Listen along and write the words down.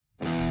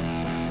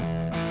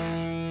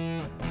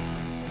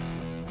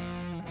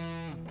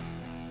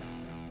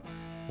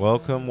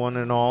Welcome, one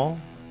and all,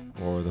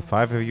 or the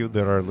five of you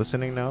that are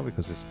listening now,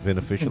 because it's been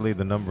officially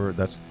the number.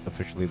 That's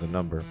officially the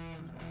number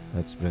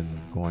that's been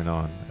going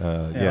on.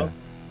 Yeah,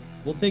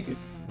 we'll take it.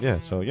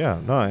 Yeah. So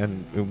yeah, no,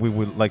 and we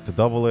would like to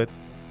double it,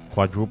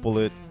 quadruple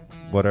it,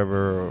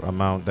 whatever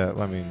amount that.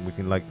 I mean, we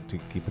can like to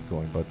keep it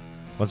going. But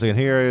once again,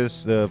 here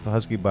is the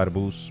Husky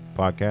Badaboos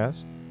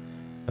podcast.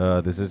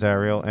 This is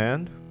Ariel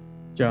and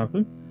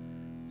Jonathan.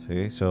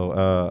 see.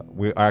 So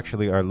we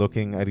actually are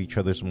looking at each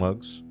other's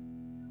mugs,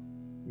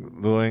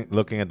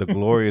 looking at the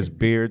glorious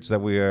beards that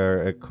we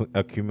are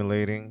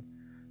accumulating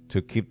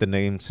to keep the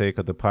namesake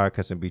of the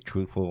podcast and be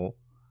truthful,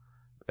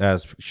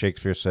 as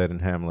Shakespeare said in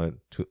Hamlet.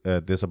 To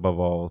this above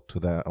all, to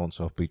thy own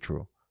self be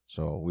true.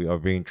 So we are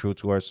being true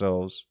to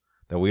ourselves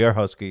that we are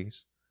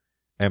Huskies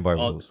and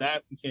Barboos.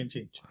 That we can't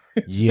change.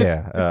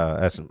 Yeah,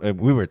 as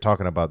we were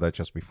talking about that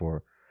just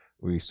before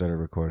we started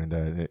recording.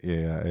 That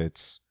yeah,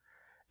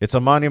 it's a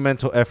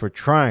monumental effort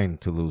trying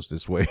to lose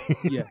this weight.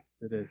 Yes,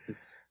 it is.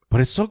 But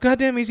it's so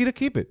goddamn easy to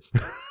keep it.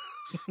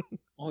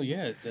 Oh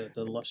yeah,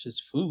 the luscious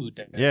food.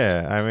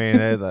 Yeah, I mean,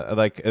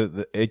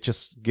 it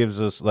just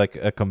gives us like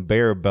a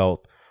conveyor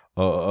belt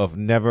of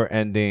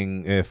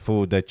never-ending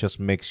food that just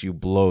makes you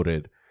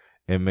bloated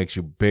and makes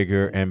you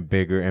bigger and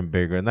bigger and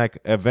bigger, and like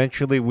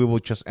eventually we will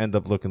just end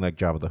up looking like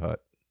Jabba the Hutt.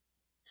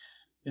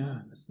 Yeah,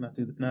 let's not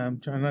do that. Nah,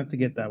 I'm trying not to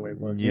get that way,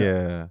 but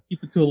Yeah,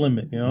 keep it to a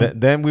limit.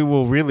 Then we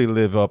will really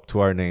live up to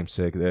our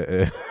namesake.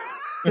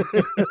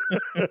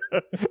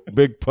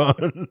 Big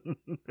pun.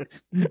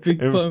 Big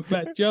pun,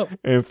 fat joke.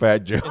 And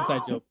fat joke.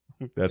 Inside joke.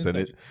 That's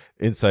an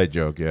inside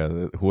joke,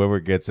 yeah. Whoever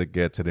gets it,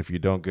 gets it. If you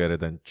don't get it,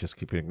 then just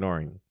keep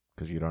ignoring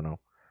because you don't know.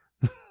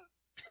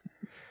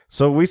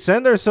 So we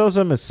send ourselves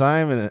some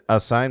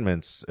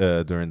assignments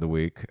during the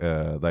week.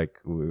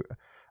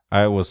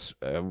 I was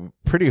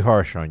pretty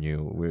harsh on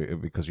you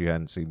because you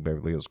hadn't seen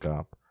Beverly Hills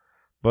Cop.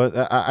 But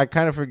I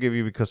kind of forgive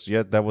you because,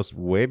 yeah, that was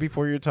way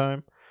before your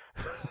time.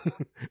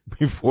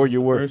 Before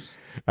you were,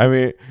 I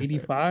mean,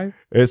 85.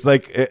 It's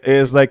like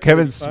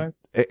Kevin's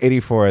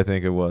 84, I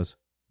think it was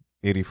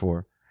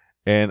 84,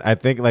 and I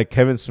think like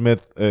Kevin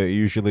Smith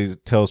usually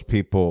tells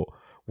people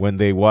when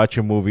they watch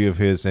a movie of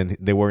his and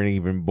they weren't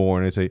even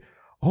born, they say,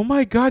 "Oh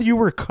my God, you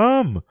were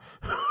cum."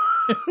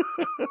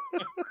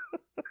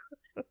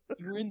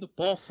 You were in the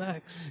ball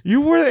sacks. You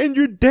were in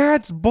your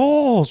dad's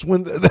balls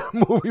when that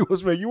movie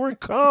was made. You were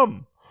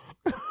cum.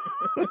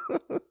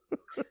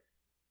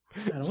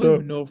 I don't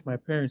even know if my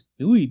parents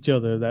knew each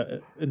other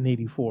that in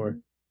 '84.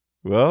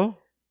 Well,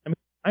 I mean,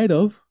 might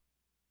have.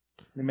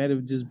 They might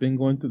have just been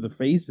going through the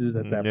phases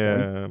at that point.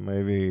 Yeah,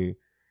 maybe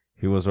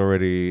he was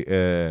already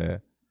getting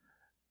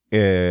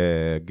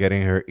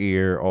her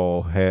ear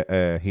all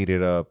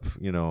heated up,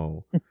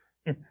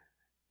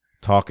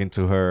 talking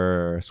to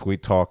her,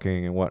 sweet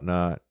talking and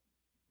whatnot.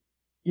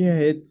 Yeah,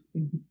 it's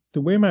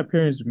the way my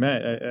parents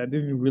met. I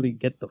didn't really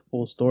get the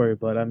full story,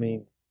 but I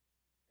mean,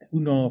 who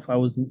knows if I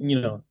was,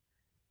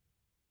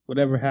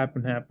 whatever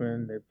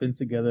happened. They've been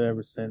together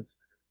ever since.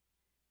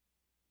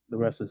 The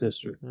rest is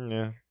history.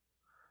 Yeah.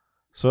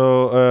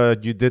 So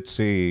you did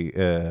see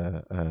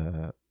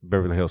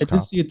Beverly Hills Cop? I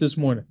did see it this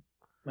morning.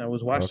 I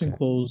was washing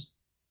clothes.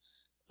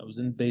 I was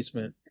in the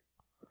basement,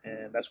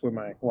 and that's where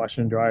my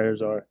washer and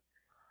dryers are.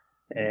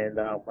 And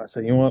I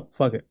said, you know what?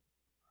 Fuck it.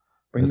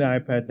 Bring the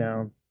iPad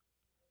down.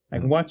 I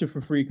can watch it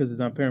for free because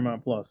it's on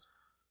Paramount Plus.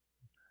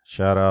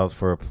 Shout out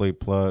for a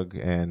plug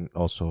and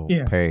also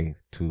pay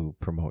to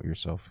promote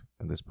yourself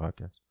in this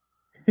podcast.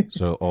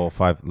 So all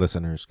 5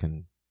 listeners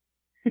can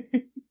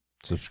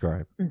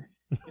subscribe.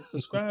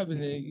 Subscribe,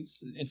 and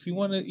if you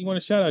want to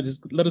shout out,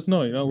 just let us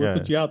know. We'll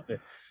put you out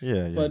there.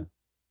 Yeah. But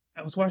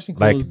I was washing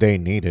clothes. Like they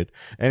need it.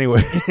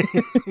 Anyway.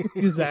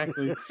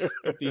 Exactly.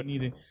 Like they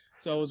need it.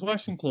 So I was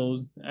washing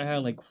clothes. I had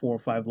like 4 or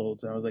 5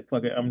 loads. I was like,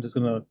 fuck it. I'm just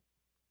going to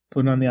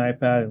put it on the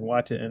iPad and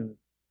watch it. And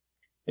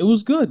it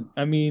was good.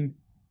 I mean,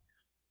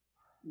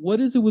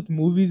 what is it with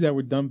movies that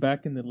were done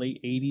back in the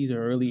late 80s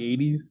or early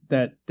 80s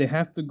that they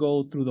have to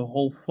go through the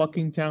whole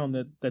fucking town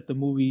that the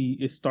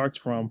movie starts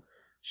from,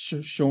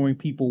 showing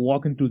people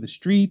walking through the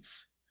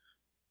streets?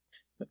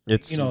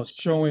 It's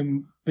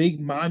showing big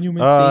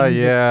monument things.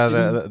 Yeah,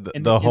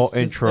 the whole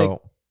intro. Like,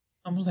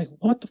 I was like,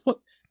 what the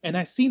fuck? And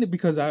I seen it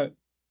because I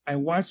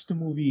watched the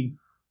movie.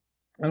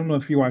 I don't know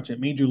if you watch it,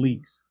 Major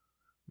Leagues.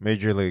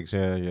 Major Leagues,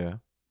 yeah.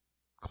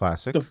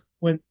 Classic.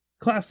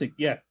 Classic,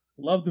 yes.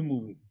 Love the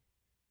movie.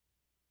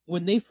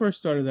 When they first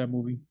started that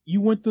movie, you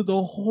went through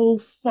the whole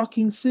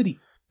fucking city.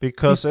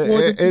 Because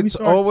it's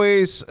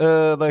always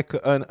like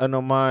an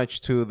homage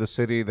to the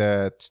city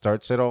that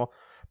starts it all.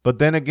 But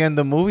then again,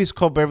 the movie's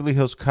called Beverly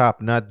Hills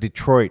Cop, not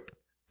Detroit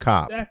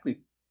Cop. Exactly.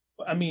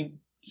 I mean,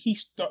 he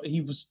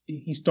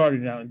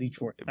started out in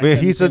Detroit. But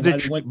he's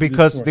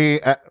because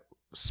the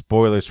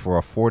spoilers for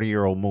a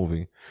 40-year-old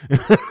movie.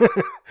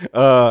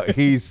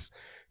 He's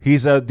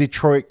a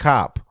Detroit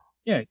cop.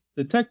 Yeah,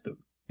 detective.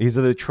 He's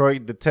a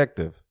Detroit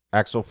detective.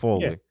 Axel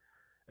Foley.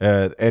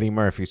 Yeah. Eddie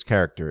Murphy's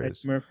character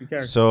is. Eddie Murphy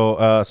character.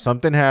 So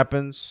something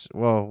happens.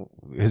 Well,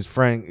 his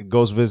friend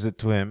goes visit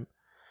to him.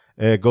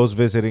 goes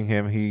visiting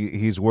him.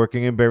 He's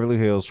working in Beverly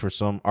Hills for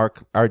some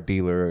art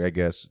dealer. I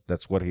guess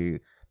that's what the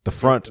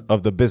front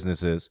of the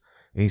business is.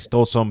 And he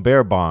stole some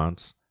bear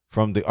bonds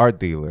from the art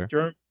dealer.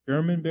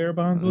 German bear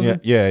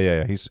bonds.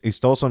 Yeah. He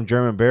stole some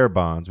German bear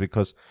bonds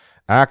because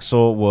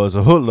Axel was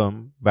a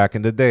hoodlum back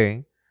in the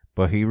day,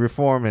 but he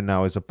reformed and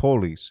now is a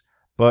police.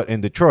 But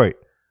in Detroit,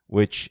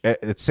 which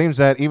it seems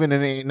that even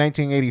in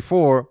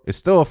 1984, it's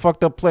still a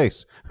fucked up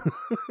place.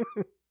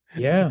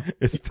 Yeah,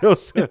 it's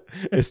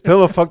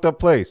still a fucked up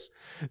place.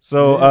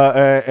 So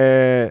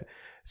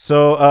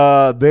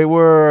they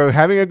were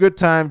having a good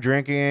time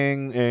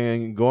drinking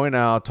and going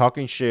out,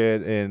 talking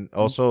shit, and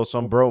also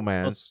some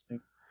bromance.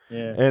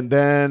 Yeah. And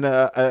then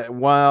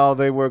while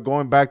they were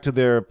going back to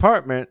their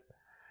apartment,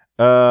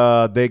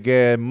 they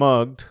get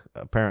mugged.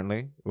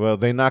 Apparently, well,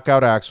 they knock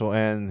out Axel,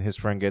 and his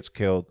friend gets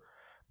killed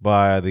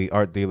by the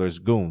art dealer's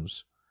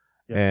goons.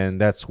 Yes. And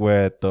that's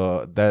where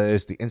that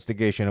is the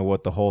instigation of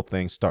what the whole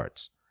thing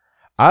starts.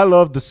 I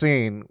love the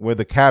scene where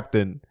the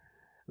captain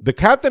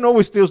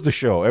always steals the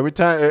show. Every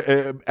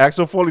time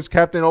Axel Foley's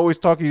captain always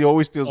talking, he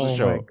always steals the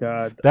show. Oh my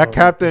god! That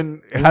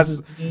captain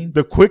has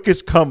the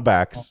quickest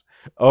comebacks.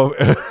 Oh,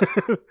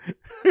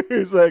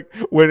 it's like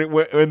when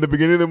in the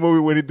beginning of the movie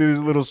when he did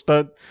his little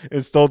stunt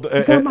and stole.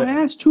 Got my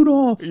ass chewed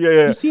off.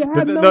 Yeah. You see, I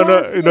had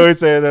no. He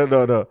said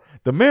no.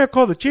 The mayor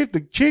called the chief.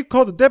 The chief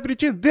called the deputy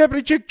chief. The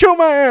deputy chief chewed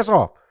my ass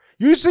off.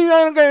 You see,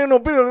 I don't got no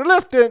bit of the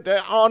left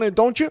on it,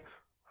 don't you?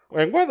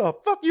 And where the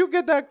fuck you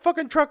get that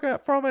fucking truck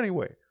from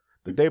anyway?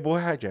 The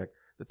Dayboy hijack.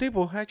 The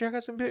Dayboy hijack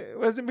hasn't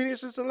been here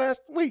since the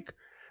last week.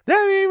 They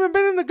haven't even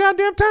been in the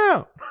goddamn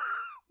town.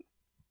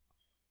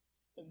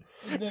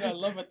 And then I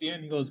love at the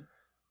end, he goes,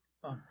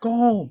 go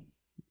home.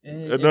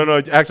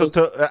 No. Axel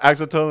told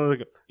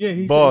him,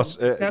 yeah, boss,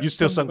 you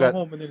still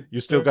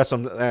got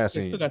some ass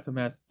in you. Still got some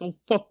ass. Don't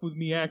fuck with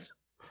me, Axel.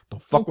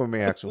 Don't fuck with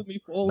me, Axel.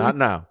 Not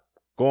now.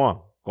 Go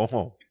on. Go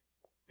home.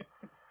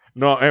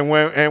 No, and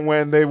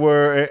when they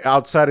were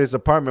outside his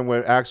apartment,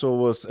 when Axel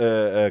was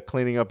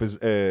cleaning up his,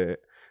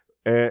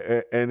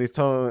 and he's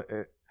telling,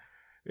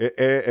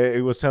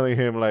 he was telling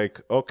him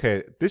like,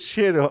 okay, this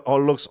shit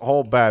all looks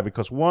all bad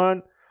because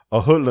one,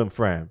 a hoodlum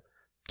friend,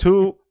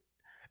 two,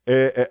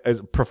 a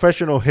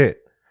professional hit,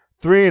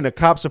 three, in a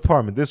cop's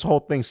apartment. This whole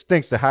thing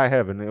stinks to high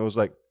heaven. And it was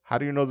like, how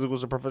do you know this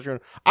was a professional?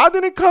 I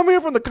didn't come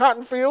here from the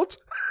cotton fields.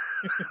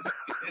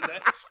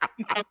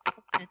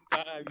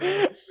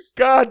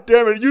 God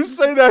damn it! You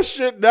say that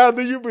shit now,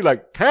 then you be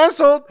like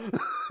canceled.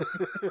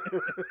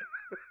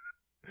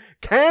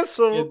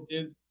 Canceled.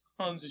 There's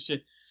tons of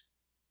shit.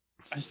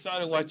 I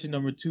started watching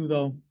number 2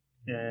 though,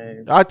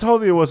 and I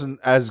told you it wasn't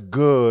as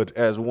good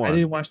as one. I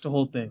didn't watch the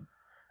whole thing.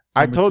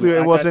 I told you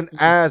it wasn't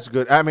as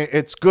good. I mean,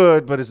 it's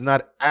good, but it's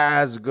not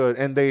as good.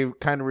 And they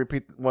kind of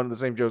repeat one of the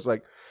same jokes,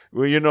 like,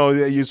 well, you know,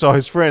 you saw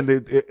his friend.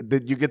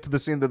 Did you get to the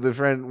scene that the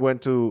friend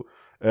went to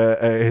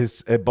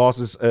his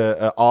boss's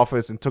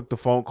office and took the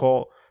phone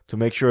call to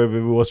make sure if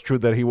it was true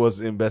that he was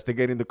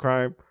investigating the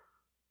crime?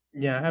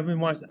 Yeah, I haven't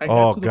watched. I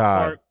got to the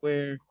part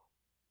where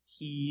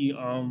he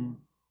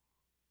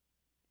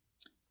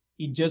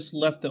just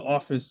left the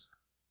office,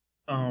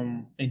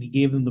 and he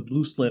gave them the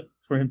blue slip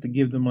for him to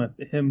give them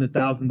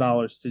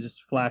 $1,000 to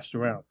just flash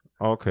around.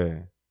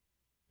 Okay.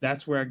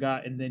 That's where I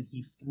got, and then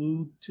he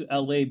flew to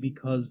L.A.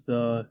 because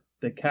the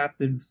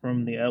captain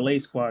from the L.A.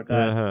 squad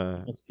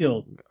was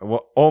killed.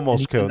 Well,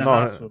 almost killed.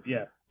 No,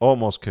 yeah.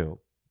 Almost killed.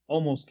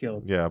 Almost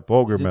killed. Yeah,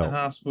 Bogermill. In the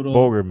hospital.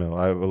 Bogermill,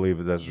 I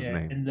believe that's his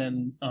name. And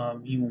then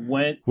he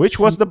went. Which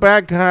was the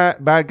bad guy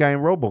in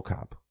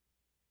RoboCop?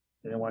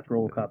 I didn't watch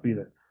RoboCop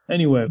either.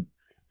 Anyway.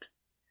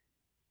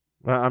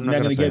 Well, I'm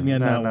not gonna get me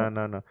on that one.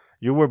 No.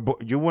 You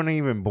weren't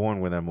even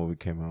born when that movie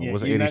came out. Yeah, it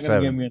was you're 87. Not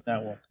gonna get me on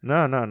that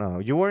one. No.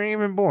 You weren't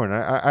even born.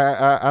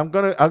 I'm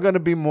gonna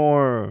be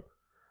more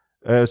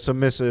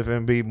submissive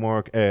and be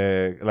more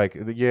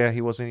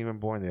he wasn't even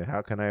born there.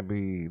 How can I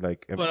be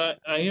like? But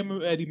I am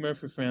an Eddie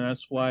Murphy fan.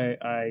 That's why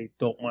I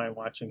don't mind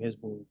watching his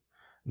movie.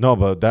 No,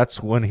 but that's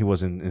when he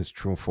was in his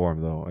true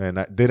form, though.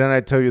 And didn't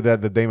I tell you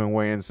that the Damon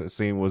Wayans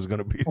scene was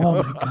gonna be?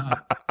 Oh my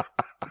god!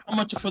 How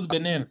much for the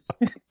bananas?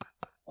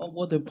 Oh,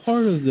 well, they're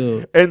part of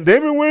the. And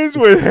Damon Wayans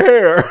with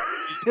hair.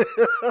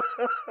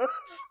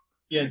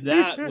 Yeah,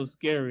 that was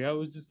scary. I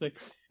was just like,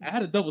 I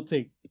had a double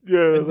take.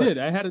 Yeah,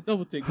 I had a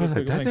double take. I was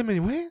like, that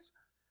Damon Wayans?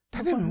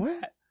 That Damon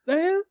Wayans?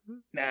 That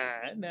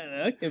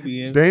Nah, that can't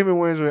be him. Damon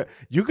Wayans.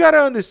 You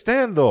gotta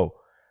understand though,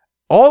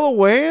 all the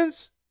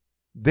Wayans,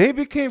 they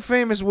became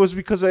famous was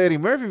because of Eddie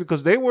Murphy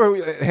because they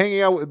were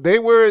hanging out. They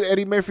were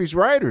Eddie Murphy's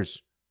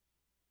writers.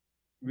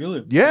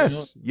 Really?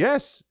 Yes.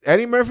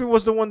 Eddie Murphy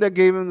was the one that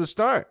gave him the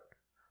start.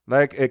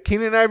 Like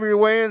Keenan Ivory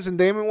Wayans and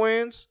Damon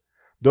Wayans,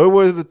 they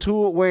were the two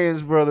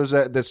Wayans brothers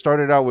that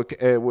started out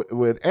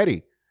with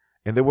Eddie,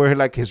 and they were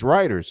like his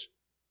writers.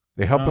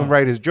 They helped him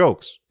write his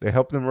jokes.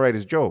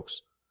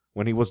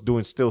 When he was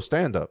doing still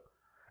stand up,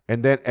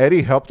 and then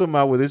Eddie helped him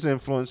out with his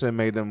influence and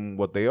made them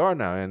what they are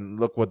now. And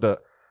look what the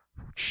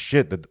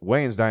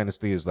Wayans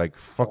dynasty is like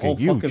fucking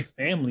huge. Fucking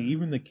family,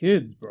 even the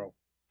kids, bro.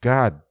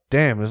 God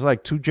damn, it's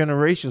like 2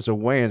 generations of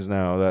Wayans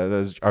now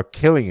that are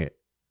killing it.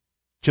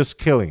 just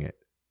killing it.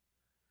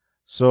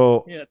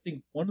 So Yeah, I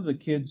think one of the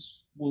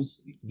kids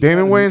was he had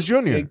Damon a Wayans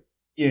main Jr. gig.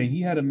 Yeah,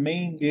 he had a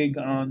main gig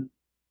on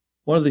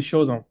one of the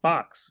shows on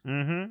Fox.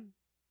 Mm-hmm.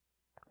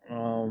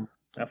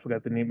 I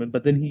forgot the name of it,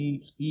 but then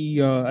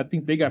he I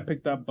think they got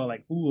picked up by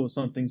like Hulu or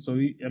something. So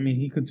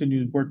he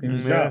continued working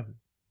his Yeah. job.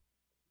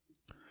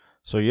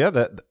 So yeah,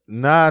 that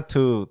not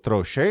to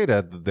throw shade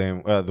at the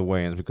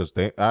Wayans because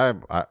I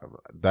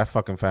that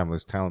fucking family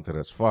is talented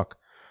as fuck,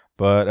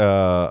 but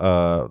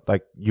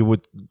like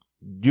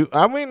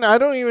I mean I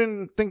don't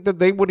even think that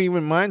they would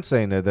even mind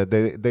saying that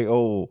they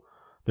owe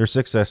their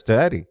success to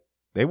Eddie.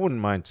 They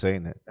wouldn't mind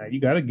saying it. You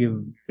gotta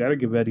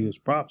give Eddie his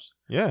props.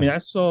 I Yeah. mean, I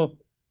saw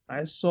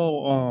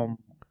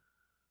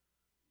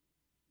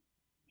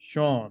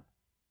Sean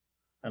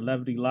at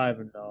Levity Live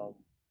in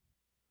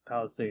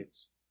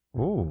Palisades,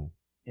 Ooh.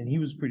 and he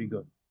was pretty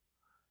good.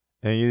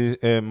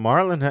 And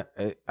Marlon,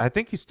 I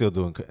think he's still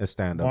doing a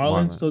stand up.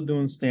 Marlon's Marlon. still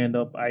doing stand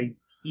up.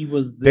 He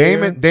was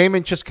Damon there.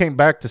 Damon just came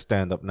back to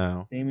stand up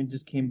now. Damon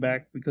just came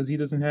back because he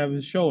doesn't have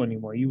his show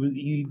anymore.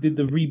 He did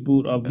the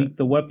reboot of Uh, Leak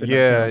the Weapon on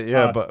yeah, Channel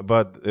yeah, 5.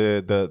 but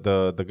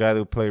the guy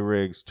who played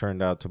Riggs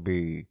turned out to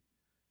be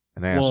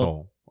an Well,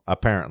 asshole.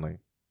 Apparently,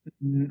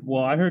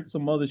 well, I heard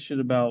some other shit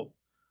about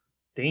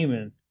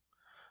Damon.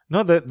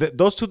 no,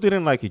 those two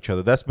didn't like each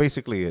other. That's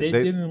basically it. They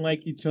didn't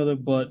like each other,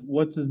 but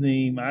what's his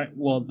name?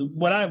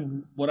 What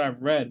I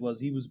read was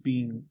he was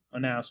being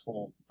an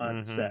asshole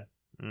on Mm-hmm, set,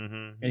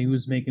 mm-hmm, and he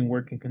was making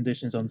working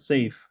conditions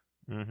unsafe,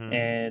 mm-hmm.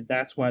 and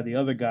that's why the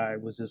other guy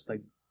was just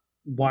like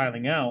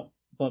wiling out.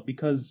 But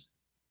because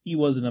he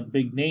wasn't a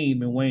big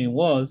name and Wayne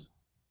was,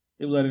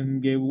 they let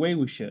him get away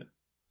with shit.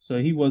 So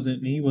he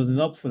wasn't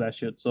up for that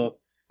shit. So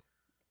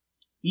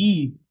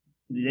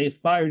they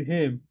fired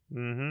him.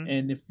 Mm-hmm.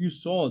 And if you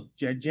saw,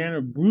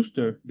 Janet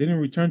Brewster didn't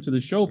return to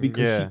the show because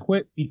she Yeah,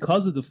 quit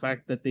because of the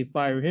fact that they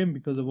fired him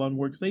because of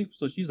unwork safe.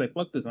 So she's like,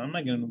 "Fuck this! I'm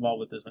not getting involved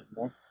with this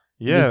anymore."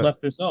 She just yeah,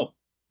 left herself.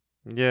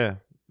 yeah,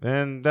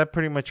 and that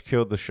pretty much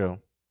killed the show.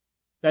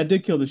 That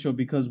did kill the show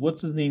because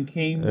what's his name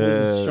came was it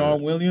Uh,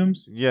 Sean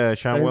Williams? yeah, Is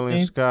Sean that his William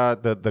name?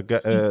 Scott, the guy,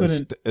 He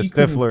couldn't. He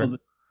couldn't fill Stifler, the,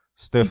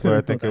 He Stifler, I couldn't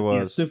fill think it that.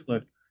 Yeah, was.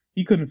 Stifler.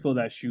 He couldn't fill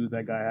that shoe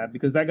that guy had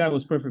because that guy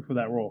was perfect for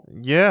that role.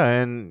 Yeah,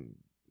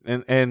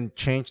 and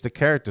change the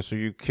character. So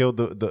you killed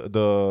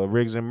the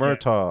Riggs and Yeah,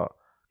 Murtaugh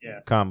yeah,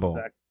 combo.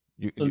 exactly.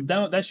 You, So you,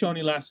 that show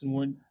only lasted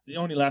one. It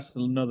only lasted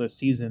another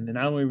season, and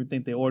I don't even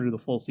think they ordered the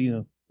full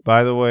season.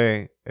 by the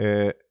way,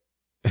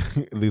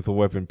 Lethal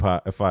Weapon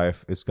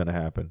 5 is gonna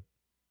happen.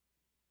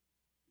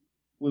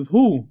 With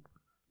who?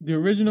 The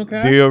original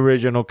cast? The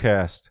original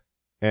cast,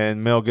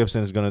 and Mel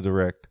Gibson is gonna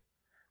direct,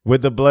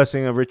 with the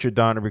blessing of Richard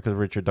Donner because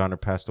Richard Donner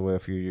passed away a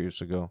few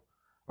years ago,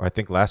 or I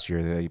think last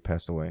year that he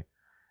passed away.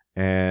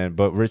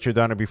 But Richard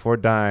Donner before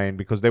dying,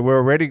 because they were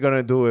already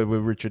gonna do it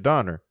with Richard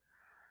Donner.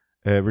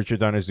 Richard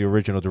Donner is the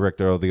original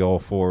director of the all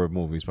four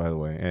movies, by the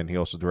way, and he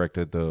also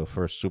directed the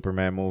first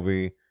Superman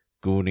movie,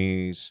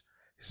 Goonies.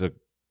 He's a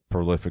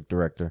prolific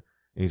director.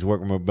 He's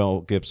working with Mel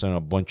Gibson a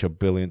bunch of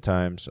billion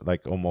times,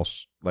 like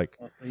almost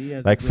He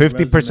has a like good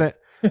 50%, resume.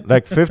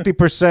 like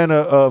 50%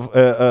 of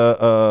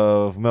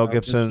Mel Mel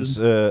Gibson's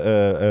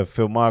Gibson.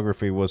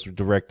 filmography was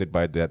directed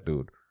by that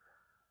dude.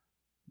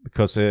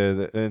 Because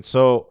and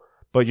so,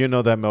 but you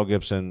know that Mel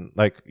Gibson,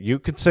 like you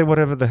could say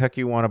whatever the heck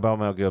you want about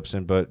Mel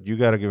Gibson, but you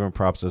got to give him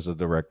props as a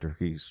director.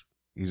 He's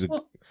a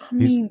Well, I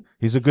he's mean,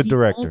 he's a good he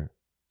director.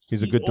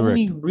 He's a he good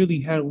only director.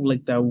 really had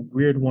like that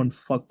weird one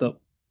fucked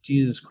up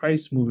Jesus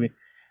Christ movie.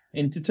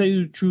 And to tell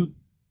you the truth,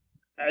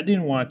 I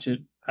didn't watch it.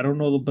 I don't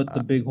know what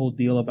the big whole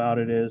deal about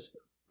it is.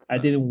 I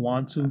didn't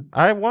want to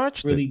I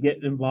watched it. really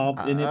get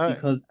involved in it I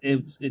because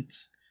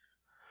it's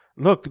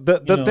Look, you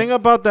the know thing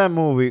about that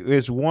movie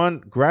is one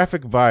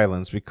graphic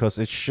violence because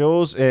it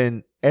shows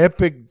in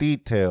epic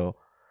detail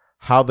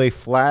how they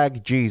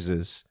flag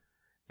Jesus,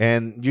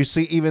 and you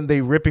see even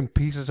they ripping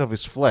pieces of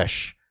his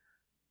flesh.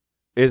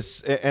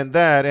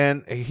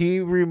 And he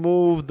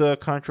removed the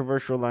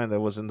controversial line that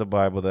was in the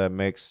Bible that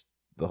makes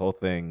the whole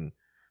thing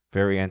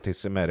very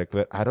anti-Semitic.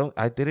 But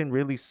I didn't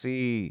really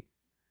see.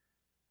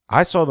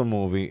 I saw the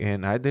movie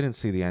and I didn't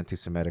see the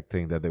anti-Semitic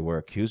thing that they were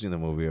accusing the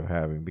movie of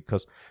having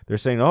because they're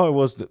saying, oh, it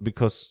was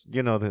because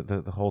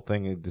the whole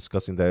thing is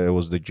discussing that it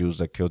was the Jews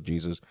that killed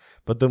Jesus,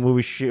 but the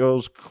movie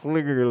shows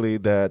clearly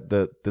that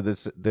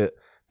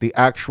the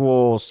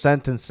actual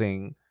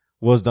sentencing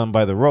was done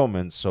by the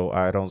Romans. So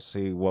I don't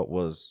see what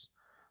was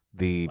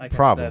the like I said,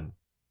 problem.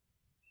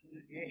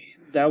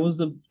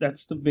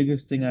 that's the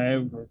biggest thing I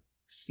ever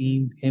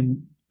seen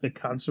him the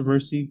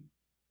controversy.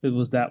 It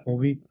was that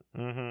movie.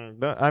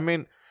 I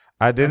mean,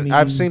 I I didn't.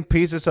 I've mean, seen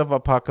pieces of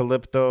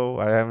Apocalypto.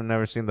 I haven't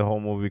never seen the whole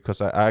movie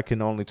because I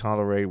can only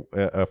tolerate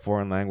a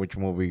foreign language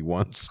movie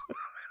once.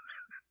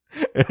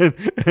 and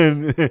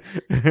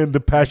the I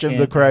Passion of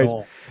the can't at Christ,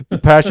 all. the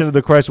Passion of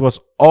the Christ was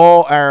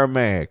all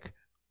Aramaic,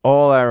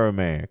 all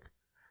Aramaic.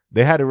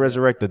 They had to Yeah.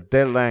 resurrect the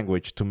dead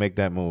language to make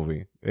that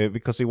movie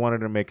because he wanted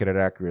to make it as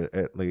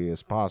accurately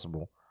as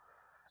possible.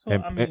 So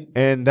I mean,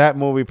 And that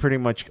movie pretty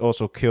much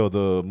also killed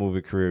the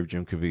movie career of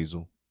Jim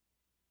Caviezel,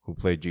 who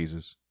played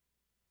Jesus.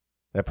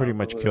 That I pretty don't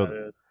know much who killed.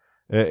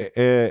 that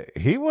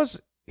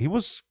is. He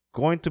was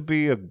going to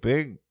be a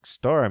big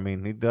star. I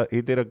mean,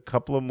 he did a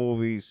couple of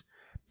movies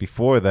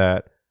before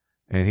that,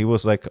 and he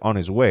was like on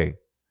his way.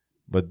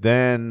 But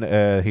then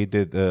he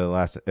did the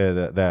last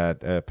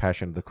that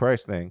Passion of the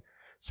Christ thing.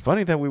 It's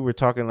funny that we were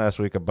talking last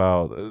week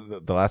about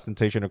the Last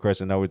Temptation of Christ,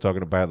 and now we're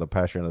talking about the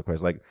Passion of the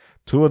Christ, like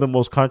two of the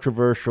most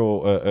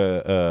controversial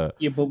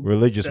Yeah, but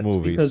religious that's because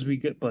movies. we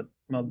get, but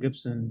Mel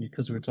Gibson,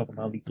 because we were talking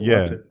about Lethal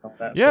Yeah, Weapon and all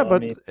that. yeah, So I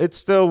but mean, it's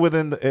still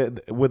within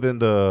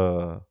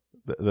the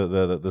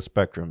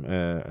spectrum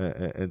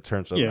in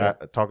terms of yeah,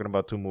 talking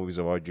about two movies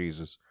about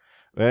Jesus.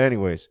 But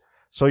anyways,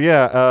 so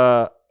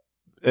yeah,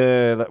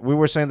 we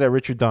were saying that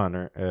Richard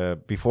Donner,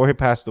 before he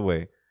passed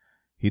away,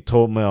 he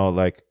told Mel,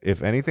 like,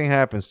 if anything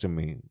happens to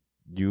me,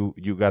 you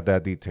got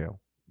that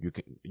detail.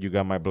 You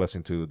got my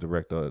blessing to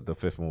direct the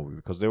fifth movie,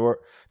 because they're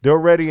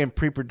already in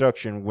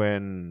pre-production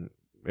when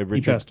he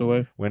Richard passed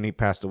away. when he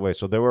passed away,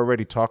 so they were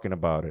already talking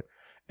about it.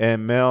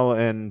 And Mel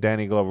and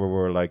Danny Glover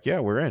were like,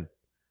 yeah, we're in.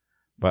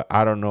 But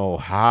I don't know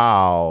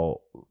how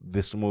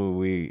this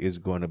movie is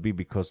going to be,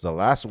 because the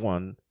last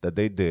one that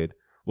they did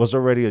was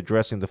already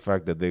addressing the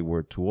fact that they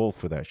were too old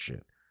for that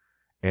shit.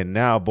 And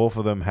now both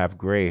of them have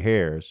gray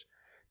hairs.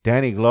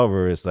 Danny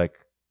Glover is like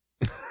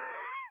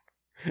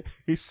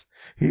he's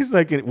he's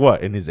like in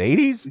what, in his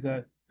 80s? You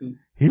got,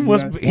 He you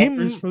must got be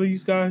offers he for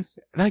these guys?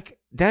 like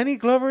Danny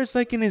Glover is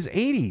like in his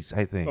 80s,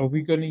 I think. Are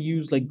we gonna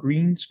use like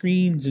green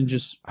screens and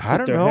just I put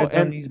don't their know. heads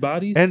on these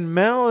bodies? And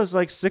Mel is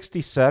like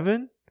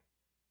 67.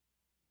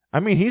 I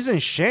mean, he's in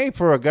shape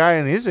for a guy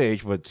in his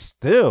age, but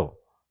still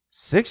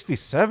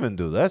 67,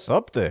 dude. That's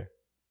up there.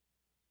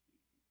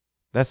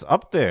 That's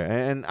up there.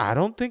 And I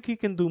don't think he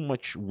can do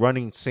much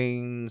running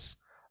scenes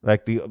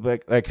like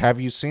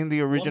have you seen the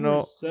Glover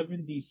original? is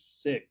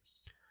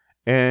 76.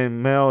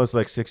 And Mel is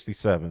like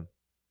 67.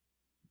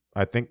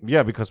 I think,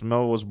 yeah, because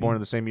Mel was born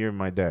in the same year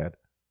my dad.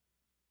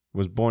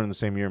 Was born in the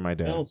same year my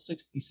dad. Mel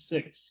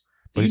 66.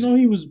 But Do you he's know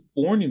he was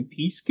born in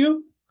Peekskill?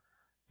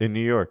 in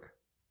New York.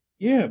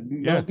 Yeah,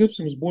 Yeah. Mel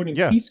Gibson was born in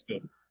Yeah.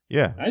 Peekskill.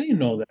 Yeah. I didn't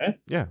know that.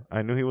 Yeah.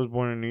 I knew he was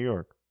born in New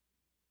York.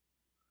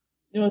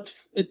 You know,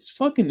 it's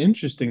fucking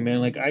interesting, man.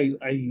 Like I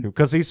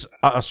Because he's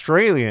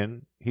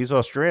Australian. He's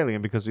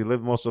Australian because he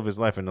lived most of his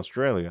life in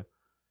Australia.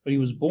 but he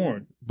was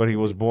born. But he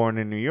was born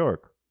in New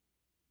York.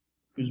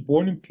 He was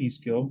born in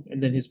Peekskill,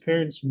 and then his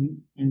parents,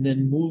 and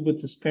then moved with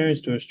his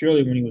parents to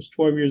Australia when he was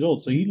 12 years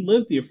old. So he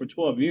lived here for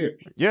 12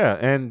 years. Yeah,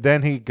 and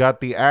then he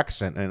got the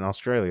accent in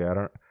Australia. I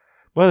don't.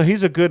 Well,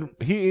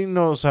 he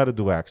knows how to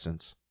do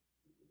accents.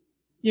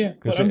 Yeah,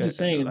 but I'm just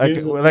saying, like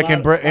there's like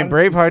in a lot in of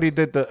Braveheart, he these.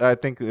 did the I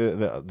think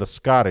the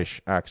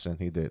Scottish accent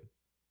he did.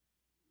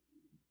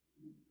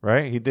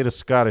 Right, he did a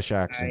Scottish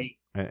accent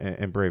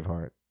in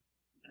Braveheart.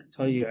 I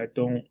tell you, I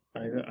don't.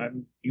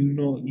 I'm. You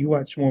know, you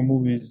watch more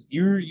movies.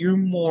 You're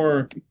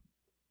more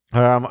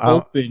I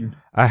open.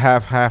 I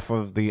have half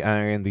of the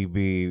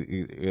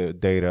IMDb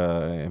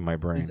data in my Is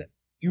brain. that,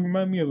 you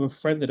remind me of a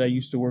friend that I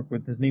used to work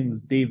with. His name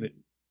was David.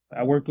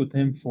 I worked with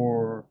him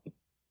for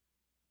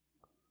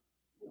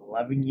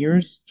 11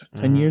 years,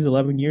 10 years,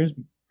 11 years.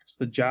 It's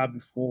the job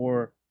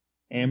before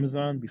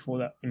Amazon, before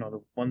that,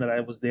 the one that I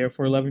was there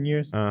for 11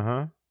 years.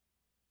 Uh-huh.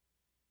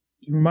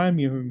 You remind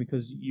me of him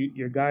because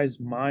your guys'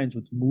 minds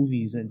with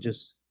movies and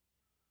just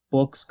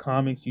books,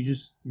 comics, you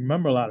just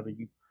remember a lot of it.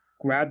 You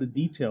grab the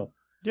detail.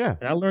 Yeah.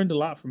 And I learned a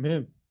lot from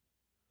him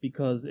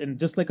because, and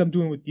just like I'm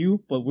doing with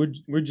you, but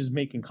we're just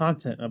making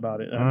content about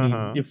it. I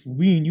mean, if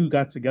we and you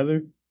got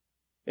together,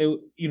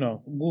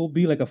 we'll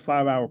be like a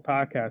 5-hour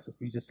podcast if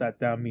we just sat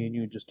down, me and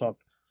you, and just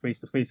talked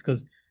face to face.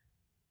 Because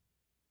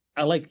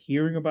I like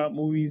hearing about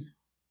movies.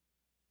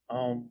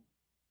 I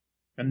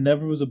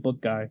never was a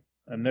book guy.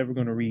 I'm never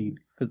gonna read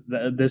because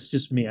that's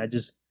just me.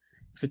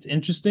 If it's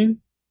interesting,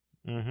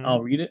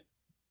 I'll read it.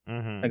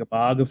 Like a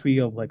biography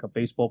of like a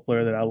baseball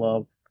player that I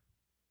love,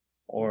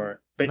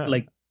 or No.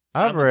 like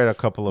I've read a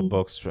couple of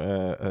books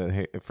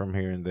from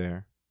here and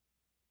there.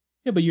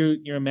 Yeah, but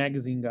you're a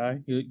magazine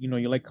guy.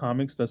 You like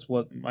comics. That's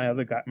what my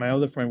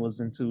other friend was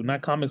into.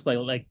 Not comics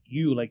like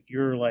you, like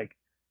you're like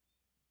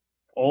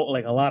all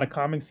like a lot of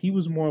comics. He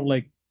was more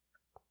like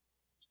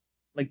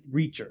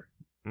Reacher,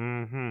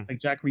 like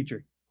Jack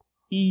Reacher.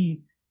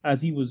 He,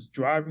 as he was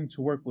driving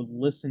to work, would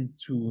listen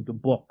to the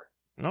book.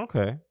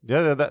 Okay,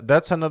 yeah,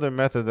 that's another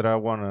method that I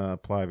want to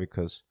apply,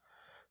 because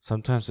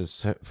sometimes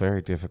it's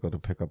very difficult to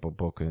pick up a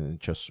book and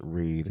just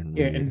read and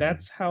read. Yeah, and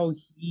that's how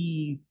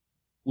he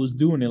was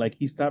doing it. Like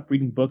he stopped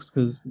reading books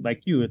because,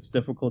 like you, it's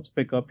difficult to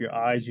pick up your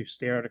eyes. You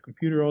stare at a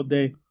computer all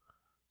day.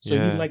 So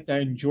he liked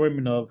that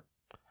enjoyment of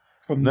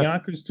from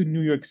Yonkers to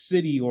New York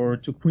City or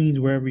to Queens,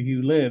 wherever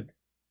you lived.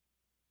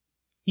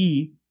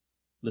 He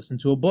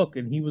listened to a book,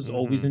 and he was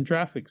always in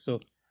traffic.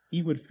 So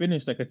he would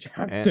finish like a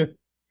chapter.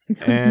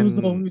 Because he was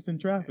always in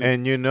traffic.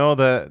 And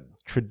that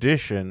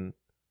tradition,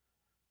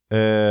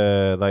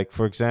 like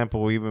for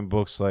example, even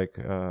books like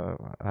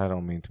I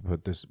don't mean to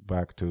put this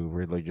back to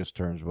religious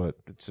terms, but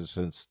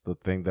since the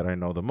thing that I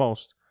know the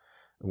most,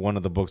 one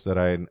of the books that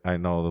I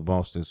know the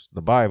most is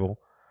the Bible.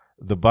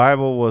 the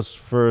Bible was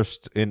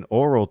first in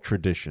oral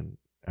tradition.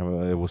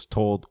 It was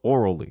told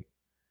orally.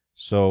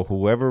 So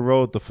whoever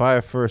wrote the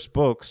 5 first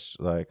books,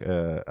 like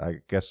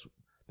I guess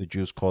the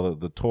Jews call it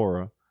the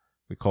Torah,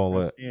 we call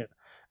it. Yeah.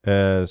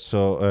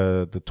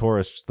 The Torah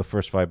is the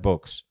first 5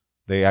 books.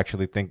 They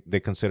actually they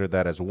consider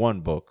that as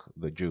one book,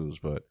 the Jews,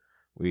 but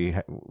we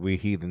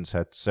heathens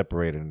had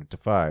separated it into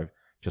 5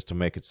 just to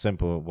make it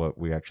simple. What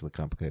we actually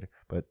complicated,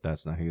 but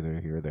that's not either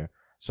here or there.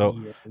 So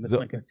yeah, let's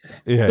not get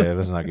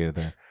let's not get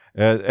there.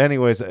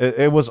 Anyways,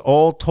 it was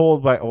all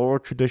told by oral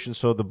tradition.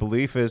 So the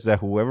belief is that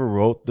whoever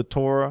wrote the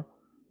Torah,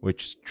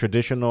 which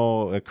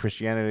traditional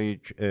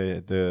Christianity,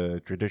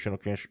 the traditional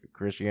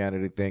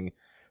Christianity thing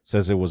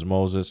says it was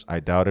Moses. I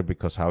doubt it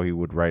because how he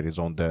would write his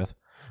own death.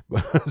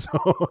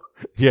 So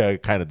yeah,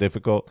 kind of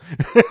difficult.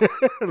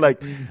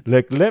 like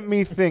let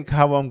me think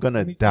how I'm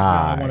gonna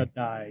die. I want to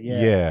die.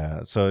 Yeah. Yeah.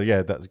 So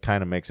yeah, that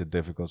kind of makes it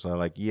difficult. So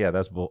like, yeah,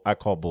 I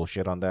call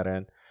bullshit on that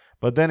end.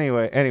 But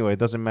anyway, it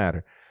doesn't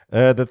matter.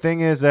 The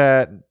thing is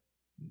that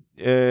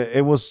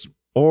it was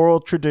oral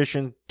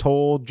tradition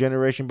told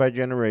generation by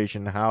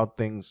generation how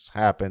things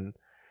happen,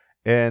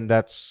 and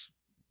that's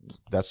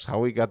how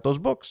we got those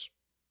books.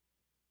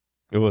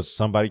 It was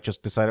somebody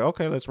just decided,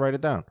 okay, let's write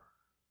it down.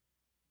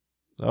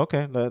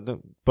 Okay,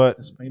 but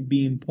this might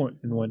be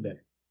important one day.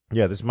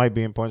 Yeah, this might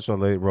be important, so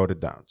they wrote it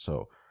down.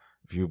 So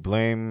if you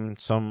blame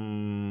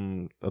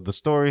some of the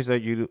stories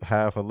that you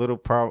have a little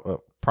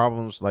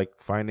problems like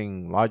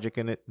finding logic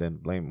in it, then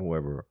blame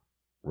whoever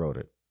wrote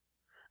it.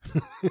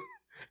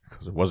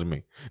 Because it wasn't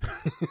me.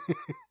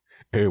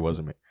 It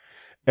wasn't me.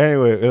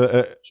 Anyway,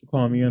 you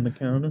call me on the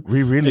counter.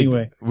 We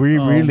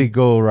really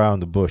go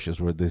around the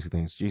bushes with these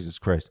things. Jesus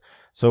Christ!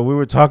 So we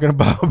were talking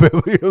about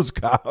Berlioz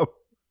Cobb.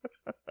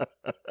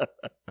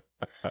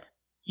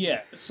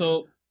 Yeah.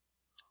 So,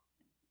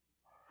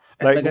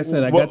 like I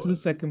said, I got to the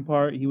second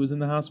part. He was in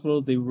the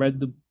hospital. They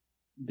read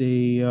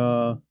they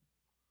were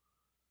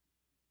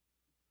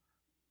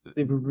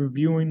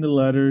reviewing the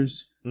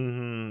letters.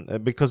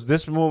 Mm-hmm. Because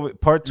this movie,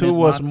 part 2,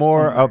 was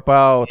more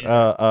about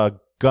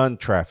gun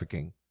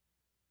trafficking.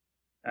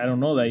 I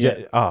don't know that yet.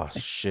 Yeah. Oh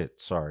shit!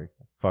 Sorry,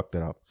 fucked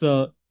it up.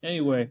 So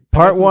anyway,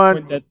 part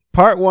 1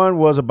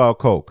 was about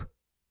coke.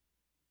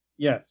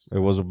 Yes. It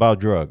was about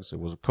drugs. It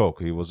was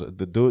coke. He was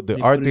the dude,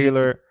 the art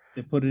dealer.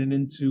 They put it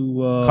into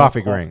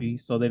coffee grain,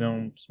 so they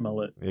don't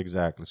smell it.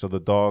 Exactly. So the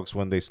dogs,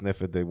 when they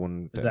sniff it, they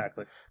wouldn't.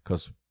 Exactly.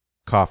 Because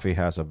coffee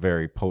has a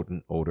very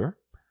potent odor.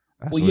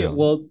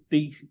 Well,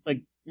 they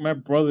like my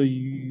brother.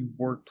 You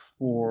worked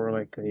for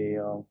like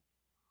a,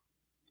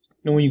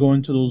 when you go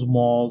into those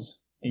malls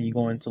and you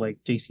go into like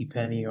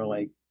JCPenney or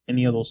like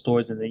any of those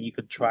stores, and then you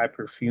could try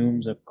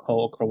perfumes and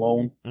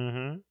cologne.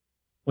 Mm-hmm.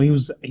 Well,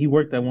 he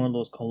worked at one of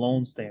those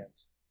cologne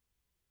stands,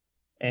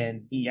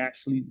 and they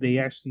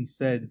actually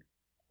said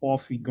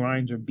coffee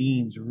grinds or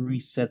beans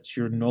resets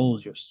your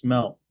nose, your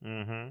smell.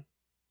 Mm-hmm.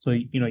 So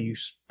you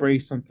spray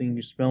something,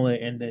 you smell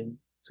it, and then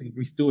to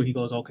redo it, he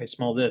goes, okay,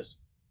 smell this.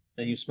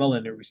 Then you smell it,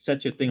 and it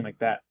resets your thing like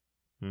that.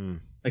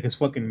 Like it's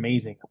fucking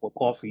amazing what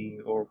coffee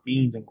or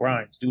beans and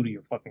grinds do to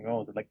your fucking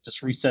nose. It like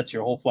just resets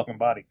your whole fucking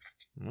body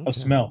of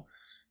smell.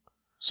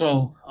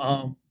 So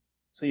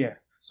yeah.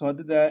 So I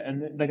did that,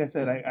 and then, like I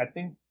said, I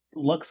think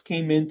Lux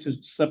came in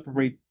to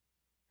separate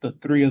the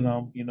 3 of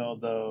them. You know,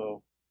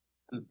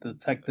 the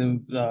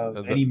detective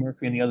Eddie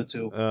Murphy and the other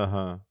 2.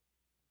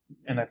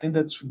 And I think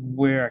that's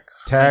where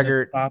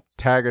Taggart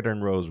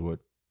and Rosewood.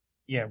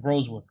 Yeah,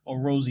 Rosewood or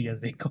Rosie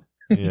as they call.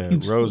 Yeah,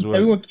 Rosewood.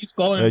 Everyone keeps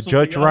calling him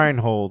Judge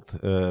Reinhold.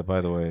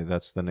 By the way,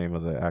 that's the name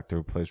of the actor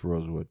who plays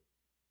Rosewood.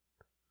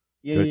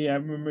 Yeah, I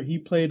remember he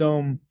played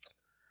a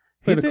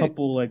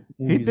couple like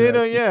movies.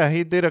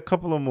 He did a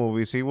couple of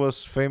movies. He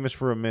was famous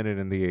for a minute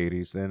in the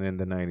 80s, then in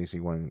the 90s he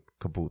went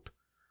kaput.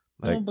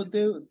 No, but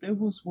there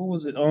was, what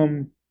was it?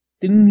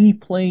 Didn't he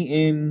play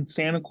in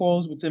Santa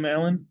Claus with Tim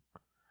Allen?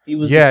 He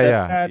was he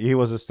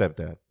was a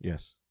stepdad.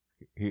 Yes,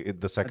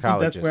 the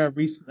psychologist. I think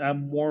that's where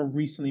I'm more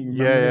recently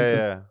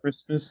remember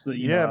Christmas.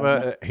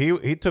 But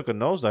he took a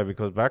nosedive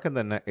because back in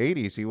the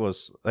 80s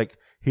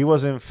he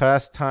was in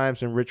Fast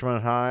Times in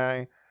Richmond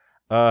High.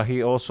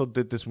 He also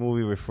did this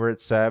movie with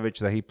Fred Savage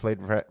that he played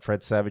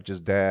Fred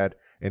Savage's dad,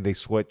 and they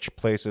switched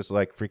places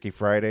like Freaky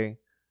Friday.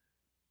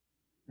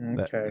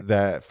 Okay.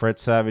 That Fred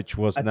Savage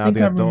was now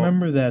the adult. I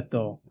remember that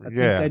though. I think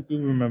I do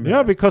remember.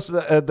 Yeah, because Richie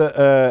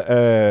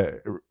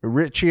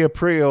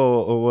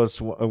Aprile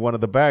was one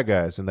of the bad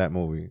guys in that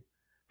movie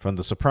from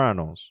The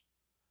Sopranos.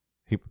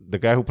 The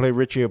guy who played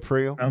Richie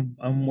Aprile.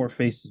 I'm more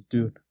faces,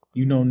 dude.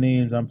 You know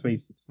names, I'm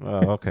faces.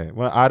 Oh, okay.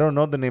 Well, I don't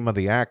know the name of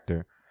the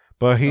actor,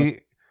 but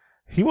he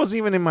was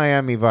even in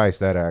Miami Vice.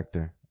 That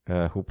actor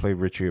who played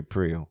Richie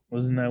Aprile.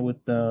 Wasn't that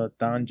with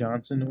Don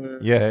Johnson?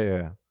 Or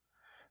Yeah.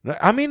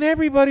 I mean,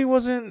 everybody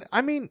was in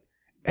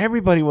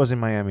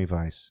Miami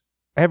Vice.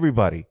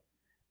 Everybody.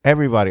 Well,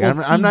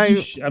 I'm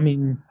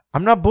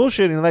not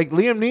bullshitting. Like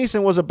Liam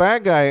Neeson was a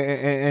bad guy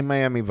in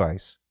Miami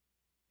Vice.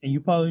 And you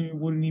probably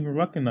wouldn't even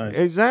recognize.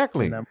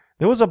 Exactly.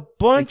 There was a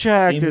bunch of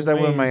actors that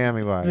were in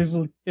Miami Vice.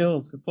 Beverly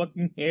Hills,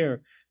 fucking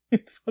hair.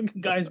 Fucking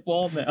guy's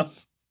bald now.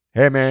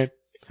 Hey man,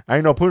 I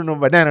ain't no putting no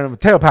banana in my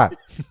tailpipe.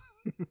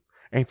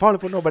 Ain't falling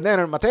for no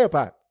banana in my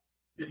tailpipe.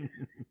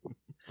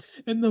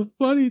 And the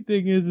funny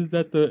thing is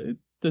that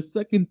the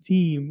second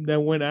team that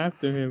went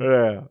after him,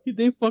 Yeah.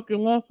 they fucking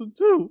lost him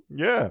too.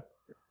 Yeah.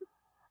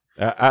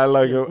 I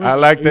like Yeah, it. I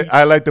liked it.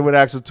 I liked it when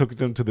Axel took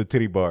them to the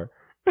titty bar.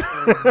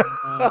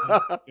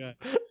 Oh, God.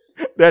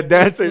 That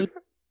dancing.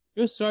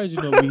 Your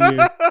sergeant over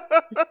here.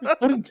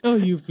 I didn't tell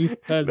you if he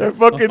has That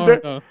fucking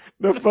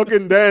the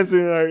fucking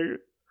dancing like.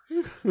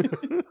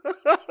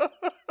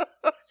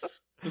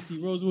 But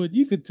see, Rosewood,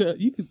 you could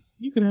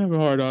have a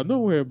hard on.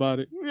 Don't worry about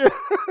it. Yeah.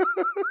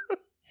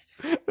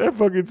 That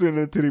fucking in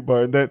the titty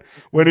bar, and then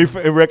when he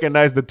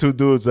recognized the two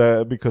dudes,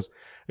 because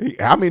he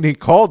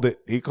called it.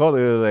 He called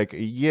it like,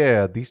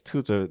 yeah, these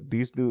dudes.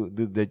 They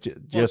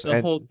just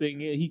the whole thing.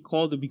 He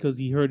called it because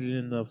he heard it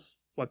in the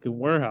fucking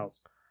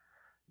warehouse.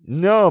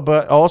 No,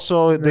 but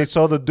also they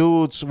saw the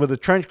dudes with the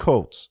trench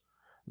coats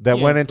that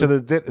went into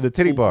the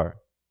titty bar.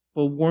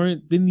 But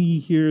didn't he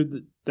hear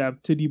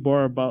that titty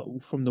bar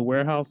from the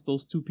warehouse?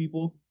 Those two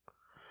people.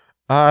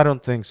 I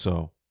don't think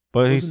so.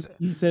 But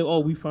he said, "Oh,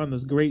 we found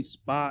this great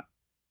spot.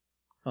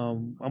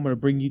 I'm gonna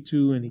bring you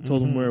to," and he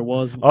told him where it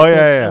was. Oh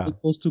yeah.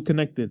 Those two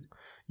connected.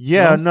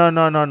 Yeah,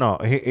 no.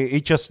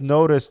 He just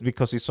noticed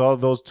because he saw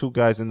those two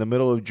guys in the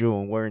middle of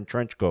June wearing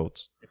trench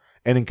coats,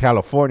 and in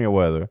California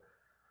weather.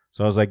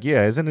 So I was like,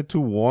 yeah, isn't it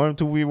too warm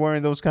to be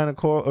wearing those kind of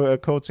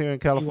coats here in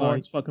California?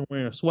 He's fucking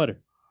wearing a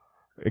sweater.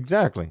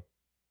 Exactly.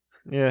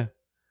 Yeah.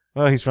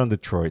 Well, he's from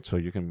Detroit, so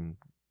you can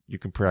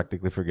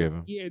practically forgive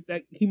him. Yeah,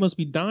 he must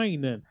be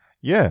dying then.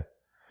 Yeah.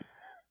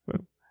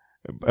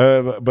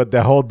 But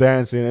the whole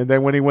dancing, and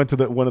then when he went to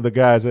one of the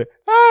guys, like,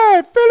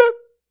 "Hey, Philip,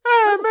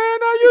 hey man,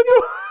 how you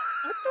doing?"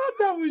 I thought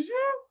that was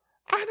you.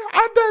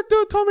 That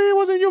dude told me it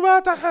wasn't you, but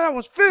I thought that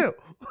was Phil.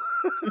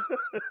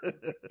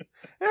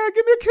 Yeah,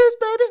 give me a kiss,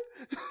 baby.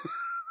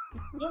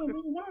 No,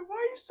 why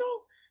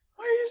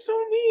are you so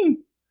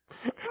mean?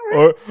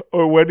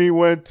 Or when he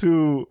went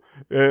to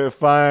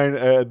find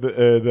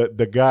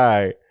the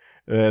guy.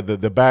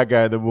 The bad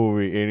guy in the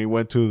movie, and he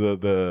went to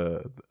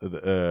the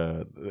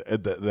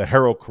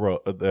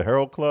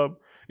Herald Club.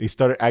 He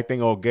started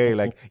acting all gay,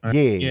 like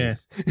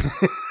yes. Yeah.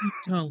 You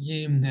tell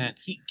him that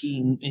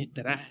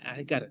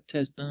I got a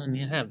test done.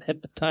 You have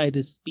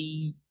hepatitis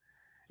B.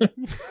 I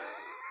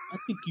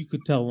think you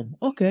could tell him.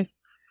 Okay.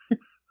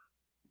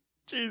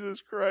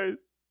 Jesus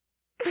Christ.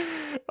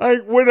 Like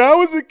when I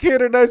was a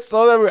kid and I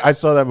saw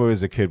that movie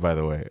as a kid, by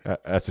the way,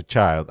 as a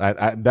child.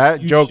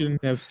 That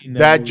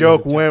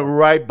joke went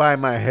right by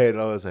my head.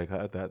 I was like,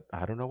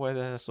 I don't know why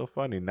that's so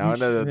funny. Now as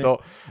an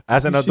adult,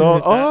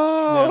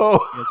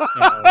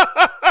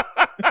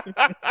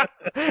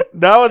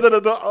 now as an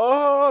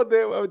adult,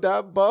 they were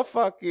that butt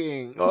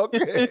fucking.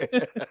 Okay.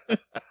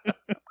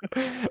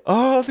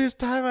 Oh, this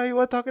time you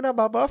were talking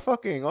about butt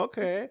fucking.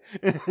 Okay.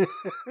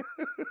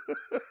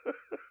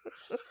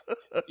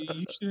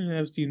 You shouldn't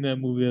have seen that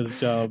movie as a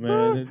child,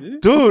 man.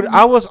 Dude,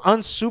 I was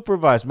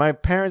unsupervised.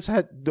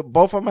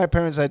 Both of my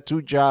parents had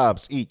 2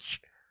 jobs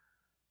each.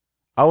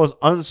 I was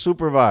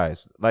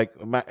unsupervised. Like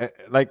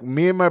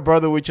me and my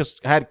brother, we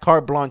just had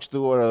carte blanche to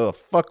do whatever the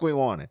fuck we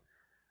wanted.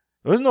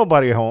 There was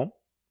nobody home.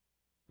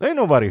 There ain't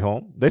nobody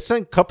home. They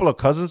sent a couple of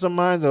cousins of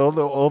mine.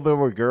 All they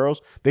were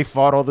girls. They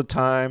fought all the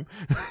time.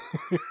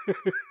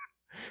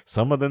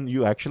 Some of them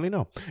you actually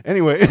know.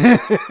 Anyway.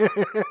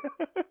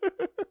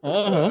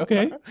 Oh,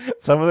 okay.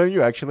 Some of them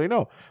you actually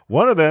know.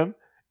 One of them,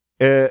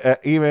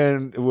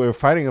 even we're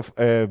fighting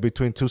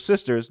between 2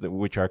 sisters,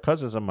 which are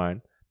cousins of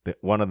mine.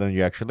 One of them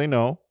you actually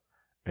know.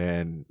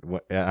 And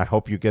I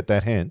hope you get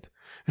that hint.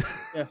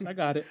 Yes, I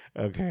got it.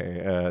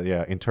 Okay.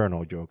 Yeah,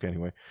 internal joke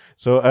anyway.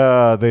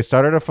 So they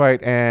started a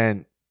fight,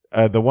 and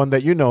the one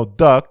that you know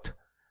ducked,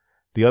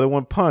 the other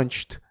one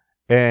punched,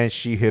 and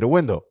she hit a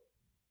window.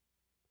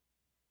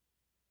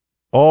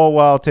 All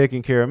while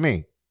taking care of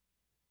me.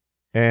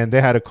 And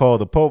they had to call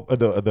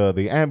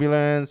the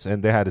ambulance,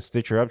 and they had to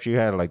stitch her up. She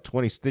had like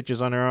 20 stitches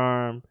on her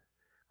arm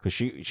because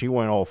she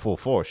went all full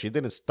force. She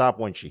didn't stop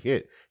when she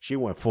hit. She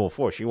went full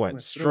force. She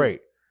went straight.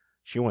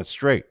 She went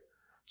straight.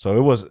 So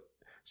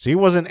he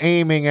wasn't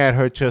aiming at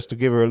her just to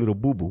give her a little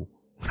boo-boo.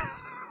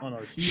 Oh,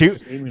 no,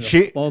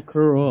 she fuck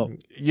her up.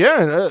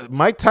 Yeah,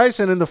 Mike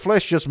Tyson in the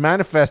flesh just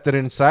manifested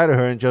inside of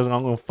her and just,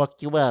 I'm gonna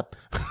fuck you up.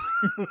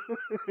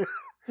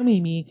 Come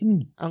here, man. Come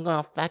here. I'm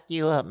gonna fuck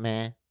you up,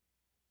 man.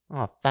 I'm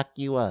gonna fuck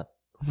you up.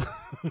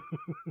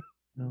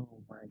 Oh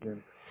my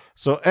goodness.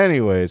 So,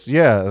 anyways,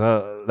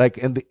 yeah, like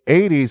in the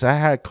 80s, I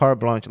had carte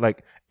blanche.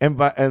 Like, and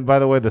by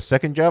the way, the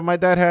second job my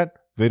dad had,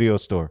 video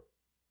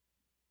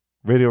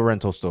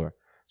rental store.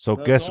 So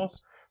guess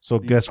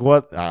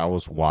what? I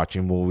was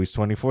watching movies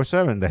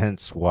 24/7.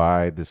 Hence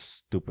why this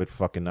stupid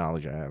fucking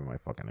knowledge I have in my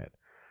fucking head.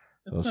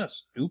 It's not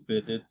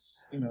stupid.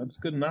 It's it's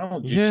good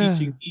knowledge. Yeah. You're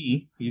teaching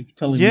me. You're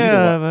telling me.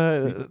 Yeah,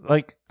 but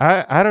like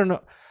I don't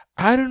know.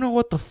 I don't know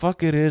what the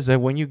fuck it is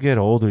that when you get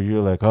older,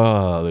 you're like,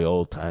 oh, the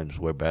old times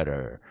were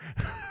better,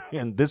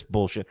 and this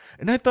bullshit.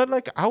 And I thought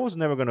like I was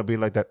never gonna be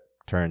like that.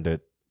 Turned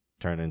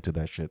into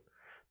that shit.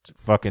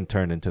 Fucking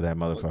turned into that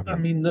motherfucker. I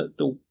mean,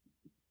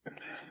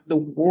 the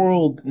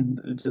world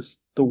and just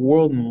the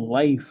world and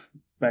life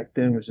back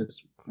then was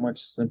just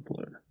much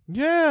simpler.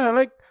 Yeah,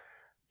 like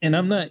And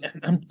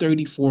I'm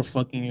 34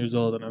 fucking years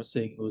old, and I'm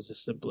saying it was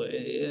just simpler.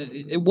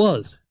 It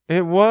was.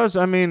 it was.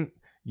 I mean,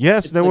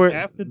 yes, It's there like were.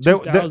 after There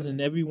 2000,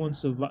 everyone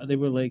survived. They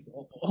were like,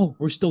 oh,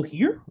 we're still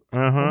here? uh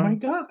Oh huh. my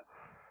God.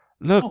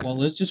 Oh, Look, well,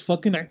 let's just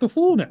fucking act a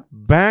fool now.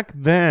 back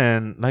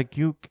then, like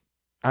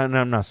and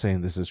I'm not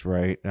saying this is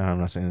right, and I'm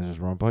not saying this is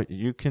wrong, but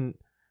you can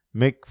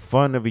make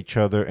fun of each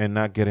other and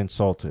not get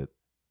insulted.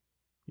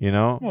 You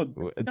know, Well,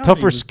 comedy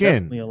tougher was skin.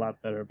 definitely a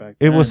lot better back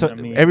It then. was I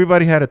mean,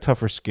 everybody had a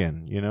tougher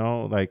skin. You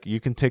know, like you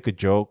can take a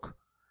joke,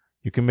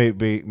 you can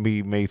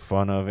be made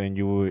fun of, and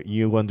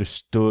you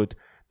understood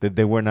that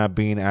they were not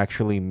being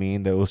actually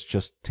mean. That was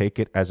just take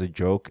it as a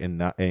joke and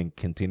not and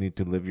continue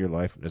to live your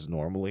life as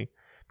normally,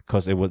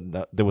 because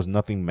there was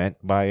nothing meant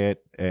by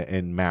it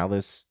in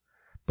malice,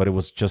 but it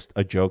was just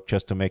a joke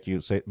just to make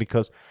you say.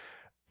 Because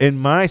in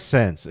my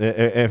sense,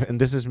 and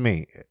this is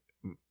me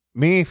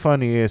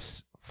funny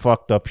is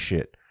fucked up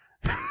shit.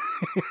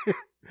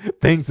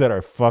 Things that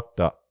are fucked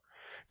up.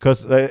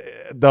 Because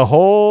the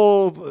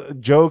whole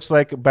jokes,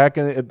 like back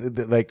in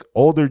like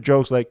older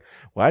jokes, like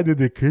why did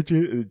the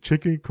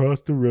chicken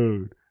cross the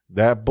road?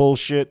 That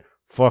bullshit.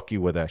 Fuck you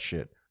with that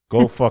shit.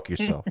 Go fuck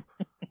yourself.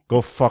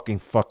 Go fucking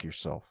fuck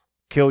yourself.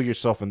 Kill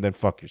yourself and then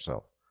fuck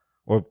yourself,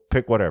 or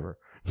pick whatever.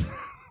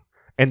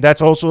 And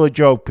that's also a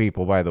joke,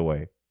 people. By the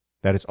way,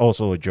 that is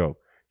also a joke.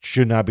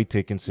 Should not be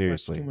taken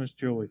seriously. too much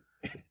Joey.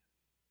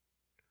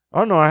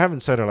 Oh no, I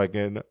haven't said it like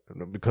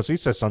because he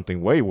says something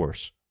way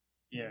worse.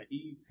 Yeah,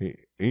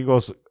 He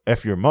goes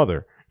F your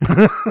mother.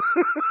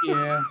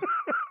 yeah.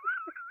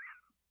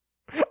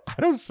 I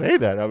don't say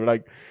that. I'm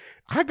like,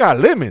 I got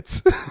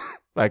limits.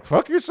 Like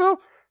fuck yourself.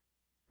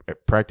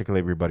 Practically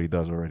everybody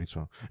does already.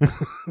 So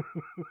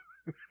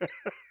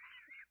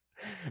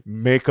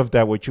make of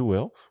that what you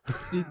will.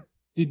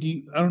 Did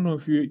you? I don't know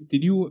if you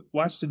did. You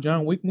watch the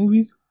John Wick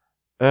movies?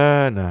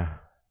 Nah.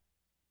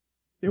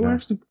 They were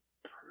actually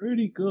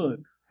pretty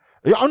good.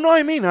 Oh no,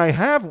 I mean I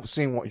have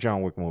seen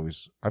John Wick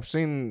movies. I've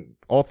seen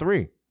all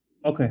three.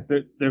 Okay,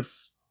 they're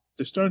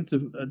starting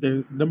to.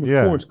 Their number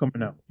Yeah. 4 is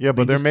coming out. Yeah,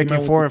 but they're just came making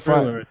out 4 with and the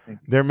 5. trailer, I think.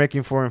 They're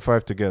making 4 and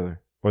 5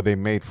 together, or they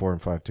made 4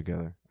 and 5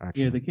 together.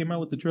 Actually, Yeah, they came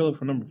out with the trailer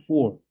for number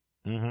 4.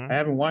 Mm-hmm. I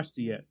haven't watched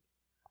it yet.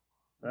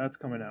 That's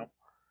coming out.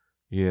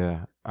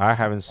 Yeah, I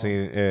haven't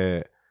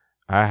seen.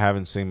 I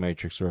haven't seen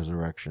Matrix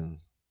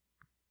Resurrections.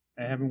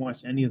 I haven't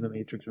watched any of the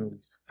Matrix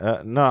movies.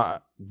 No,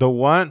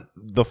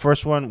 the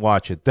first one,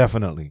 watch it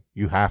definitely.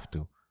 You have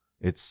to.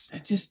 It's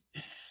It just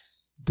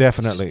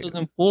definitely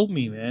doesn't pull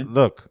me, man.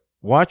 Look,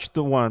 watch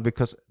the one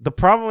because the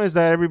problem is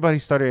that everybody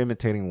started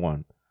imitating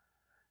one.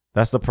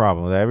 That's the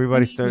problem. That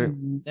everybody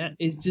started. That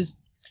is just.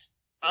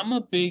 I'm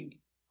a big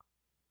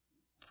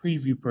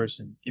preview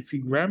person. If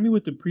you grab me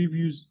with the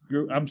previews,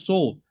 I'm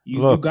sold.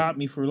 You got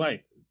me for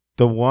life.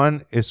 The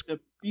one is the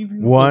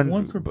preview. One. The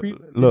one for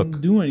Look,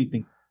 didn't do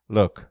anything.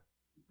 Look,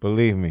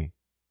 believe me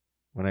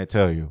when I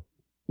tell you,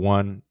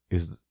 one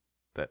is.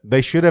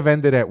 They should have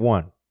ended at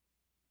 1.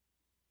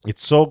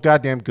 It's so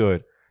goddamn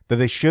good that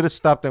they should have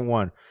stopped at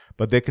 1,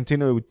 but they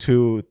continue with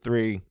 2,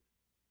 3,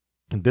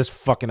 and this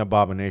fucking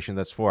abomination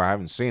that's 4. I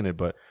haven't seen it,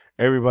 but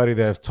everybody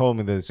that has told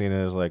me they've seen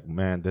it is like,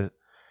 man,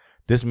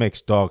 this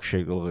makes dog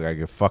shit look like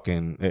a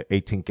fucking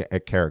 18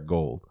 karat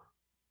gold.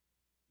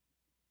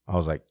 I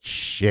was like,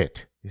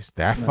 shit, is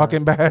that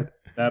fucking bad?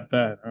 That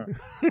bad,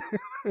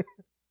 huh?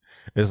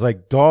 It's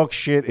like dog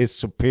shit is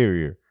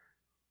superior.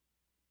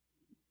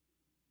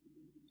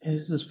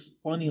 It's just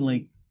funny,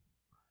 like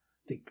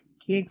they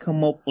can't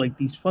come up like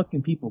these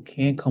fucking people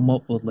can't come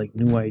up with like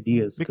new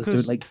ideas because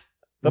they're like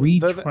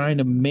trying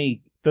to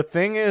make. The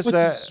thing is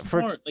that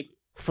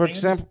for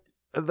example,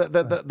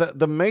 understand.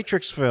 the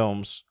Matrix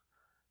films,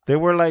 they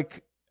were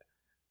like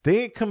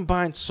they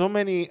combined so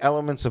many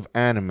elements of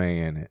anime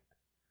in it.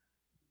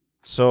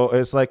 So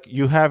it's like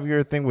you have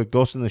your thing with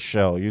Ghost in the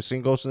Shell. You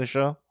seen Ghost in the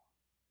Shell?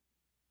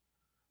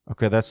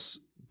 Okay, that's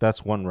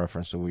one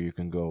reference to where you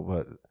can go,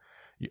 but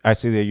I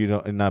see that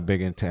you're not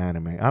big into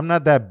anime. I'm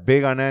not that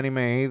big on anime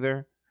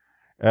either.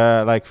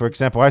 Like for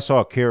example, I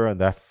saw Akira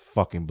and that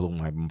fucking blew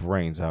my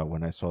brains out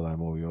when I saw that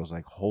movie. I was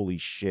like, holy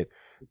shit.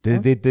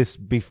 Did this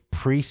be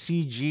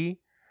pre-CG?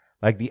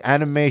 Like the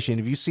animation,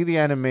 if you see the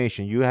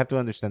animation, you have to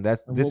understand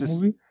this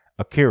is movie?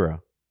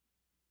 Akira.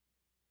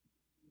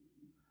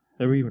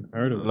 Never even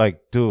heard of it. Like,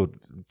 dude,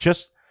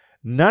 just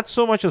not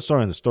so much the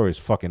story, and the story is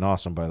fucking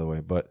awesome, by the way,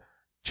 but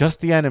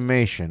just the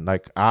animation.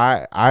 Like,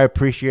 I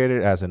appreciate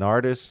it as an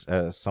artist,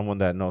 as someone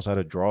that knows how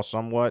to draw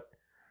somewhat.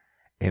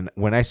 And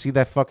when I see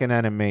that fucking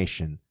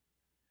animation,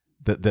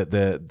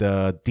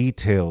 the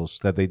details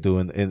that they do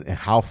and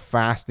how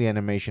fast the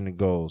animation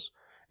goes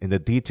and the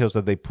details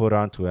that they put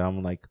onto it,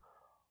 I'm like,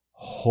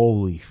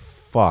 holy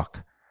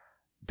fuck.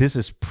 This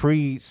is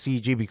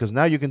pre-CG because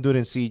now you can do it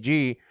in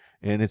CG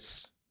and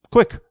it's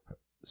quick,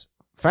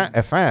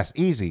 fast,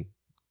 easy,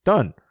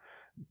 done.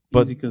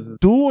 But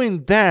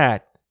doing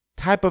that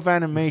type of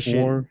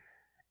animation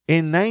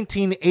in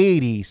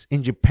 1980s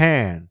in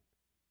Japan,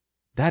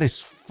 that is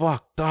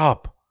fucked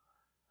up.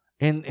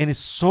 and it's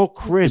so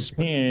crisp.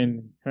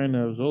 Japan kind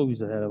of was always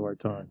ahead of our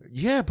time.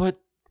 Yeah, but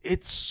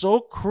it's so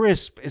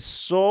crisp. It's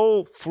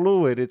so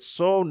fluid. It's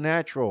so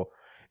natural.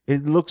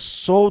 It looks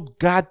so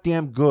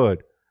goddamn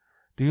good.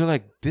 You're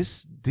like,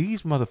 these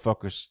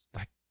motherfuckers,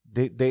 like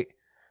they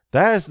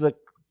that is the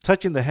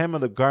touching the hem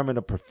of the garment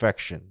of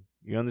perfection.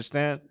 You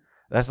understand?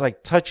 That's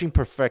like touching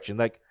perfection.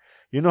 Like,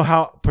 you know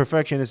how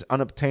perfection is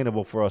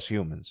unobtainable for us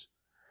humans,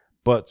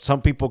 but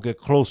some people get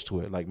close to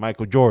it, like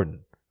Michael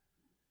Jordan.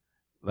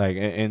 Like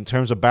in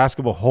terms of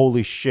basketball,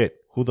 holy shit,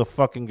 who the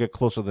fuck can get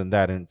closer than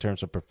that in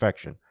terms of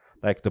perfection?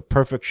 Like the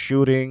perfect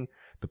shooting,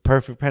 the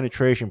perfect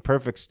penetration,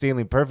 perfect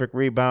stealing, perfect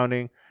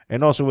rebounding,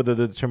 and also with the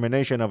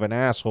determination of an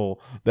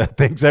asshole that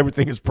thinks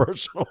everything is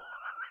personal.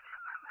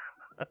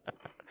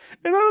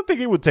 And I don't think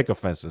he would take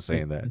offense to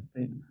saying that.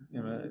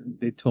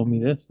 They told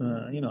me this.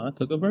 I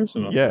took it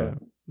personal. Yeah,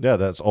 yeah,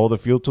 that's all the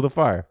fuel to the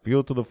fire.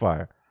 Fuel to the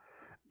fire.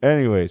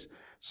 Anyways,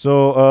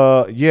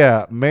 so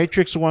yeah,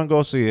 Matrix 1,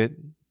 go see it.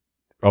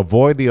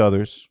 Avoid the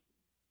others.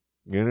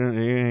 You don't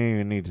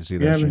even need to see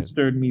that shit. You haven't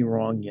stirred me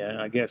wrong yet.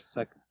 I guess.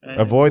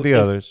 Avoid the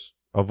others.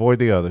 Avoid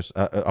the others.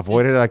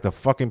 Avoid it like the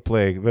fucking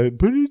plague. But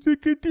it's a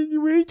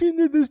continuation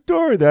of the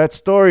story. That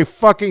story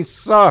fucking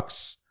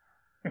sucks.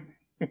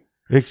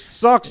 It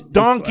sucks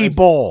donkey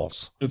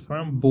balls. If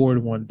I'm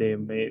bored one day,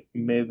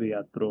 maybe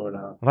I'll throw it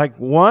out. Like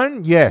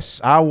one,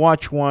 yes, I'll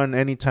watch one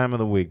any time of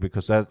the week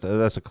because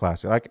that's a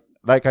classic.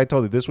 Like I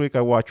told you, this week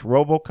I watched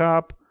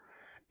RoboCop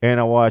and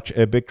I watched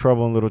A Big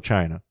Trouble in Little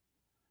China.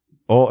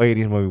 All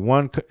 80s movie.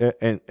 One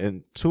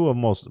and two of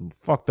most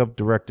fucked up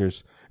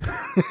directors.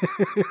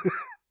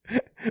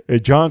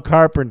 John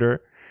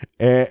Carpenter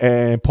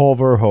and Paul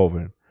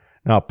Verhoeven.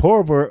 Now,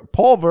 Paul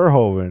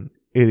Verhoeven,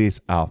 it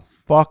is a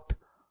fucked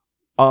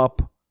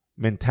up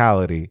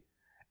mentality.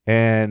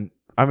 And,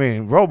 I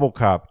mean,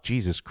 RoboCop,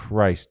 Jesus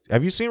Christ.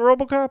 Have you seen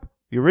RoboCop?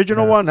 The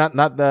original one? Not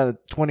the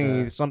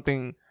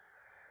 20-something.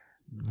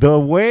 The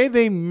way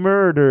they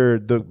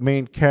murdered the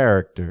main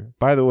character.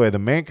 By the way, the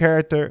main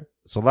character,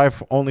 it's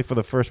alive only for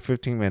the first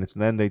 15 minutes,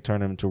 and then they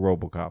turn him into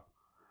RoboCop.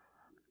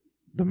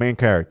 The main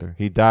character,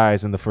 he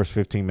dies in the first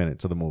 15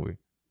 minutes of the movie,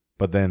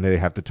 but then they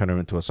have to turn him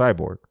into a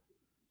cyborg,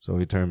 so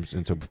he turns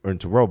into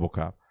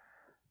RoboCop.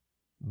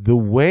 The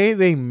way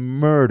they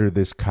murder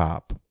this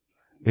cop,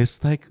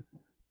 it's like,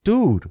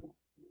 dude,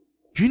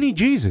 you need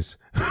Jesus.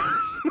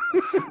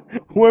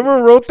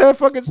 Whoever wrote that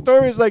fucking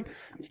story is like,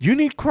 you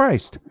need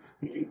Christ.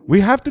 We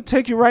have to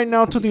take you right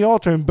now to the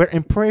altar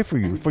and pray for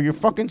you, for your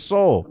fucking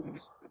soul.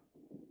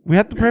 We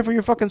have to pray for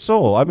your fucking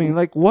soul. I mean,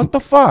 like, what the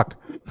fuck?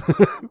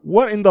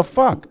 What in the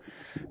fuck?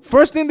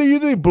 First thing they do,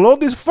 they blow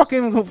this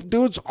fucking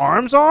dude's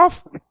arms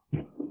off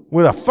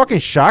with a fucking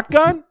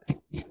shotgun.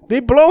 They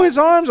blow his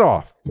arms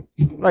off,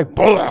 like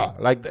blah.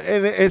 Like,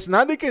 and it's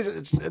not like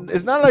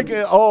it's not like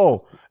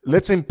oh,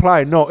 let's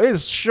imply. No,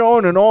 it's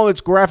shown in all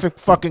its graphic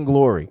fucking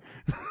glory.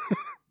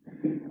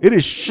 It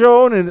is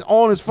shown in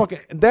all its fucking.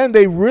 Then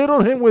they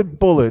riddle him with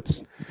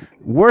bullets,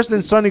 worse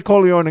than Sonny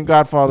Corleone in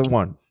Godfather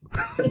 1.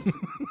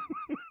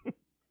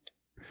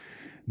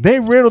 They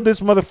riddled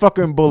this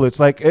motherfucker in bullets.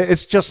 Like,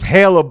 it's just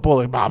hail of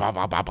bullets. Bah, bah,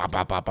 bah, bah, bah,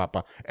 bah, bah, bah,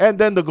 bah. And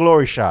then the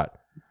glory shot.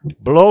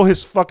 Blow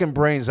his fucking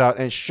brains out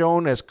and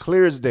shown as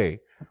clear as day.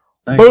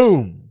 Nice.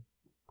 Boom.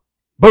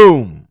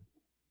 Boom.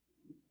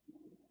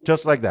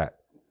 Just like that.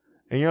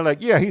 And you're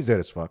like, yeah, he's dead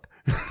as fuck.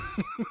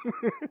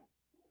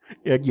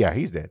 yeah,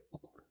 he's dead.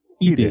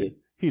 He did.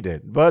 He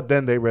did. But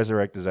then they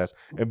resurrect his ass.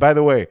 And by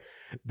the way,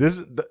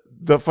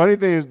 the funny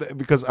thing is that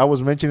because I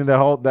was mentioning the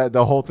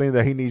whole thing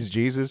that he needs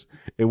Jesus,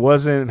 it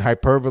wasn't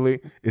hyperbole.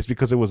 It's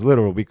because it was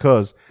literal.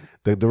 Because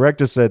the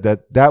director said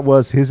that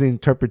was his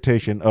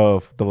interpretation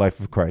of the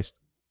life of Christ,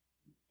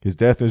 his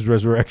death, his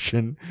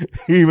resurrection.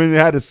 He even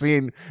had a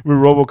scene where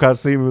RoboCop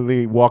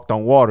seemingly walked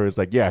on water. It's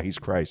like, yeah, he's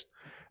Christ.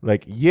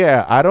 Like,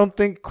 yeah, I don't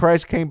think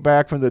Christ came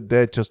back from the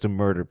dead just to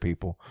murder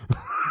people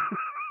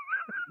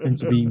and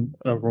to be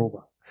a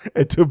robot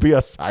and to be a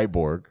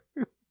cyborg.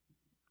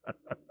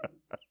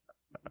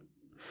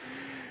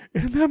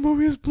 And that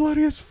movie is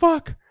bloody as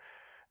fuck.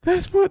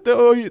 That's what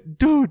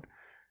dude.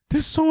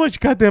 There's so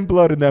much goddamn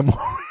blood in that movie.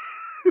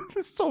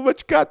 There's so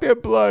much goddamn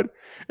blood.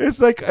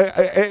 It's like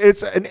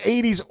it's an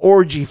 80s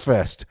orgy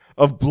fest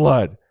of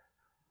blood.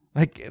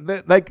 Like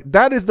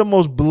that is the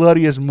most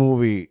bloodiest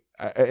movie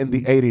in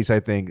the 80s, I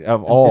think,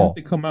 of all.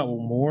 Didn't they come out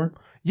with more?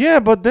 Yeah,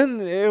 but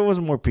then it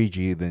was more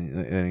PG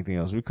than anything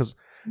else because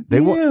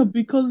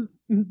because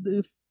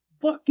the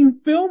fucking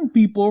film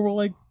people were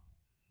like,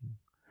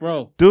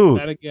 bro, dude,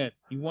 not again.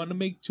 You want to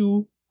make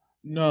 2?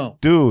 No,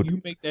 dude,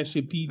 you make that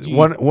shit PG.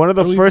 One of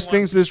the first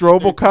things this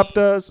RoboCop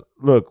does.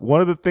 Look,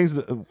 one of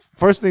the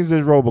first things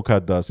this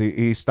RoboCop does.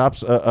 He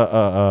stops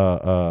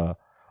a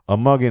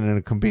mugging in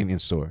a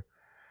convenience store.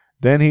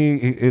 Then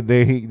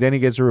he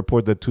gets a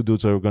report that 2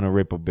 dudes are going to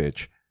rape a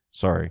bitch.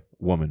 Sorry,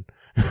 woman,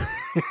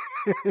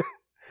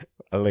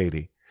 a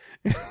lady.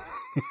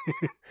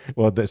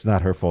 Well, that's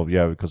not her fault.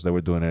 Yeah, because they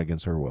were doing it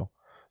against her will.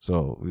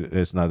 So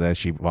it's not that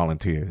she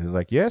volunteered. It's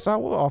like, yes, I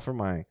will offer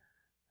my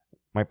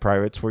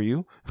privates for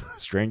you,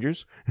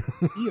 strangers.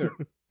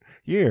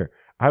 Here,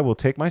 I will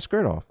take my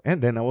skirt off,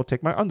 and then I will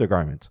take my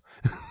undergarments.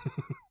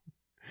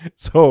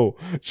 So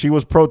she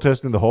was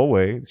protesting the whole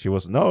way. She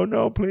was, no,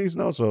 no, please,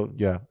 no. So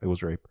yeah, it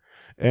was rape.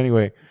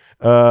 Anyway,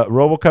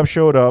 RoboCop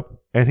showed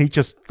up, and he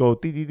just go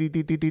dee dee dee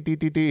dee dee dee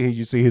dee dee.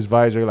 You see his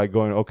visor like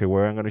going, okay,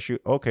 where I'm gonna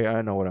shoot? Okay,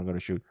 I know what I'm gonna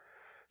shoot.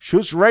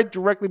 Shoots right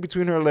directly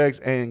between her legs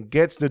and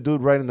gets the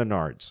dude right in the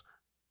nards.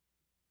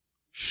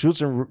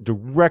 Shoots him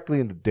directly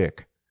in the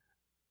dick.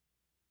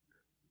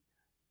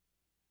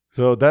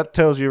 So that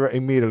tells you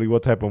immediately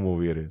what type of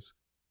movie it is.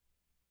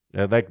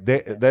 Like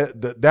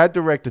that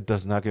director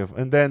does not give.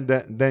 And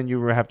then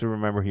you have to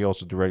remember he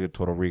also directed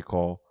Total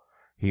Recall.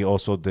 He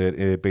also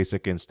did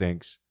Basic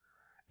Instincts,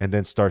 and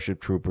then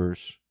Starship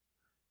Troopers,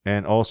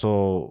 and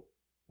also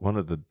one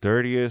of the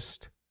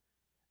dirtiest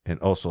and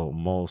also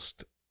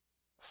most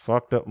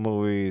fucked up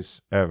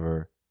movies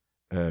ever,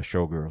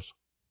 Showgirls.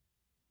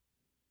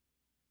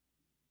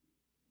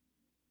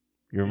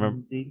 You remember?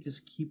 And they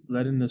just keep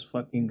letting this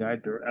fucking guy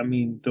direct. I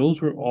mean, those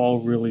were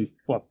all really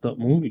fucked up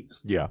movies.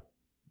 Yeah.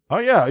 Oh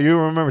yeah, you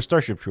remember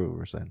Starship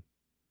Troopers then?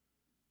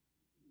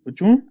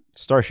 Which one?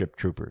 Starship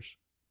Troopers.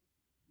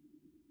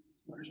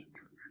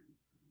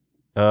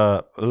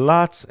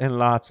 Lots and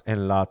lots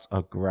and lots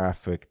of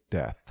graphic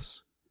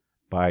deaths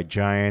by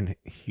giant,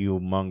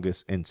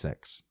 humongous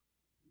insects.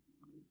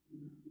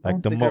 I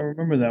don't think I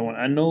remember that one.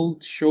 I know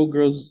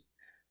Showgirls.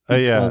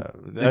 Yeah,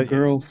 the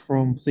girl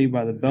from Saved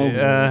by the Bell.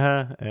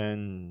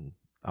 And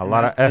a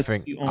lot of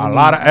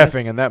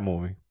effing in that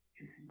movie.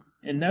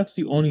 And that's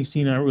the only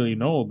scene I really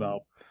know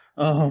about.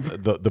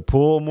 The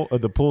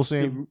pool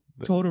scene.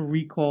 Total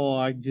Recall.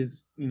 I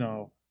just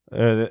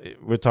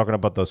we're talking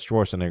about the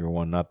Schwarzenegger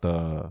one, not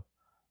the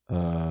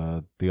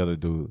other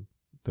dude,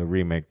 the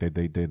remake that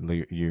they did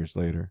years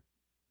later,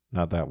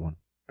 not that one.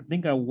 I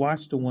think I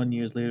watched the one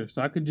years later,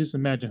 so I could just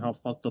imagine how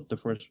fucked up the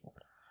first one.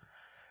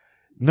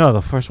 No,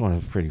 the first one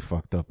was pretty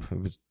fucked up. It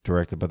was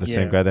directed by the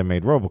same guy that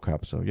made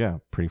RoboCop, so yeah,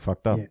 pretty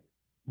fucked up. Yeah.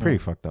 Pretty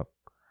fucked up.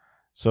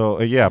 So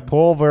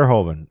Paul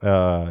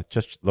Verhoeven.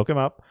 Just look him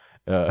up.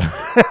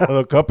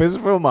 Look up his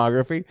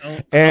filmography, I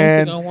don't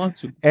think I want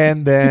to.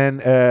 And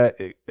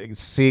then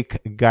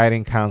seek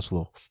guiding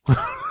counsel. I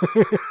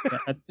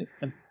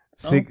don't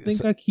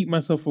think I keep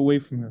myself away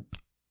from him.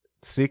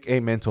 Seek a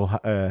mental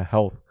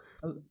health.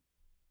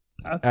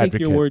 I'll take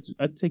your word.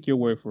 I'll take your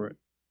word for it.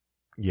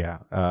 Yeah.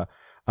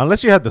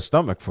 Unless you have the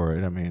stomach for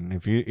it. I mean,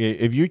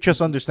 if you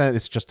just understand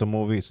it's just a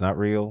movie, it's not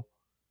real,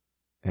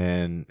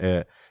 and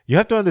you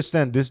have to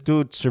understand this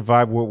dude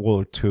survived World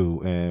War II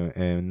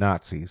and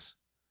Nazis,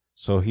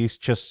 so he's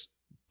just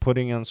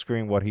putting on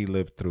screen what he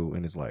lived through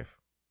in his life.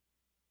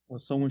 Well,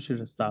 someone should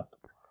have stopped.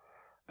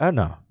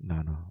 No.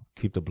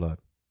 Keep the blood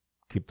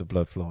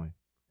flowing.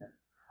 Yeah.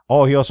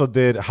 Oh, he also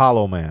did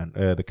Hollow Man,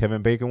 the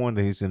Kevin Bacon one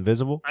that he's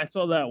invisible. I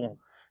saw that one.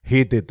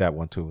 He did that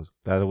one too.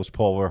 That was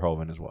Paul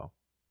Verhoeven as well.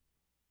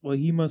 Well,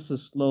 he must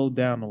have slowed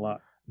down a lot.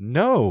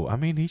 No, I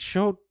mean he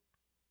showed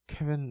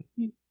Kevin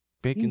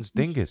Bacon's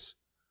dingus.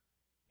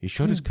 He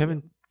showed his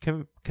Kevin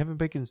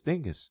Bacon's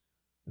dingus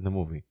in the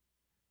movie.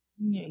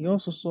 Yeah, he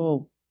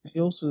also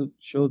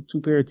showed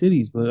two pair of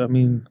titties, but I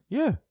mean,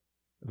 yeah,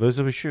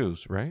 Elizabeth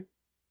Shoes, right?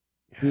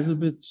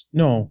 Elizabeth,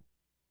 no,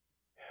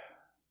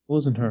 it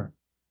wasn't her.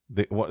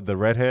 The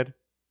redhead.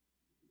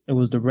 It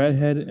was the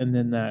redhead, and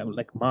then that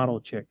like model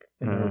chick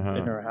in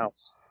her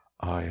house.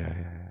 Oh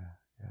yeah.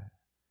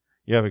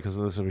 Yeah, because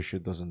Elizabeth Shue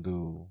doesn't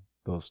do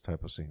those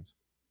type of scenes.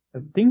 I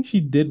think she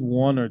did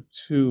one or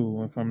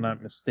two, if I'm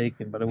not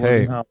mistaken, but it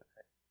wasn't how.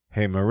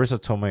 Hey, Marissa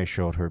Tomei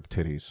showed her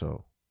titties,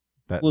 so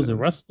that was a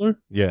wrestler.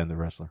 Yeah, in The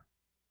Wrestler,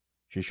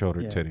 she showed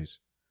her titties.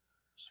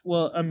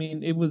 Well, I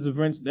mean, it was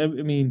eventually. I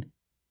mean,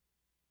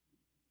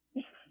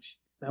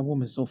 that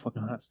woman's so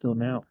fucking hot still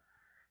now.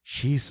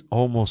 She's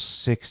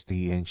almost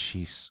 60, and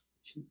she's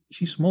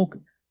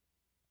smoking.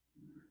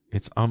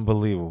 It's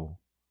unbelievable.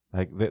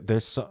 Like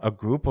there's a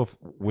group of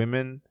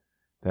women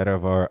that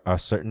are a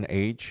certain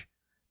age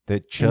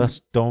that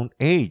just don't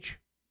age.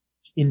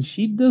 And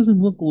she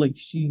doesn't look like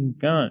she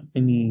got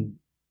any.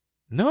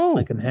 No.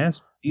 Like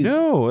enhancement.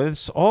 No,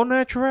 it's all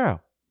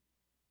natural.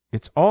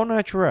 It's all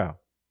natural.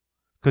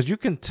 Because you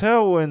can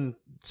tell when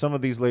some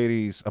of these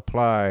ladies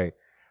apply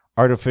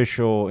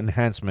artificial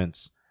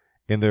enhancements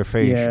in their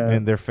face,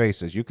 in their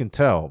faces. You can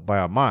tell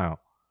by a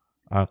mile,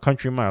 a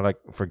country mile. Like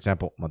for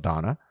example,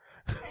 Madonna.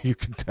 You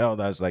can tell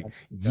that's like,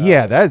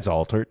 that's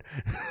altered.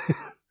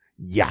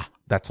 Yeah,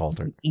 that's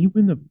altered.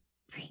 Even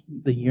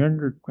the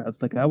younger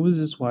crowds. Like I was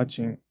just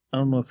watching. I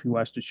don't know if you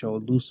watched the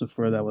show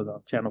Lucifer that was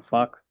on Channel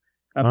Fox.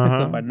 I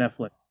picked up by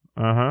Netflix.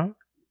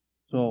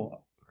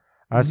 So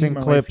I seen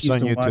clips on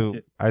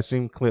YouTube.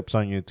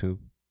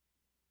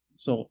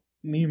 So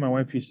me and my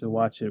wife used to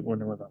watch it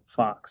when it was on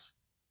Fox.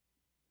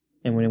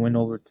 And when it went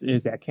over,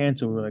 it got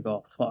canceled. We were like,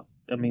 oh fuck.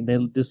 I mean, they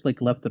just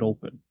like left it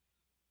open.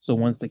 So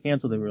once they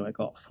canceled, they were like,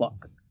 "Oh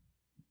fuck."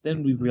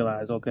 Then we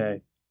realized,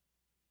 okay,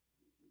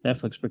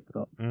 Netflix picked it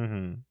up.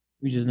 Mm-hmm.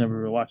 We just never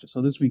really watched it.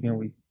 So this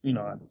weekend,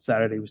 on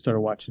Saturday, we started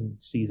watching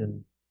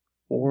season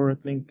 4, I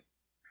think,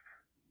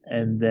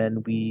 and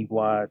then we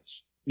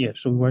watched Yeah,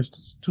 so we watched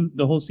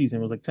the whole season.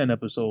 It was like 10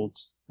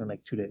 episodes in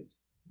like 2 days.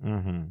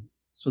 Mm-hmm.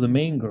 So the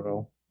main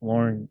girl,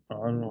 Lauren, I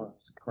don't know,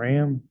 it's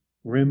Graham,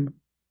 Rim,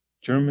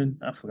 German.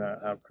 I forgot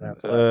how to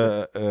pronounce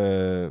the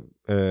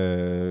last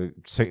name.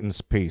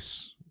 Satan's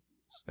Peace.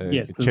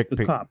 Yes, Chick the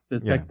pick. cop, the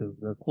Yeah, detective,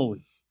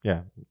 Chloe.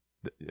 yeah.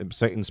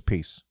 Satan's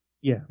Peace.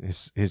 Yeah,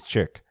 His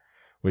chick,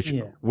 which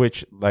yeah.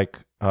 which like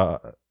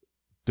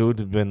dude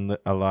has been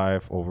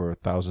alive over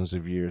thousands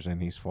of years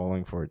and he's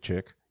falling for a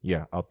chick.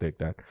 Yeah, I'll take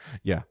that.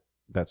 Yeah,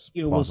 that's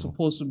It was plausible.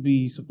 supposed to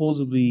be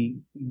supposedly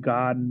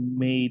God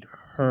made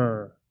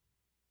her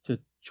to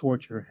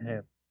torture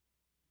him.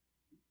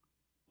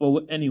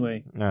 Well,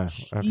 anyway, Okay.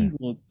 she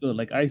looked good.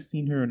 Like I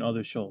seen her in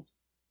other shows.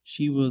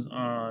 She was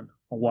on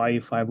Hawaii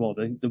Five O,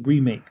 the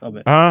remake of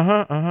it.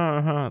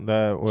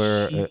 That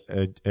where She,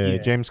 yeah,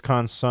 James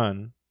Caan's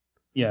son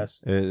yes,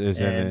 is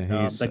in and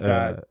it. He's the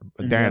guy and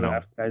the Dano.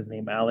 other guy's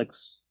name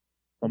Alex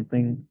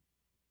something.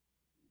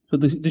 So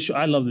the show,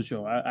 I love the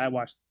show. I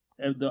watched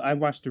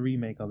the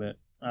remake of it.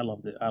 I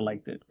loved it. I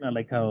liked it. I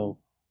like how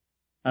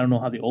I don't know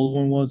how the old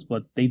one was,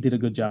 but they did a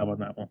good job on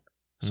that one.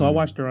 So I Mm.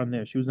 watched her on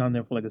there. She was on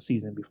there for like a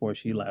season before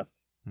she left.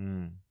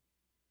 Mm.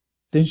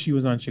 Then she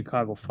was on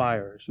Chicago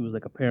Fire. She was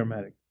like a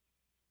paramedic.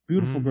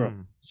 Beautiful girl.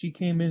 Mm-hmm. She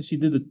came in. She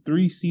did the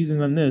 3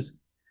 seasons on this.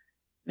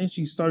 Then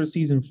she started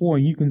season 4,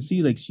 and you can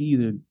see like she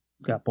either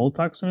got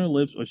Botox on her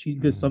lips or she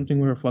did something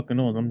with her fucking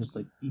nose. I'm just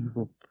like,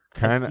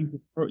 Kind of,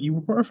 you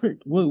were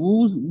perfect. What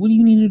do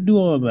you need to do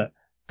all of that?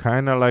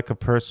 kind of like a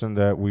person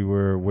that we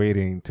were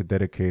waiting to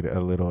dedicate a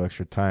little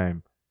extra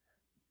time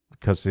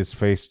because his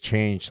face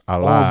changed a Oh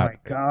lot. my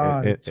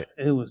god,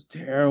 it was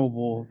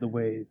terrible the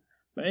way.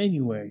 But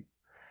anyway,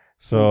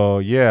 So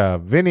yeah,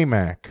 Vinnie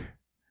Mac, yeah,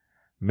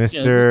 let's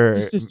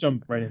Mister, just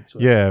jump right into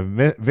it. yeah,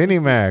 Vinnie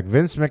Mac,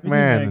 Vince Vinnie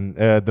Mac, McMahon,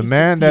 the Mr.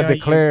 man that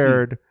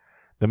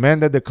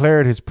PIMP,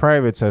 declared his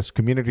privates as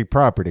community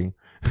property.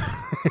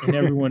 and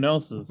everyone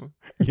else's.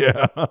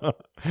 Yeah.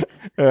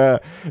 uh,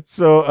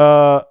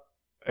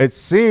 it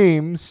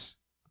seems,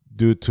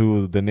 due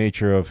to the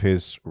nature of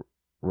his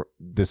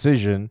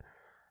decision,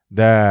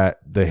 that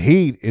the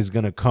heat is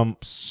going to come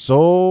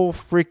so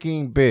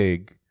freaking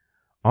big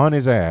on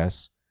his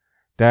ass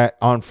that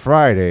on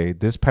Friday,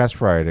 this past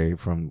Friday,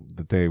 from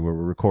the day we were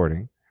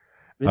recording,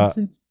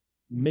 Vincent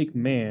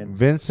McMahon,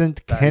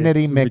 Vincent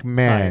Kennedy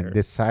McMahon retire.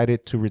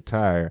 decided to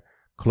retire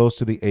close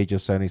to the age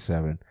of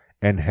 77,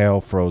 and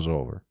hell froze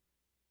over.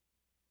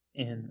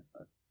 And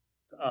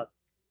a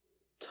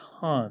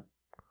ton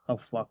of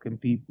fucking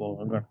people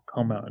are gonna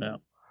come out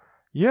now.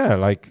 Yeah,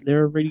 like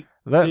there's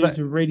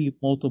already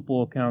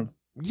multiple accounts.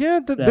 Yeah,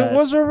 there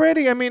was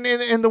already. I mean,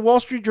 in the Wall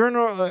Street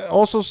Journal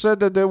also said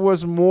that there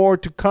was more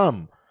to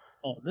come.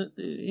 Oh,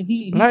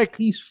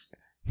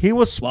 he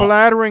was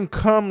splattering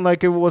cum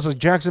like it was a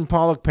Jackson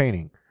Pollock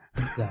painting.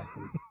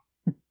 Exactly.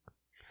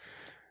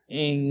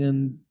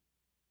 And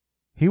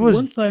he was.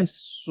 Once I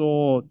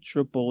saw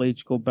Triple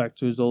H go back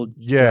to his old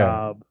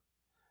job,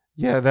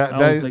 yeah,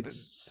 I was like,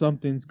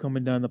 something's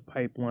coming down the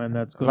pipeline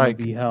that's gonna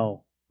be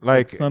hell.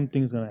 Like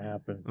something's gonna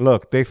happen.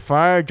 Look, they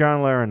fired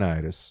John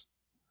Laurinaitis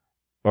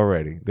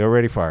already. They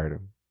already fired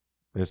him.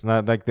 It's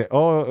not like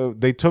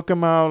they took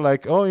him out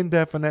like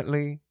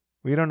indefinitely.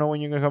 We don't know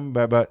when you're gonna come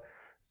back. But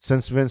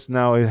since Vince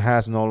now it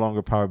has no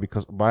longer power,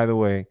 because by the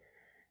way,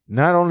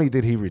 not only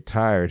did he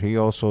retire, he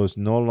also is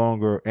no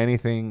longer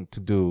anything to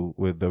do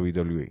with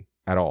WWE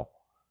at all.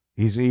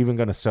 He's even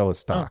gonna sell his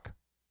stock. Oh.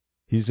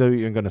 He's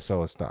even gonna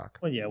sell his stock.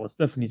 Well, yeah,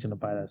 Stephanie's gonna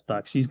buy that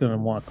stock. She's gonna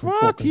want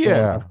fuck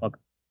yeah.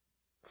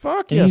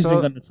 Fuck yeah. He's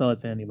not gonna sell it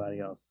to anybody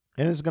else.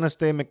 And it's gonna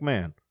stay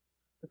McMahon.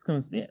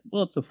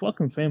 It's a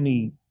fucking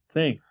family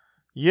thing.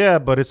 Yeah,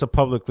 but it's a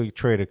publicly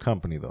traded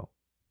company though.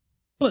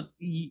 But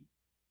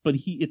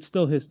it's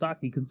still his stock.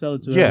 He can sell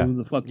it to who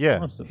the fuck he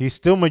wants to. He's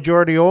still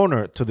majority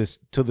owner to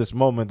this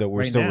moment that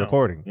we're still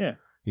recording. Yeah.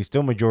 He's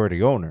still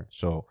majority owner.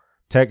 So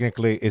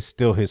technically it's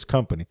still his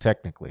company,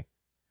 technically.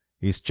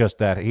 It's just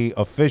that he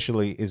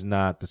officially is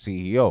not the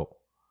CEO.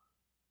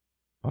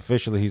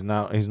 Officially, he's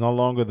no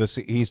longer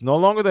he's no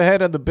longer the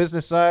head of the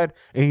business side,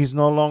 and he's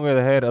no longer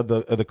the head of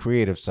the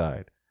creative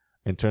side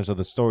in terms of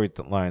the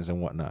storylines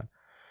and whatnot.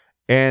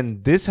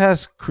 And this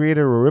has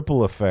created a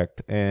ripple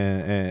effect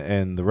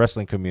in the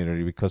wrestling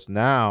community, because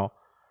now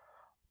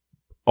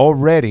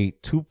already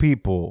 2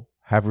 people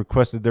have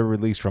requested their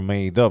release from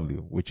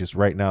AEW, which is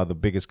right now the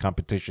biggest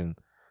competition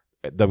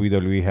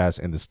WWE has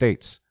in the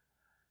States.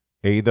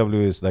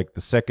 AEW is like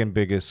the second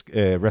biggest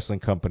wrestling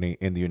company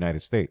in the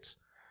United States.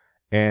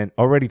 And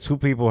already 2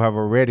 people have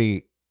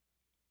already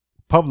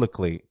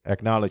publicly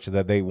acknowledged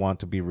that they want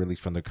to be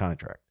released from their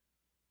contract.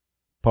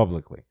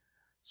 Publicly.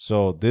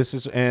 So this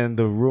is, and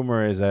the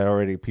rumor is that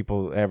already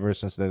people, ever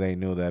since that they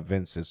knew that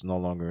Vince is no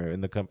longer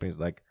in the company, is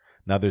like,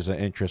 now there's an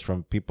interest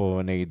from people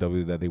in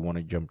AEW that they want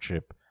to jump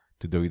ship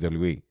to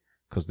WWE,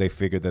 because they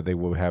figured that they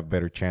will have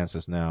better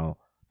chances now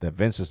that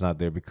Vince is not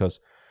there. Because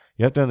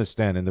you have to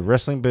understand, in the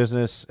wrestling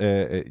business,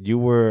 you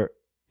were,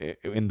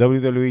 in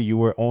WWE, you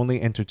were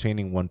only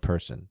entertaining one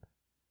person.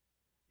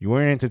 You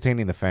weren't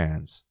entertaining the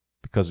fans,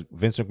 because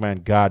Vince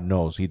McMahon, God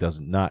knows, he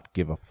does not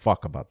give a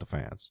fuck about the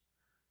fans.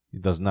 He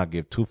does not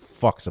give two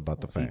fucks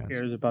about the fans. He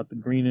cares about the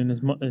green in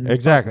his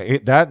exactly.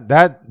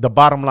 That the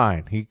bottom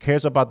line. He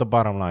cares about the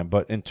bottom line.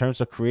 But in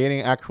terms of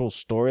creating actual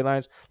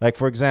storylines, like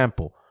for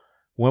example,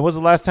 when was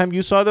the last time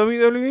you saw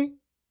WWE?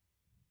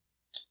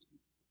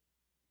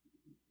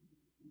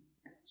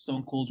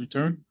 Stone Cold's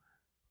return.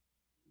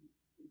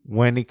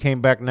 When he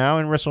came back now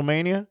in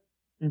WrestleMania,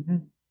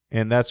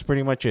 and that's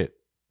pretty much it.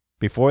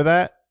 Before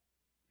that,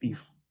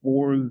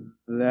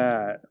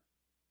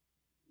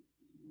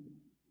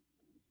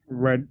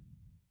 right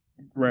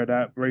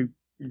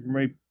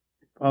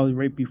probably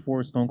right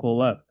before Stone Cold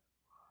left.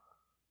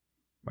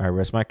 I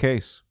rest my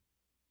case.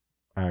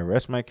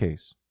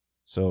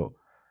 So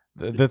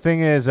the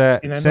thing is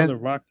that, and I know The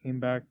Rock came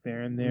back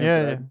there and there.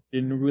 Yeah,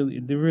 It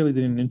really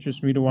didn't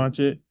interest me to watch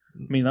it.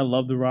 I mean, I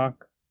love The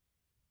Rock.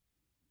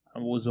 I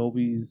was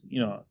always,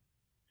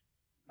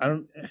 I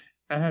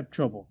have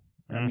trouble.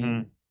 I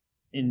mean,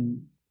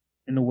 in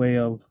the way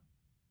of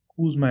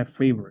who's my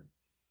favorite.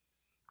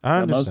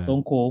 I love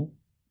Stone Cold.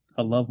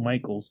 I love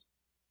Michaels,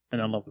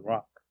 and I love The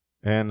Rock.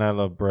 And I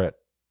love Bret.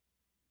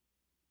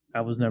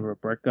 I was never a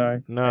Bret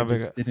guy. No, I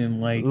just didn't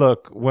like.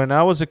 Look, when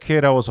I was a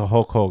kid, I was a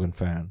Hulk Hogan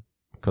fan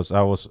because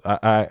I was in the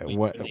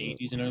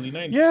 80s and early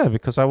 90s. Yeah,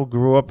 because I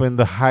grew up in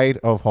the height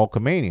of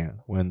Hulkamania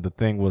when the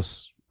thing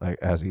was, like,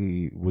 as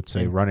he would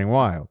say, running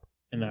wild.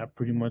 And I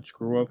pretty much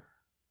grew up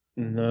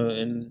in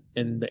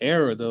the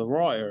era, the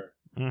Raw era,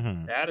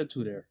 the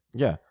Attitude era.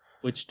 Yeah,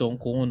 which Stone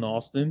Cold and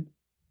Austin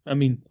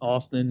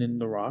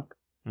and The Rock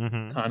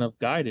kind of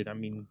guided. I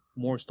mean,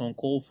 more Stone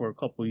Cold for a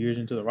couple of years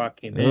into The Rock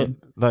came in.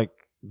 Like,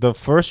 the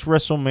first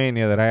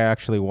WrestleMania that I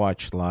actually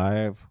watched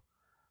live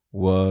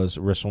was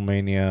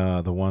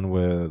WrestleMania, the one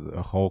with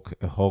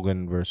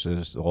Hogan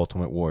versus the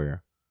Ultimate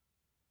Warrior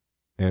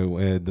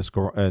in this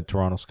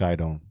Toronto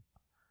Skydome.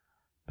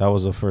 That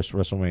was the first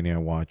WrestleMania I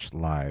watched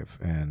live.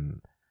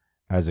 And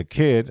as a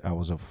kid, I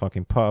was a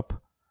fucking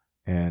pup,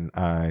 and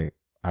I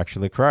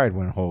actually cried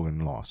when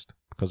Hogan lost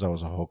because I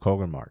was a Hulk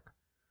Hogan mark.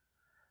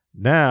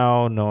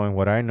 Now, knowing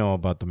what I know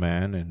about the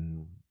man,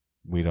 and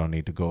we don't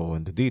need to go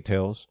into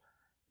details,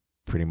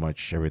 pretty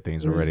much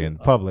everything's already in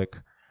public.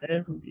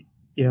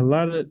 Yeah, a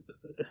lot of.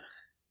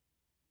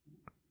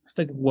 It's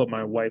like what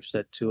my wife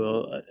said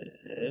too.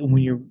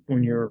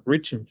 When you're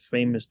rich and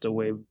famous the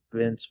way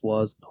Vince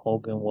was,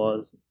 Hogan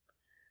was,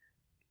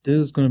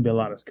 there's going to be a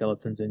lot of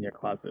skeletons in your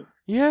closet.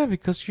 Yeah,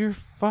 because you're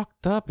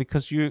fucked up.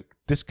 Because you're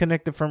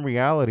disconnected from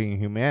reality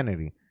and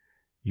humanity.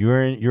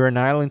 You're an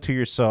island to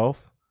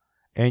yourself,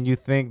 and you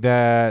think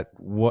that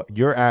what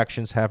your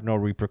actions have no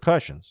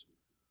repercussions.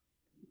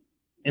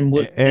 And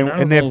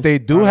if they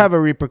do have a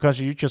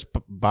repercussion, you just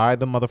buy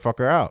the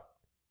motherfucker out.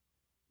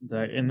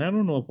 And I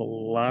don't know if a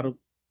lot of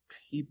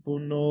people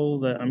know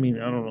that. I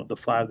mean, I don't know, the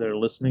 5 that are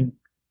listening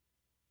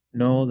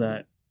know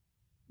that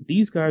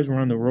these guys were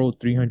on the road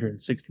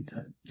 360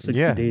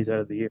 days out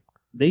of the year.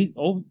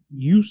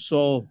 You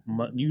saw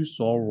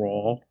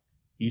Raw,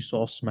 you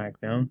saw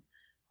SmackDown,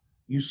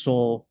 you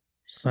saw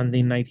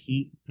Sunday Night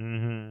Heat.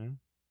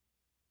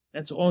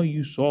 That's all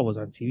you saw was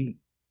on TV.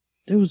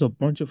 There was a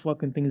bunch of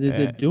fucking things they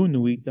did during the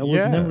week that was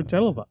never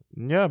televised.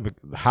 Yeah,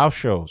 house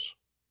shows.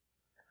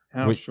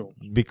 Shows.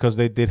 Because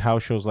they did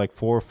house shows like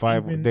 4 or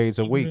 5 days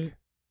a week.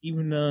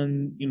 Even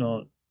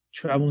on,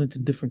 traveling to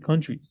different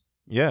countries.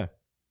 Yeah.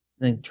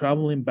 And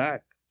traveling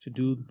back to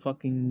do the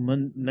fucking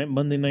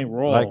Monday Night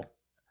Raw.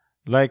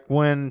 Like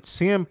when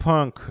CM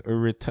Punk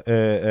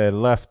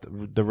left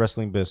the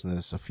wrestling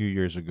business a few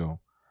years ago.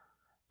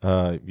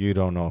 You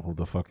don't know who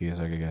the fuck he is,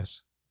 I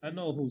guess. I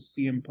know who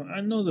CM Punk.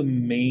 I know the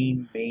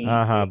main.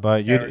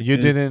 But you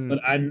didn't.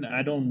 But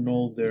I don't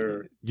know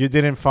their. You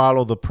didn't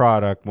follow the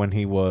product when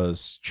he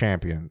was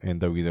champion in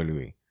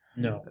WWE.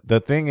 No.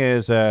 The thing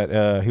is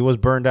that he was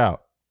burned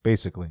out.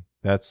 Basically,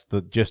 that's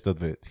the gist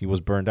of it. He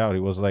was burned out. He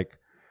was like,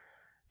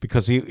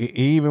 because he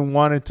even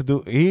wanted to do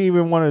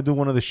one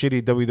of the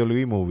shitty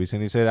WWE movies,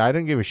 and he said, I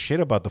didn't give a shit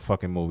about the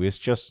fucking movie. It's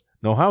just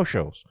no house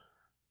shows.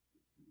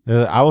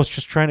 I was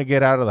just trying to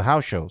get out of the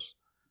house shows.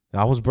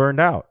 I was burned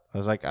out.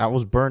 I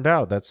was burned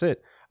out. That's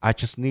it. I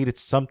just needed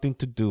something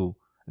to do,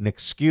 an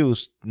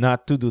excuse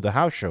not to do the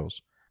house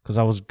shows, because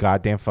I was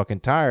goddamn fucking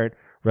tired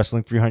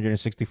wrestling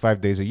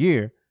 365 days a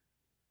year.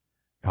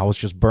 I was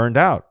just burned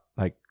out.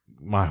 Like,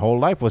 my whole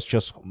life was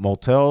just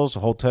motels,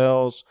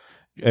 hotels,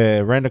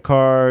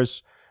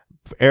 rent-a-cars,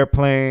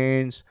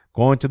 airplanes,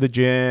 going to the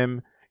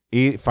gym,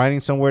 finding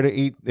somewhere to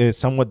eat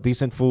somewhat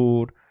decent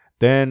food,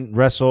 then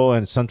wrestle,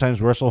 and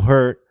sometimes wrestle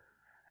hurt,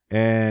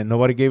 and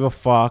nobody gave a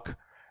fuck.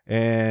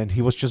 And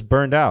he was just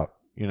burned out,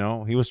 he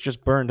was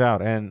just burned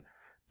out. And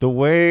the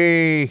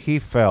way he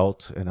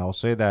felt, and I'll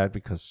say that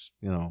because,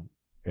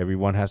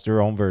 everyone has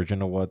their own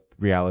version of what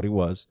reality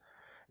was.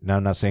 And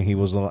I'm not saying he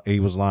was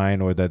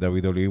lying or that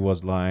WWE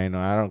was lying.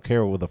 I don't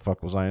care what the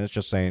fuck was lying. It's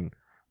just saying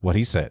what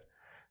he said.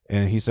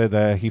 And he said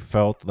that he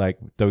felt like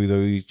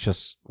WWE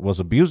just was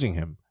abusing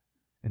him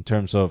in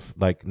terms of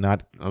like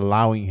not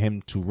allowing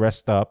him to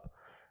rest up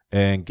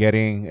and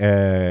getting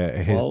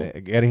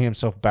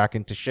himself back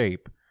into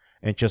shape.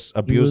 and just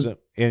abuse him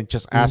and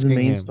just He was the asking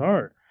main him.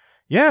 star.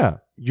 Yeah,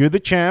 you're the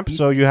champ,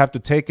 so you have to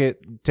take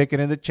it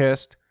in the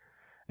chest,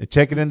 and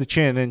take it in the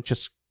chin, and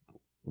just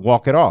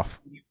walk it off.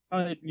 You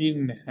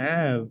didn't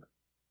have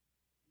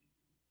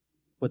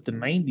what the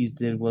 '90s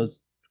did was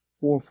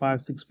 4,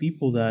 5, 6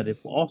 people that if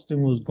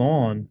Austin was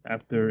gone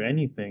after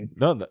anything,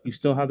 No, you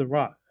still had The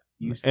Rock,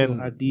 you still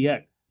and had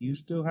DX, you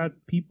still had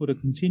people to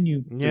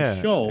continue the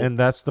yeah, show and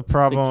that's the to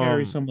carry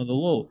problem some of the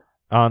load.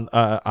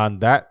 on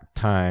that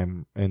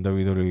time in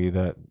WWE.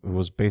 That it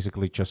was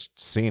basically just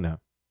Cena,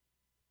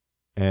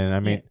 and I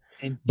mean,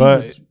 And he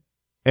but was,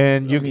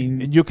 and I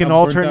mean, you can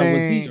how burnt out was he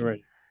alternate,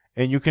 already?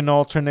 and you can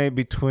alternate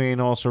between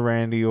also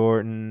Randy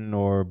Orton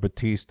or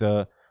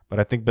Batista, but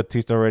I think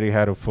Batista already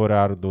had a foot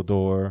out of the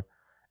door,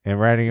 and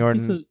Randy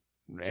Orton.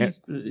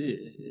 Batista,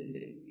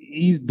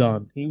 he's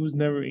done. He was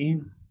never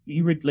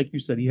like you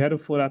said, he had a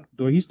foot out the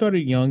door. He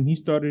started young. He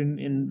started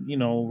in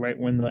right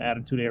when the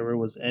Attitude Era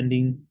was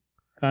ending,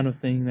 kind of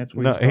thing. That's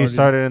where No, he started. he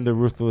started in the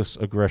ruthless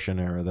aggression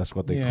era. That's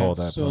what they call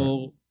that part.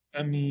 So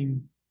I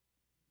mean,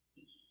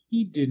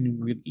 he didn't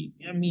really.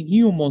 I mean,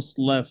 he almost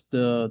left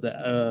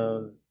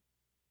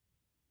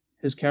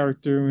his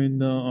character in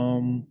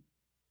the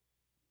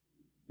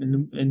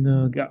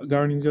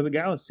Guardians of the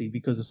Galaxy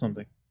because of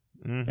something,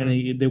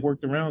 and they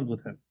worked around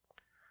with him.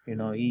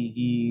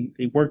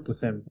 They worked with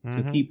him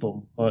to keep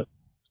him, but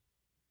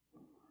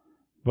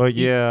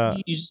yeah,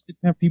 you just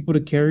didn't have people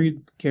to carry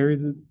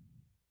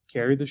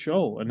the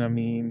show. And I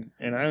mean,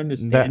 and I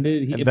understand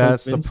it.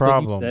 That's Vince, the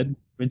problem. like you said,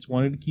 Vince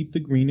wanted to keep the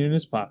green in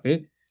his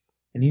pocket,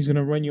 and he's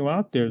gonna run you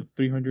out there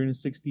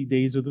 360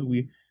 days of the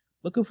week.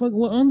 Look at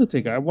what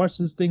Undertaker. I watched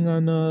this thing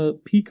on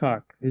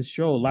Peacock, his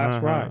show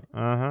Last Ride.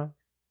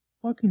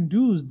 Fucking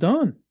dude's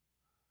done.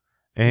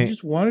 And he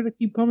just wanted to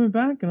keep coming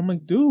back, and I'm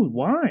like, dude,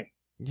 why?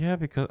 Yeah,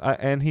 because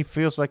and he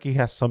feels like he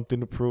has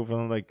something to prove,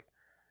 and I'm like,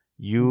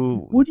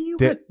 what do you?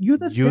 You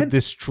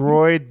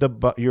destroyed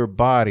your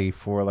body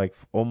for like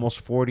almost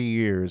 40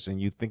 years, and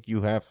you think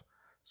you have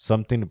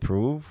something to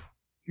prove?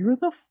 You're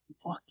the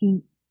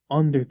fucking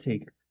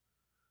Undertaker,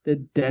 the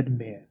dead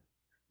man,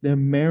 the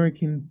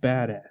American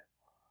badass.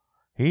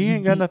 He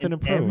ain't got nothing to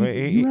prove.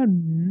 You had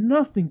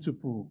nothing to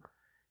prove.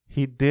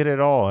 He did it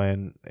all,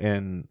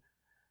 and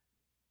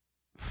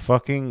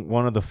fucking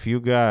one of the few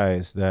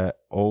guys that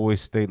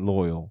always stayed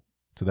loyal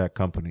to that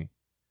company.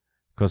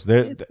 Because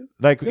they're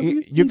like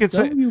you could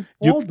say you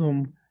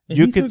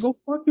could go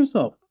fuck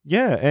yourself.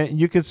 Yeah, and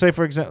you could say,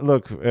 for example,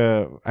 look,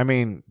 I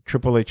mean,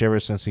 Triple H ever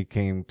since he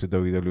came to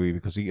WWE,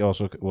 because he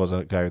also was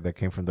a guy that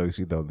came from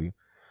WCW.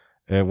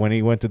 When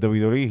he went to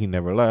WWE, he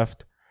never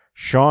left.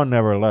 Shawn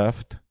never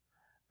left.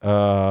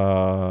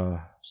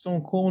 Stone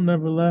Cold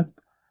never left.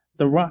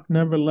 The Rock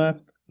never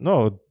left.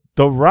 No,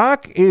 The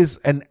Rock is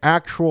an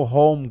actual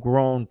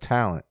homegrown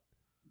talent.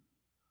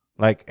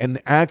 Like an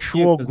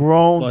actual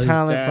grown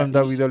talent from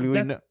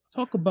WWE.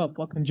 Talk about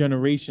fucking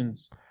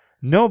generations.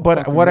 No,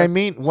 but what I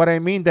mean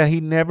that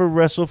he never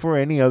wrestled for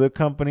any other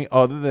company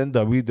other than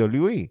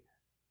WWE.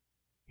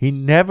 He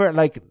never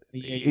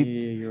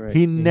you're right.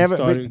 He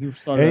never he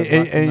started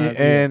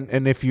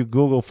and if you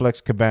Google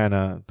Flex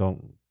Cabana,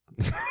 don't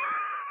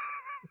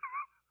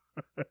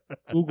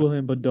Google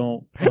him, but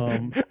don't.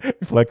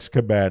 Flex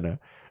Cabana.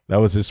 That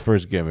was his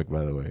first gimmick,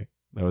 by the way.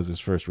 That was his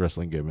first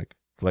wrestling gimmick.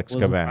 Flex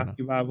Cabana.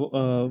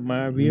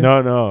 Maivia?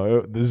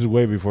 No. This is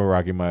way before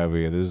Rocky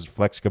Maivia. This is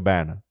Flex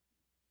Cabana.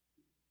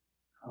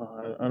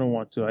 I don't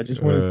want to. I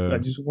just want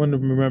to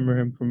remember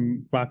him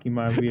from Rocky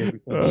Maivia,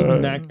 because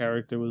even that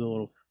character was a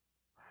little.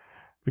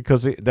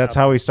 Because that's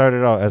how he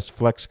started out, as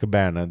Flex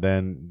Cabana.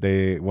 Then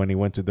when he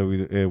went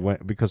to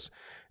because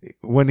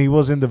when he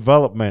was in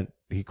development,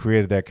 he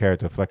created that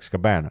character Flex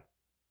Cabana.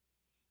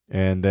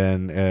 And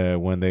then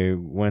when they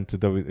went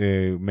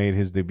to made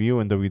his debut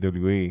in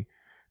WWE,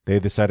 they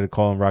decided to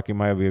call him Rocky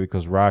Maivia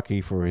because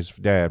Rocky for his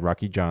dad,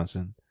 Rocky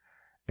Johnson,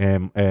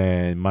 and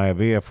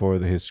Maivia for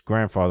his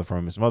grandfather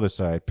from his mother's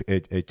side,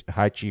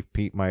 High Chief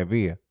Pete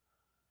Maivia.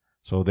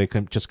 So they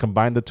can just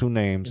combine the two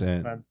names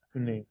and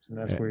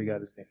that's where he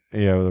got his name.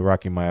 Yeah, the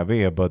Rocky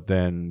Maivia. But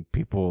then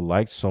people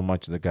liked so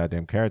much the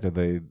goddamn character,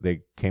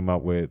 they came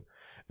up with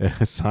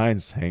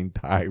signs saying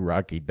 "Die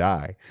Rocky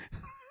Die."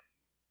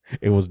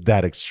 It was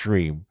that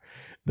extreme,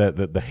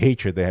 that the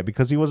hatred they had,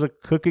 because he was a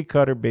cookie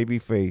cutter baby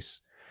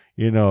face,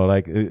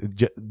 like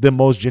the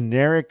most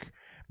generic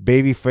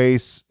baby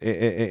face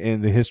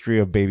in the history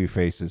of baby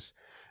faces.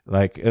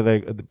 Like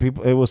the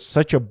people, it was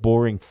such a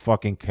boring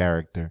fucking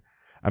character.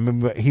 I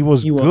mean, he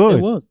was good.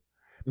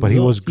 He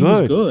was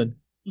good.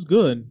 He was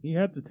good. He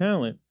had the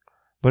talent.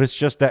 But it's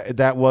just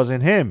that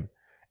wasn't him.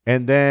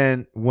 And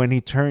then when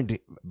he turned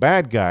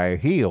bad guy,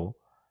 heel,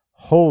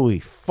 holy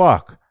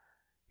fuck.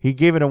 He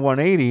gave it a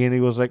 180, and he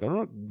was like,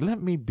 oh, "Let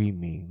me be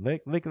me.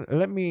 Let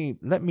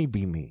me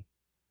be me.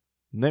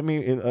 Let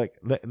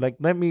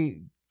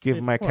me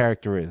give my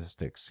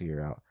characteristics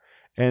here out."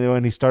 And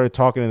when he started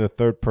talking in the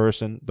third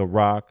person, The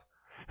Rock,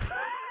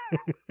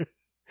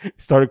 he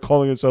started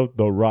calling himself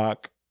The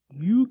Rock.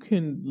 You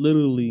can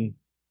literally,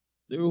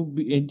 there will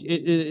be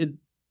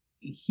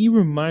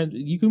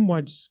you can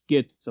watch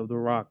skits of The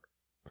Rock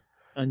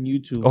on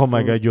YouTube Oh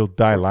my for god, you'll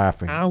die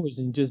laughing. hours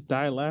and just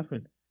die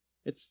laughing.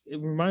 It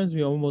reminds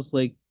me almost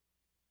like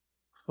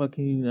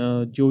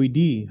fucking Joey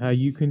D. How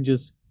you can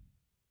just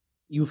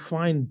you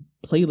find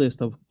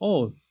playlist of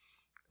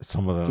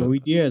Some of the Joey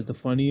Diaz the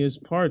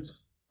funniest parts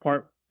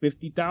part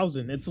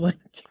 50,000. It's like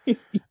you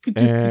could just keep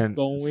and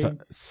going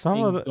some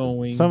and of the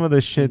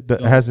going shit and that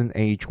going. hasn't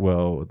aged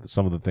well.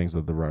 Some of the things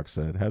that The Rock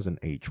said hasn't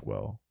aged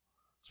well,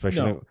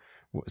 especially No,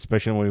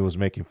 when he was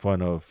making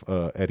fun of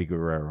Eddie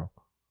Guerrero.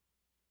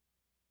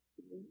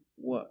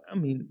 well, I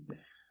mean,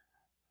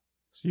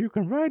 So you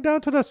can ride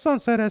down to the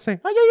sunset and say,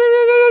 "Ah, yeah,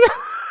 yeah, yeah,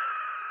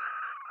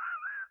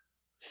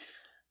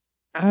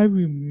 I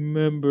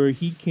remember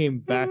he came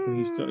back and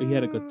he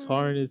had a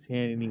guitar in his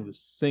hand and he was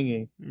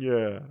singing.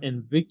 yeah, yeah."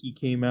 And Vicky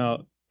came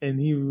out and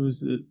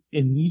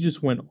he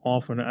just went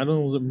off on it. I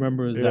don't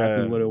remember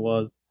exactly Yeah, what it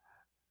was,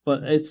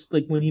 but it's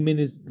like when he made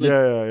his like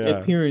yeah, yeah, yeah.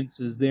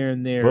 appearances there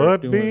and there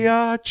But doing.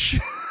 biatch,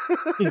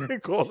 Yeah. they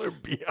call her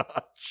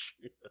biatch.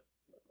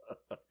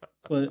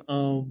 But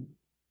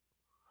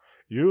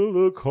You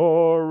look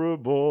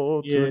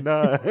horrible Yeah.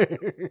 tonight.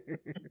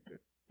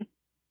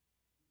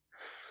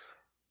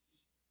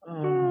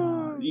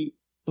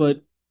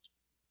 but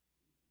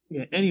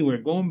yeah. Anyway,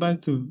 going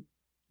back to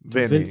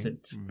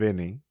Vincent.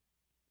 Vinny.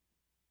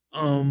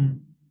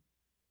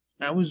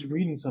 I was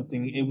reading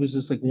something. It was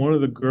just like one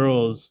of the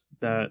girls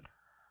that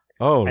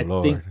Oh I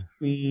Lord. think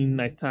between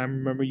like time.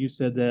 Remember you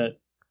said that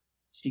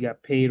she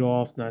got paid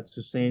off not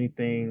to say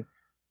anything.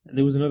 And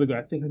there was another girl.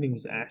 I think her name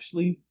was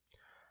Ashley.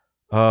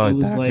 It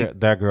was like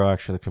that girl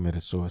actually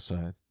committed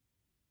suicide.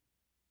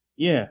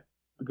 yeah,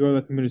 the girl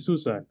that committed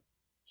suicide.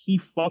 He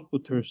fucked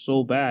with her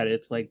so bad.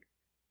 It's like,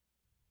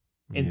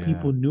 and Yeah.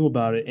 people knew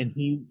about it. And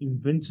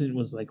Vincent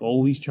was like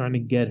always trying to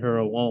get her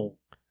alone.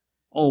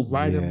 Oh,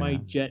 ride in my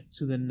jet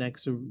to the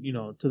next,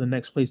 to the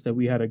next place that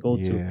we had to go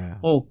to.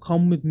 Oh,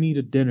 come with me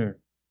to dinner.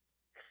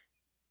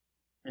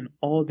 And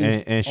all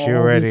this, and she all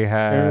already this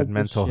had terrible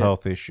mental shit.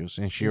 health issues,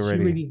 and she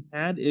already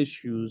had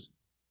issues,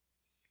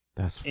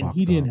 that's fucked and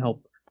he didn't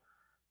help.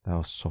 That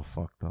was so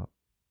fucked up.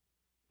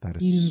 That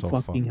is He didn't so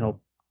fucking fucked help.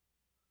 up.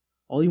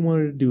 All he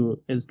wanted to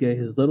do is get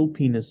his little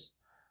penis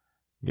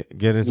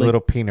Get his like,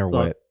 little penis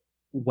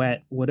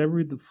wet,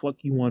 whatever the fuck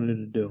he wanted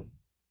to do.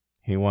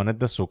 He wanted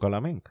the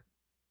sukalamink.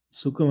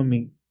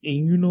 Sukalamink.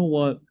 And you know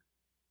what?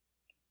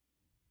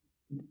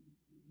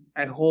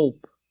 I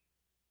hope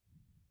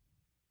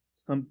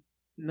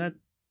not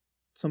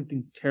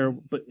something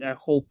terrible, but I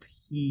hope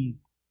he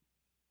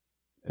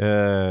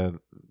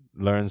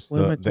learns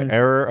What the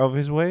error of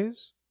his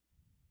ways.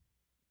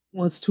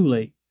 Well, it's too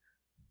late.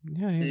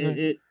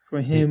 Yeah,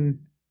 for him,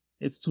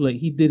 it's too late.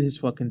 He did his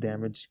fucking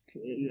damage.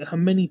 How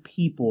many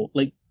people,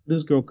 like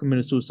this girl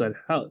committed suicide?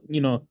 How,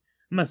 I'm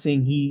not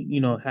saying he,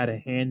 had a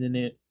hand in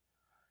it.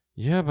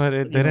 Yeah, but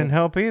it didn't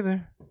help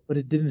either. But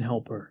it didn't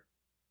help her.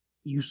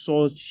 You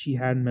saw she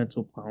had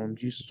mental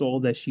problems. You saw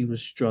that she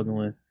was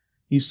struggling.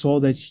 You saw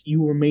that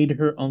you were made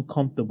her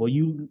uncomfortable.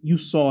 You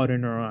saw it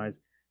in her eyes.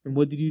 And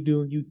what did you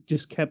do? You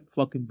just kept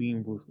fucking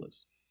being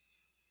ruthless.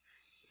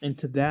 And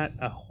to that,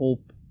 I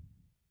hope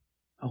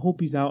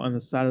he's out on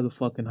the side of the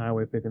fucking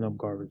highway picking up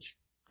garbage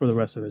for the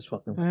rest of his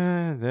fucking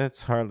life.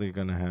 That's hardly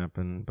gonna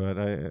happen, but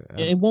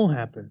It won't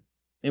happen.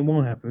 It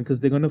won't happen because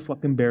they're gonna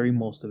fucking bury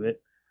most of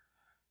it.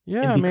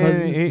 Yeah, and because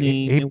I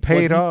mean, he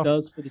paid off. What he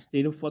does for the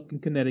state of fucking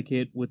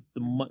Connecticut with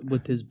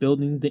his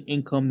buildings, the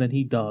income that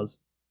he does,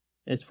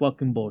 it's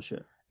fucking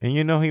bullshit. And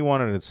he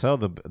wanted to sell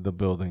the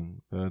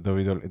building,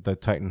 the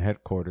Titan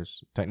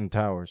headquarters, Titan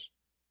Towers.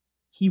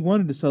 He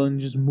wanted to sell it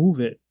and just move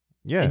it.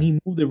 Yeah. And he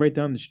moved it right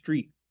down the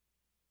street.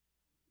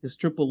 This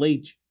Triple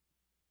H.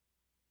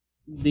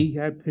 They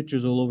had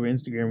pictures all over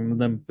Instagram of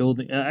them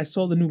building. I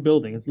saw the new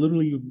building. It's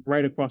literally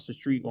right across the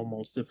street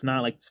almost, if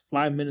not like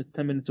 5 minutes,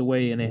 10 minutes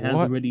away, and it has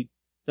already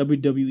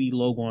WWE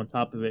logo on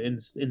top of it,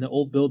 and in the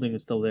old building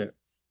is still there.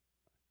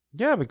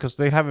 Yeah, because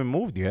they haven't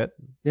moved yet.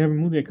 They haven't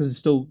moved yet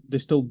because they're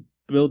still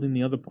building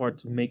the other part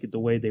to make it the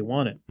way they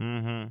want it.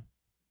 Mm-hmm.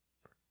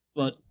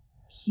 But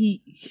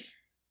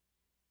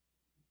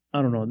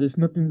I don't know. There's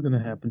nothing's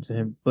gonna happen to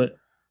him. But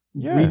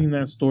reading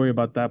that story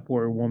about that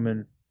poor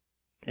woman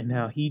and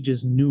how he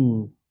just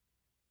knew,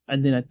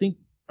 and then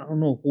I don't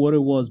know what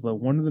it was, but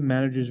one of the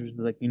managers was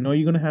like,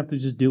 you're gonna have to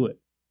just do it.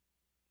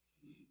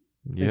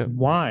 Yeah. Like,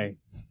 why?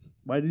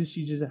 Why did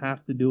she just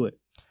have to do it?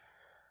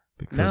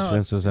 Because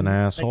Vince is an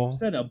asshole. Like you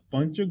said, a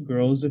bunch of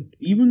girls,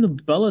 even the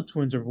Bella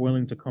twins, are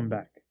willing to come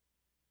back.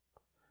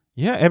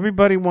 Yeah,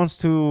 everybody wants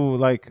to,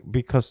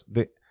 because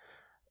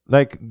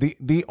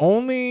the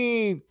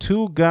only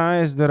two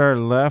guys that are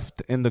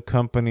left in the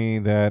company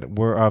that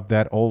were of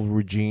that old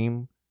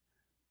regime,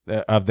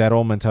 of that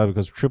old mentality,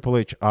 because Triple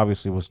H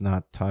obviously was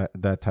not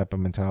that type of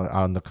mentality.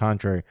 On the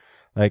contrary,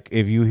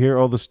 if you hear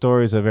all the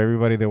stories of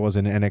everybody that was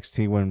in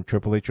NXT when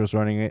Triple H was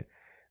running it,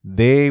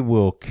 they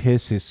will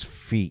kiss his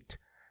feet.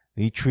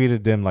 He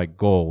treated them like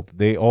gold.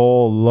 They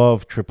all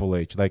love Triple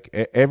H.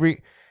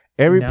 Every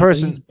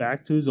person. He's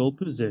back to his old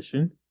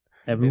position.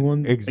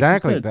 Everyone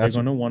exactly. Like said, they're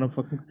gonna want to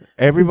fucking.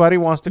 Everybody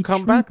wants to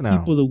come back now.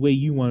 People the way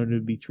you wanted to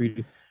be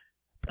treated.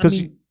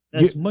 because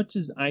as much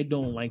as I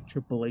don't like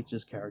Triple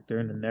H's character,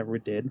 and I never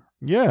did.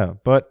 Yeah,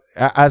 but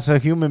as a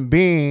human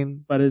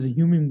being,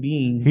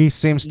 he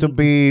seems to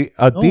be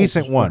a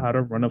decent one. How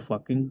to run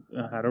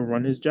how to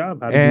run his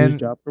job, how to do his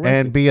job correctly,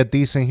 and be a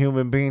decent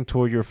human being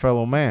toward your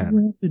fellow man. That's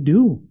what you have to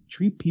do.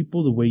 Treat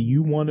people the way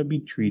you want to be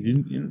treated,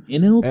 and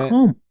it'll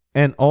come.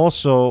 And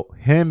also,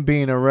 him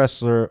being a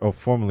wrestler, or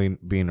formerly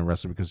being a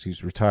wrestler because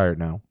he's retired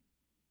now.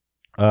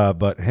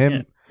 But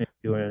him can't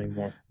do it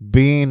anymore.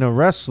 Being a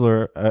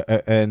wrestler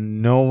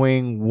and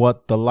knowing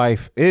what the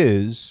life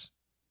is,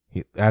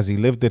 as he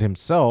lived it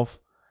himself,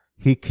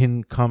 he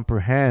can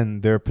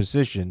comprehend their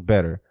position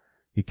better.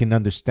 He can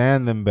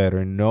understand them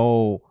better,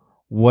 know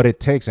what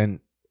it takes. And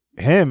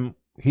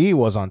he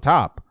was on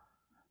top.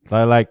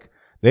 Like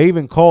they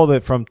even called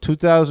it from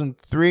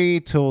 2003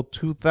 till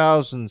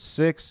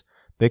 2006.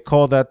 They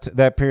called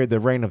that period the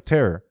Reign of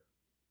Terror,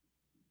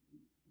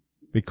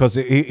 because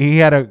he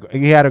had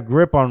a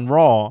grip on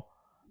Raw.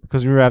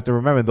 Because you have to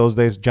remember, those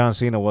days John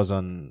Cena was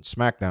on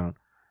SmackDown,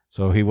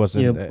 so he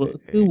wasn't. Yeah, but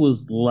it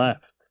was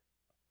left.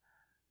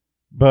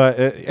 But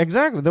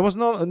exactly, there was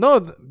no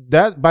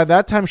that by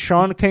that time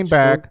Shawn came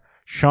back.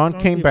 Shawn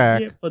came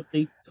back,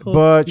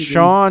 but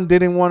Shawn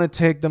didn't want to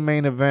take the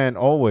main event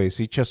always.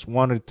 He just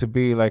wanted to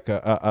be like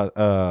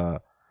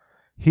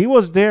he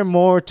was there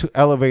more to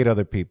elevate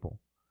other people,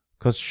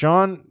 because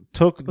Shawn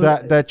took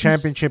that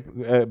championship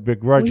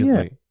begrudgingly.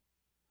 Well, yeah.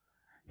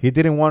 He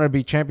didn't want to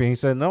be champion. He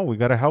said, "No, we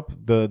got to help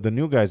the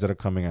new guys that are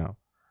coming out."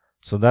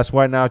 So that's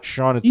why now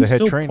Shawn is the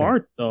head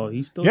trainer.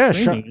 He's still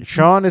training.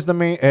 Shawn is the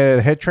main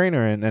head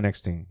trainer in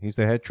NXT. He's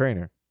the head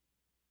trainer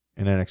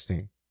in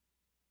NXT.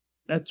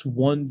 That's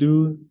one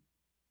dude.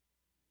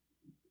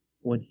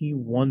 When he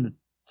won the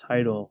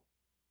title,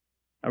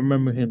 I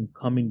remember him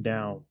coming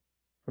down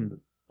from the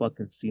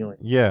fucking ceiling.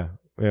 Yeah,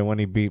 when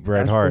he beat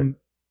Bret Hart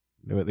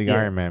with the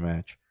Iron Man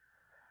match.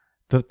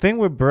 The thing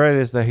with Bret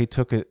is that he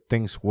took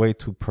things way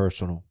too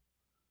personal.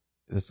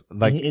 It's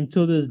like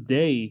until this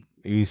day,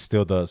 he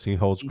still does. He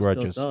holds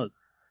grudges. Still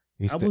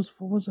does.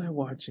 What was I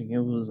watching? It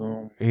was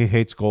he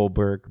hates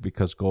Goldberg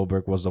because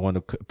Goldberg was the one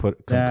who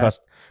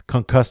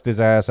concussed his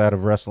ass out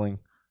of wrestling.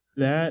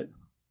 That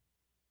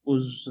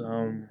was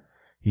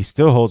he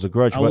still holds a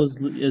grudge. I was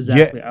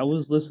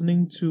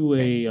listening to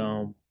a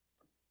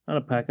not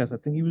a podcast. I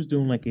think he was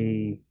doing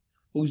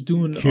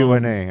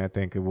Q&A. I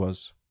think it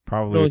was.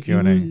 Probably a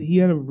Q&A. He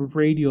had a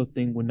radio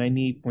thing with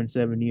 98.7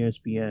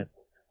 ESPN.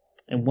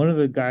 And one of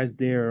the guys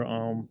there,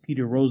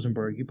 Peter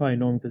Rosenberg, you probably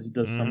know him because he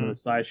does some of the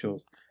side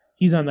shows.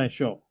 He's on that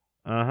show.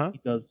 Uh-huh.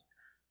 He does.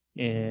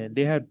 And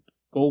they had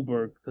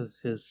Goldberg because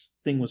his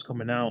thing was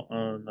coming out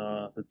on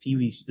the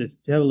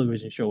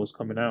television show was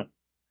coming out.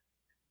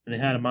 And they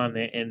had him on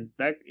there. And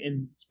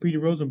Peter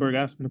Rosenberg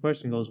asked him the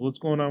question, he goes, "What's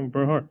going on with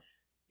Bret Hart?"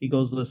 He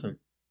goes, "Listen,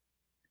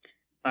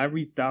 I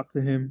reached out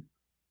to him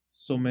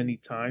so many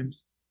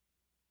times.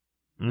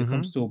 It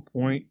comes to a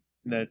point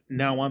that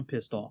now I'm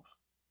pissed off.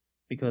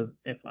 Because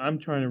if I'm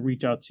trying to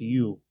reach out to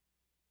you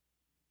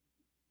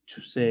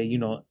to say,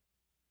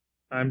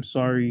 I'm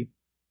sorry,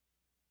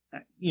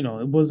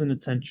 it wasn't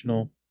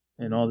intentional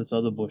and all this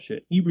other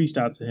bullshit." He reached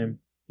out to him.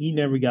 He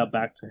never got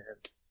back to him.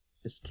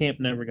 His camp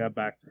never got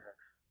back to him.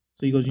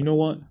 So he goes, "You know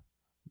what?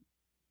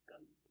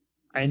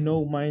 I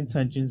know my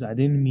intentions. I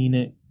didn't mean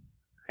it.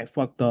 I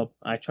fucked up.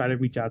 I tried to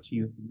reach out to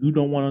you. You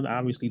don't want to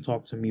obviously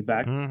talk to me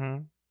back.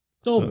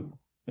 So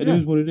it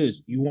is what it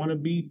is. You want to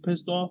be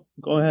pissed off?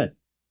 Go ahead.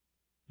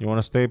 You want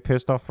to stay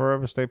pissed off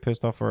forever? Stay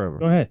pissed off forever.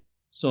 Go ahead."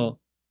 So,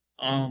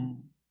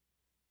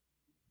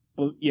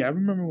 but yeah, I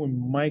remember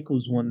when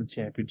Michaels won the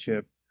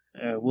championship.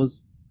 I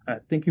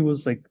think it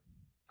was like,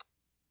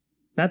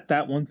 not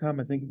that one time.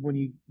 I think when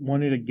he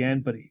won it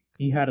again, but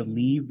he had to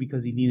leave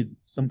because he needed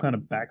some kind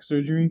of back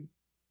surgery.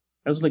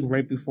 That was like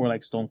right before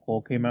like Stone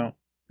Cold came out.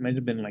 It might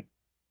have been like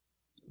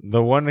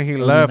the one he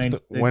left.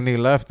 96. When he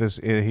left,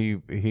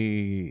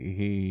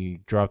 he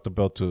dropped the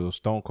belt to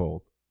Stone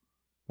Cold.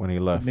 When he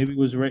left, maybe it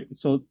was right.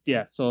 So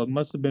yeah, so it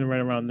must have been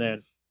right around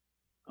then.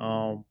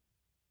 I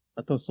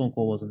thought Stone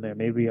Cold wasn't there.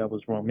 Maybe I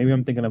was wrong. Maybe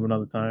I'm thinking of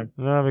another time.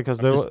 No, because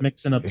they were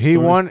mixing up. He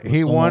won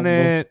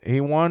it.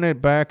 He won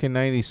it back in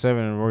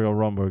 '97 in Royal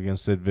Rumble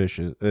against Sid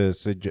Vicious.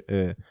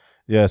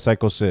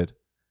 Psycho Sid.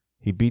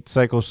 He beat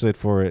Psycho Sid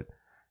for it.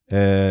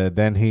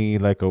 Then he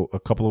a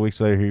couple of weeks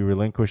later he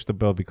relinquished the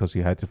belt because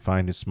he had to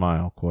find his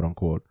smile, quote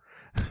unquote.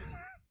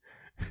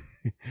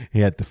 He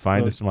had to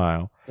find a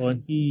smile. Well,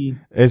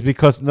 it's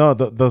because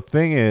the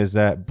thing is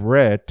that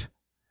Bret,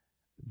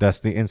 that's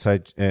the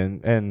inside,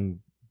 and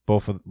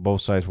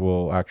both sides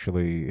will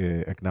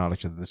actually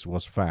acknowledge that this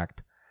was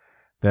fact,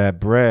 that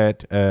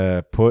Bret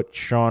put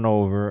Shawn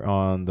over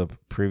on the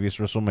previous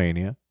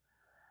WrestleMania,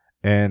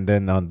 and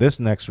then on this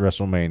next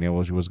WrestleMania,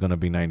 which was going to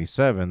be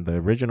 '97, the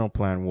original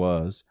plan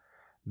was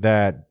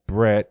that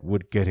Bret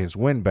would get his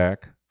win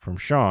back from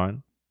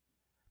Shawn,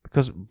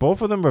 because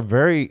both of them are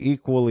very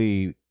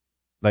equally,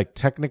 like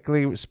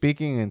technically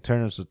speaking, in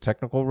terms of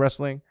technical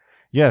wrestling.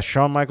 Yes,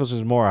 Shawn Michaels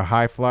is more a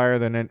high flyer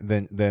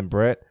than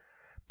Bret,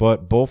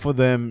 but both of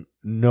them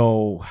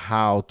know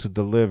how to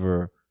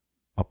deliver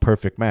a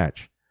perfect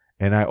match.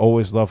 And I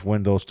always love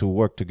when those two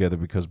work together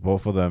because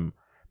both of them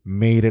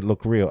made it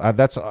look real.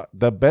 That's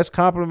the best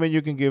compliment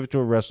you can give to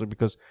a wrestler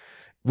because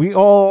we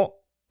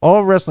all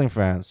wrestling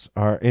fans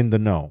are in the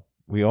know.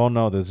 We all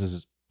know this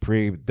is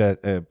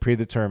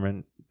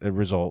predetermined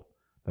result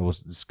that was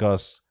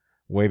discussed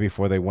way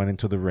before they went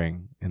into the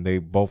ring, and they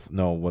both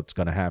know what's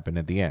going to happen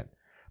at the end.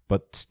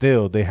 But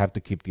still, they have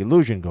to keep the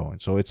illusion going.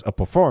 So it's a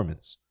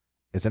performance,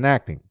 it's an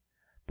acting,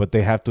 but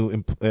they have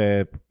to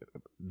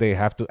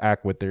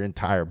act with their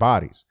entire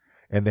bodies,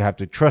 and they have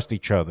to trust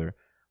each other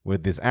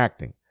with this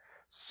acting.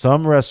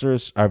 Some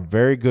wrestlers are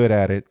very good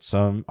at it,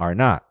 some are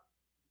not.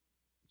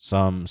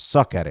 Some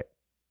suck at it.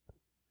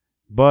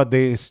 But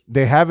they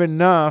have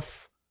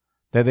enough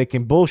that they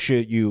can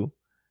bullshit you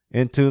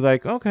into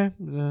like, okay,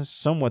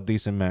 somewhat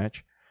decent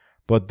match.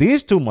 But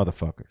these two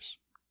motherfuckers,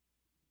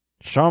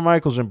 Shawn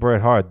Michaels and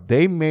Bret Hart,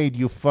 they made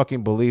you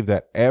fucking believe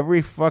that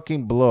every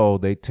fucking blow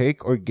they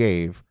take or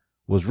gave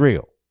was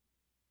real.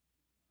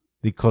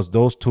 Because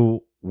those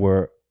two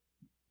were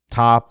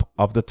top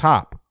of the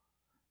top.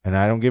 And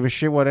I don't give a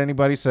shit what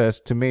anybody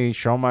says. To me,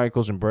 Shawn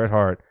Michaels and Bret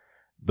Hart,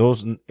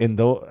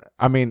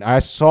 I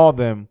saw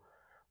them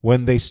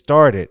when they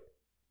started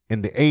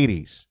in the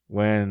 80s,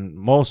 when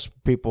most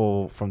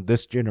people from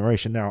this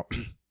generation now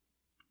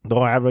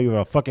don't have even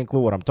a fucking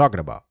clue what I'm talking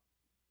about.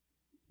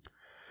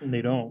 And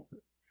they don't.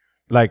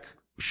 Like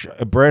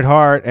Bret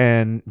Hart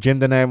and Jim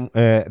the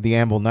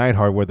Anvil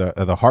Neidhart were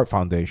the Hart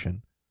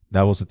Foundation.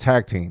 That was a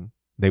tag team.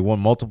 They won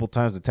multiple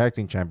times the tag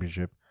team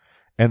championship.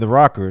 And the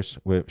Rockers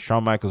with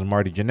Shawn Michaels and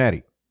Marty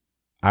Jannetty.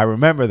 I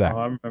remember that. Oh,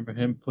 I remember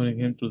him putting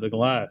him through the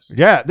glass.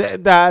 Yeah,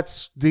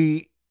 that's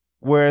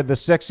where the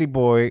sexy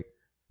boy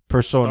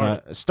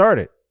persona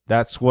started.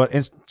 That's what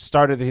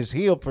started his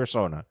heel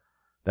persona.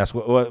 That's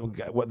what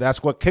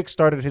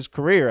kickstarted his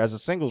career as a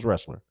singles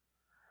wrestler.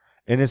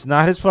 And it's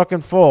not his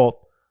fucking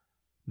fault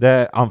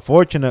that,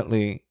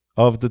 unfortunately,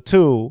 of the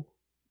two,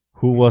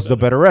 who was the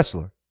better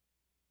wrestler?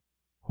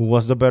 Who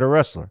was the better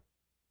wrestler?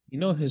 You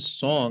know his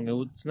song.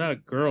 It's not a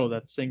girl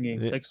that's singing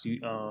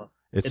sexy.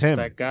 It's him.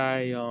 That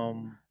guy.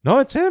 No,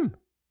 it's him.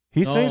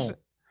 He sings.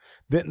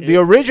 The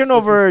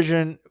original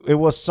version, it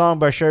was sung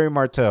by Sherry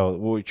Martel,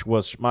 which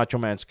was Macho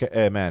Man's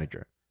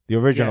manager. The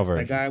original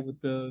version. The guy with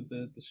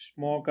the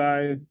small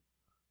guy,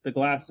 the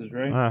glasses,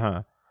 right?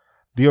 Uh-huh.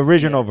 The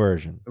original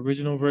version. The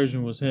original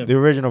version was him. The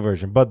original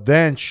version. But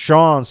then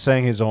Shawn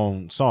sang his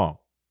own song.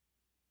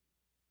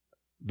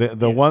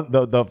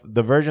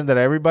 The version that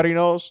everybody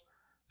knows,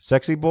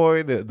 Sexy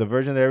Boy, the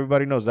version that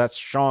everybody knows, that's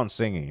Shawn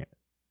singing it.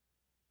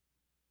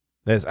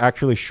 That's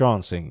actually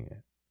Shawn singing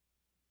it.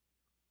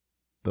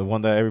 The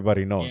one that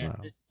everybody knows now.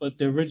 But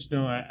the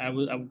original,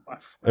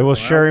 it was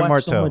Sherry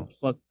Martel.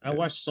 I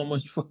watched so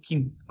much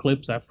fucking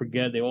clips, I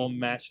forget. They all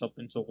mash up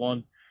into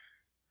one.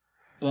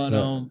 But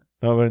no,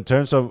 but in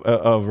terms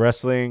of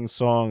wrestling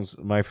songs,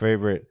 my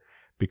favorite,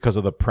 because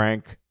of the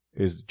prank,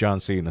 is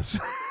John Cena's.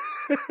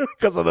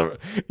 Because of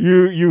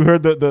you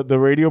heard the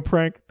radio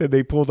prank that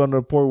they pulled on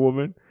the poor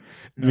woman.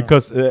 No.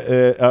 Because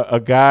a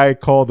guy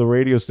called the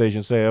radio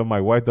station saying, "Oh, my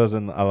wife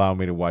doesn't allow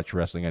me to watch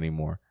wrestling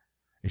anymore."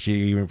 And she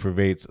even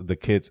forbade the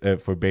kids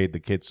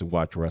to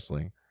watch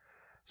wrestling.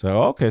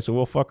 So, okay, so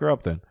we'll fuck her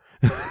up then.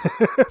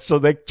 So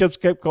they just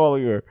kept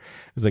calling her.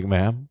 It's like,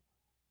 ma'am,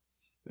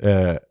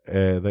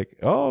 like,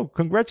 oh,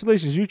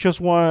 congratulations, you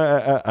just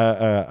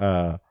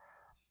won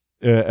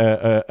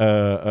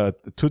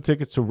 2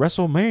 tickets to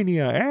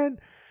WrestleMania, and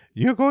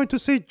you're going to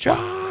see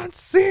John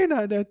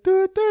Cena. They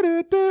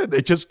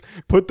just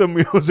put the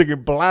music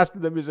and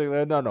blasted the music.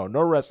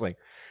 No wrestling.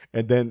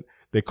 And then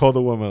they called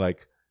the woman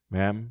like,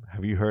 ma'am,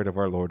 have you heard of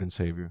our Lord and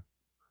Savior?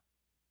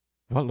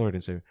 What Lord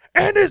and Savior?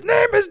 And his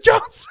name is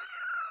Johnson.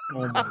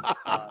 Oh my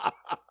God.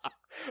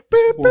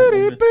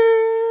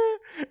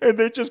 And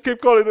they just keep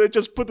calling. They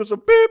just put this.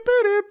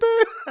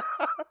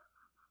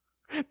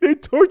 They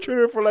tortured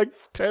her for like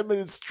 10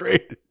 minutes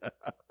straight.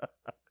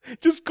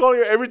 Just calling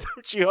her every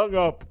time she hung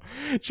up.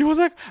 She was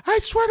like, I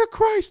swear to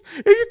Christ,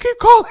 if you keep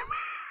calling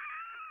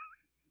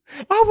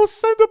me, I will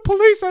send the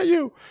police at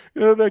you.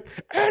 Like,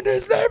 and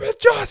his name is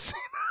Johnson.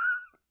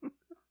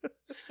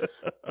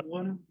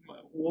 One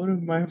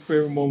of my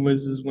favorite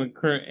moments is when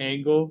Kurt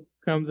Angle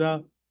comes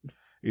out.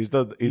 You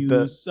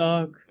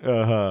suck.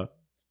 Uh-huh.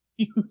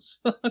 You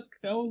suck.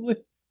 I was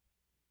like,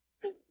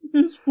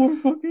 this poor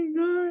fucking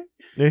guy.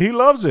 Yeah, he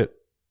loves it.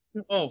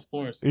 Oh, of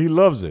course. He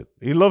loves it.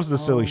 He loves the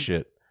silly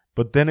shit.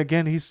 But then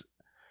again,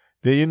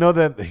 did you know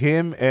that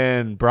him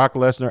and Brock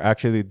Lesnar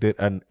actually did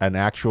an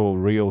actual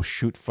real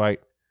shoot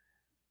fight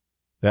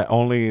that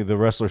only the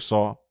wrestler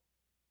saw?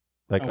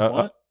 Like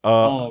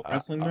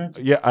wrestling match?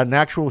 Yeah, an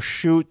actual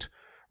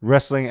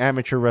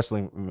amateur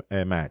wrestling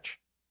match.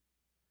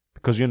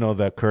 Because you know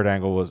that Kurt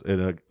Angle was in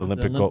an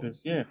Olympic gold.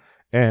 Yeah.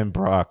 And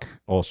Brock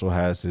also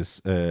has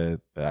his,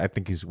 I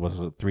think he was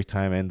a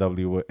 3-time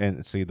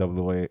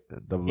NCAA.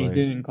 He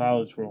did in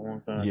college for a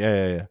long time.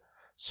 Yeah.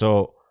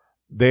 So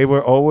they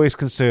were always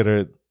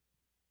considered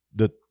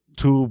the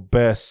 2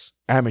 best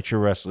amateur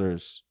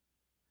wrestlers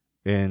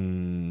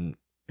in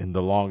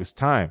the longest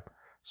time.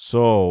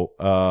 So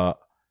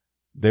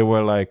they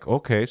were like,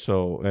 okay,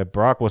 so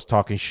Brock was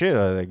talking shit.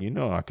 Like,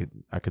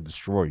 I could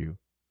destroy you.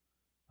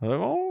 I'm like,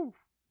 oh,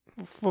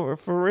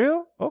 for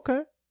real?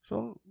 Okay,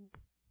 so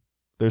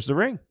there's the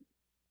ring.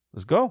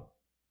 Let's go.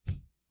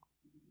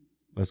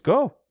 Let's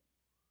go.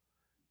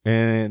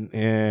 And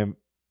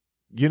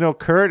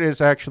Kurt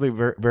is actually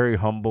very very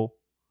humble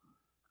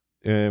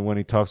when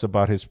he talks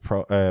about his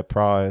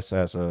prowess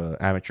as a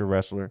amateur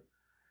wrestler.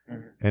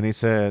 And he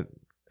said,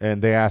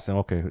 and they asked him,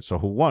 okay, so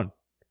who won?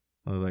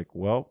 I was like,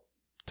 well,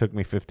 took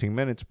me 15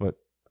 minutes, but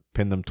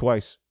pinned them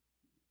twice.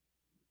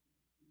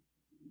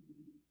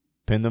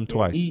 Pinned them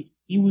twice. He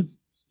was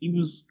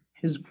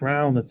his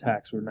ground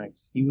attacks were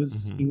nice. He was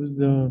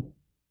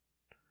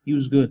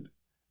good.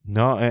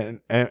 No, and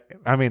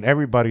I mean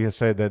everybody has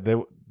said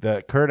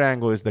that Kurt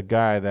Angle is the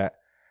guy that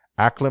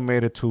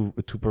acclimated to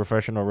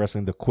professional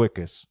wrestling the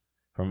quickest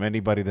from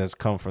anybody that's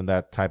come from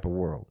that type of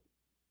world.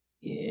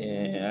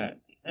 Yeah,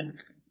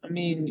 I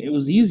mean it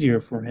was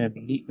easier for him.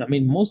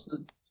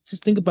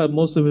 Just think about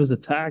most of his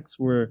attacks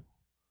where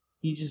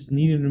he just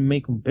needed to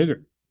make them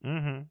bigger.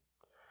 Mm-hmm.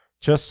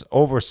 Just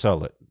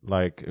oversell it,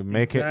 like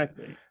make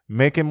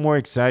it more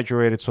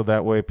exaggerated, so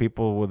that way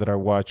people that are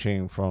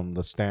watching from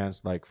the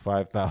stands, like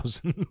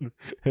 5,000,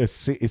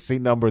 see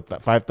number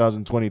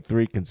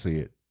 5,023 can see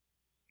it.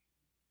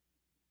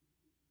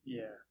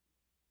 Yeah,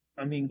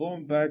 I mean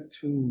going back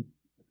to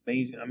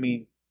amazing. I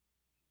mean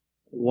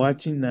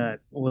watching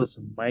that was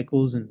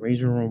Michaels and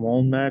Razor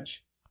Ramon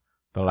match.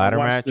 The ladder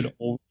match.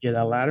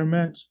 That ladder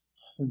match.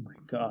 Oh my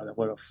god,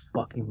 what a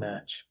fucking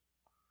match!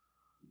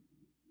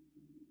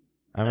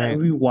 I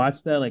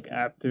rewatched that like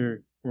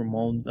after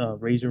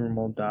Razor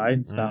Ramon died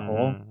in Scott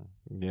Hall.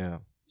 Yeah.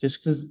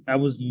 Just because I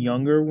was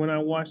younger when I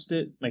watched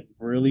it, like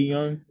really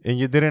young. And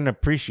you didn't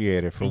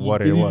appreciate it for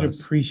what it was.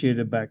 Didn't appreciate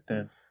it back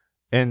then.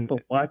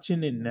 But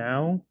watching it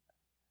now.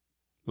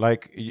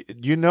 Like,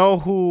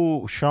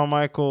 who Shawn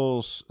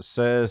Michaels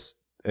says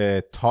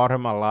taught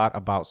him a lot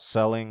about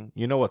selling?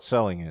 You know what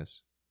selling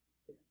is?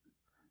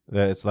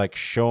 That it's like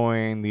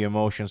showing the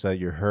emotions that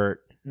you're hurt.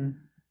 Mm-hmm.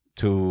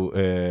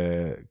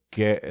 To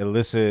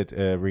elicit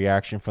a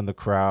reaction from the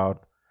crowd,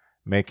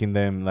 making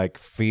them like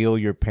feel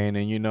your pain.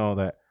 And you know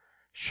that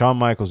Shawn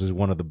Michaels is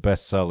one of the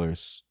best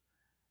sellers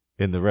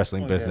in the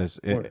wrestling business.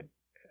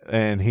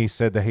 And he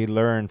said that he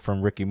learned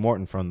from Ricky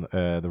Morton from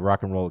the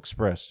Rock and Roll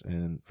Express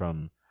and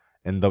from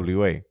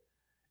NWA.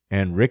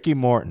 And Ricky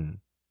Morton,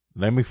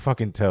 let me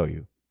fucking tell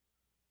you,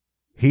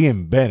 he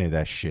invented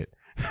that shit.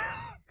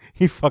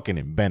 He fucking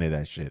invented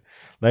that shit.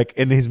 Like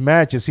in his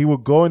matches, he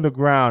would go in the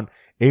ground.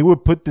 He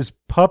would put this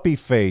puppy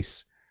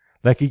face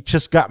like he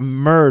just got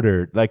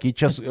murdered, like he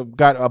just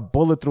got a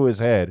bullet through his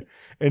head.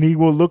 And he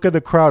will look at the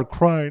crowd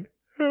crying,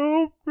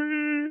 help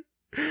me,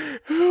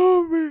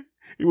 help me.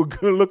 He would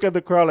look at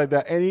the crowd like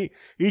that. And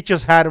he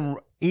just had him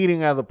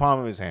eating out of the palm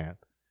of his hand.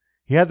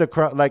 He had the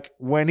crowd, like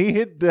when he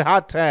hit the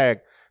hot tag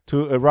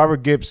to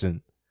Robert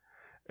Gibson,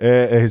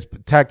 his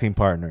tag team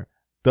partner,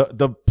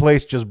 the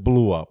place just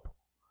blew up.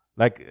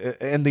 Like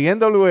in the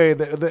NWA,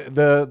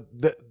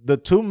 the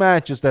two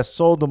matches that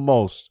sold the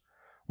most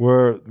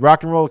were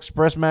Rock and Roll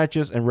Express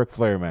matches and Ric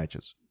Flair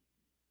matches.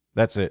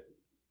 That's it.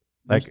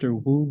 Like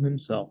Mr. Wu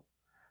himself.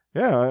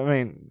 Yeah, I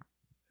mean,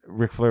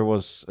 Ric Flair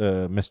was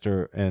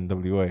Mr.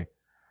 NWA.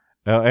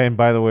 And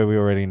by the way, we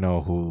already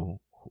know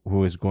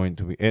who is going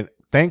to be. And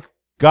thank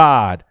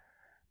God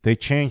they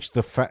changed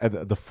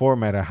the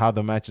format of how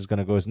the match is going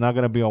to go. It's not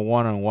going to be a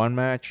one-on-one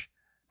match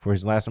for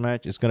his last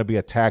match. It's going to be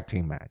a tag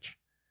team match,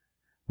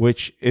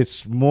 which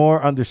is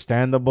more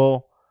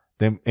understandable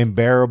than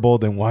unbearable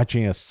than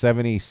watching a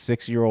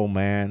 76-year-old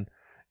man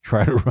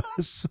try to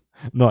wrestle.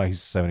 No,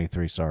 he's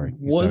 73. Sorry.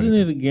 Wasn't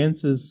it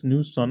against his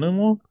new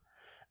son-in-law?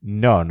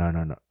 No.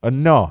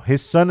 No,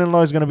 his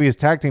son-in-law is going to be his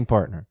tag team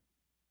partner,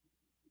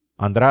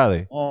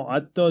 Andrade. Oh,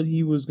 I thought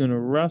he was going to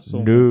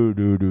wrestle. No.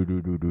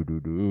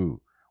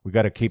 We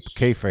got to keep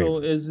kayfabe. So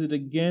is it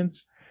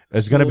against?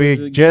 It's going to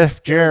be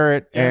Jeff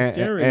Jarrett and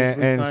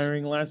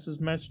retiring last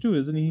match too,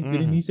 isn't he? Mm-hmm.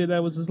 Didn't he say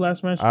that was his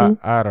last match too?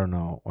 I don't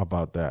know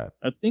about that.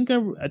 I think I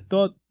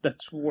thought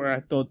that's where I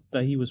thought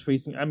that he was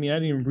facing. I mean, I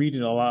didn't read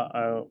it a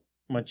lot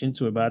much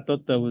into it, but I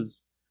thought that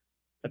was.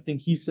 I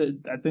think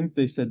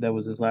they said that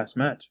was his last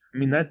match. I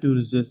mean, that dude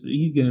is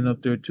he's getting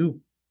up there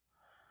too.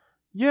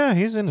 Yeah,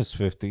 he's in his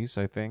 50s,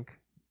 I think.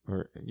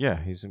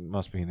 He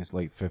must be in his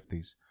late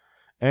 50s.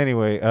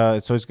 Anyway,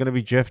 so it's going to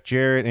be Jeff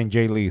Jarrett and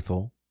Jay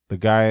Lethal, the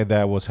guy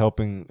that was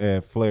helping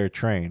Flair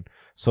train.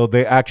 So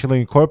they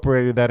actually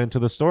incorporated that into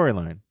the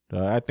storyline.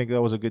 I think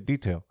that was a good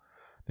detail.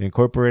 They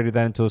incorporated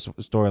that into the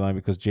storyline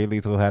because Jay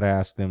Lethal had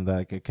asked them,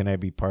 that, can I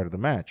be part of the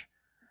match?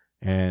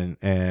 And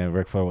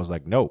Ric Flair was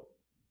like, nope.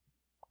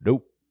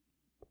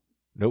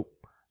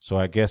 So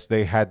I guess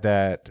they had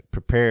that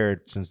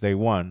prepared since they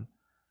won.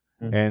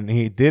 Mm-hmm. And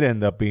he did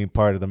end up being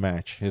part of the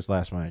match, his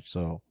last match.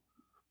 So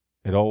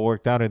it all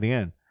worked out in the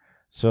end.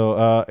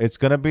 So it's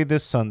going to be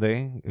this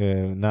Sunday.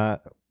 It's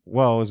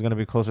going to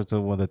be closer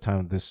to when the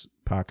time this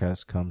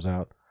podcast comes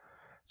out.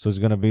 So it's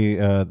going to be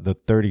the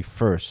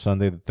 31st,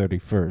 Sunday the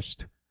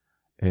 31st.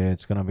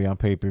 It's going to be on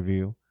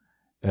pay-per-view.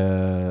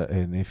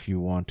 And if you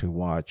want to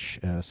watch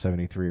a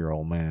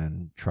 73-year-old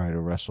man try to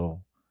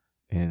wrestle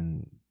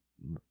in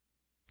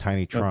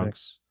tiny Okay.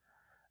 trunks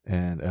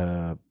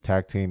and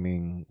tag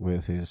teaming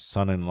with his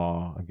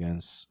son-in-law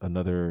against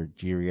another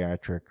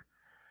geriatric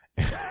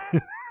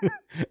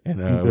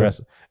and a Okay.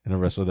 wrestle and a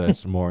wrestler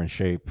that's more in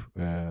shape,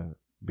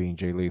 being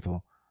Jay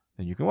Lethal,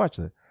 then you can watch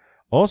that.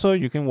 Also,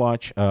 you can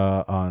watch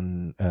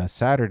on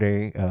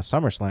Saturday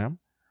SummerSlam,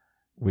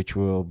 which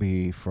will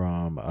be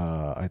from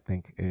I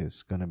think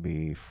it's gonna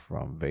be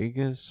from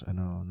Vegas. I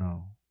don't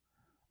know.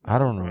 I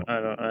don't know.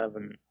 I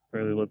haven't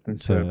really looked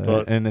into it, So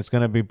but and it's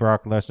gonna be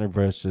Brock Lesnar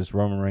versus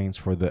Roman Reigns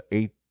for the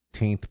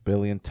 18th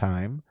billionth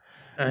time.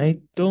 I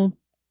don't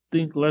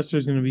think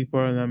Lester's gonna be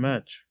part of that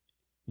match.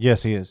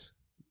 Yes, he is.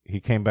 He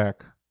came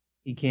back.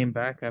 He came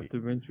back after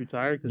Vince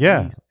retired because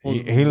Yeah, he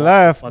supposedly he walked the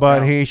left, fuck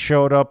but out. he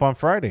showed up on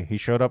Friday. He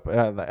showed up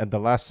at the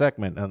last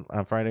segment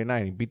on Friday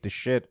night. He beat the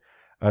shit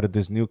out of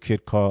this new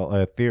kid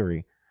called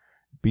Theory.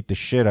 Beat the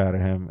shit out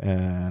of him,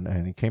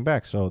 and he came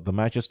back. So the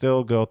match is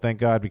still go. Thank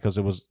God, because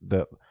it was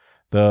the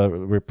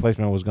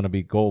replacement was going to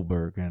be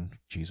Goldberg, and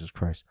Jesus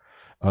Christ.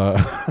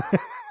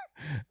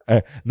 Uh,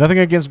 nothing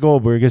against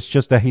Goldberg. It's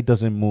just that he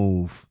doesn't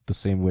move the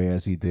same way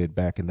as he did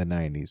back in the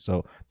 '90s.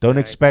 So don't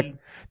Yeah, expect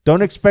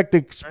don't he's expect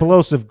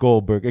explosive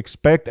Goldberg.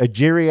 Expect a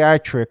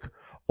geriatric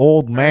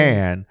old I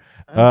man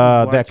I was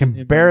that watching can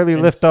him on barely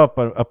lift up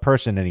a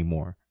person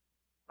anymore.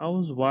 I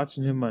was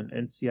watching him on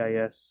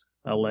NCIS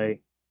LA.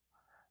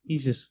 He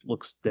just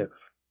looks stiff.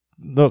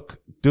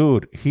 Look,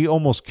 dude, he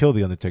almost killed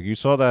the Undertaker. You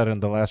saw that in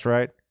the last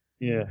ride.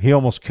 Yeah. He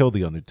almost killed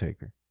the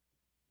Undertaker,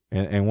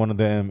 and one of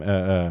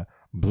them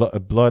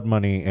blood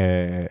money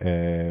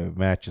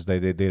matches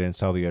that they did in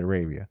Saudi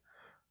Arabia.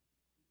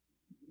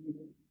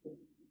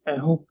 I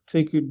hope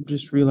Taker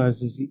just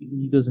realizes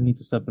he doesn't need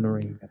to step in the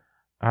ring again.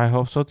 I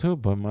hope so too,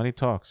 but money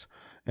talks.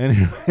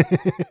 Anyway,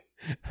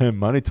 and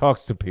money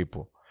talks to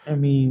people. I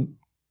mean,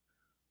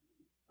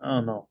 I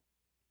don't know.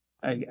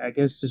 I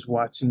guess just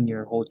watching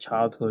your whole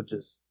childhood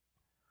just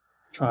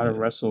try to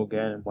wrestle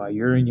again while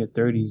you're in your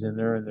 30s and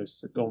they're in their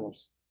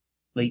almost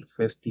late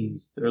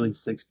 50s, early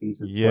 60s.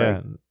 It's Yeah,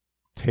 like,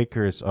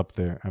 Taker is up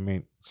there. I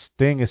mean,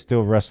 Sting is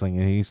still wrestling,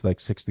 and he's like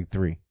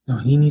 63. no,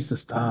 he needs to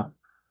stop.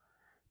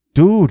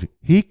 Dude,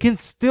 he can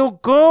still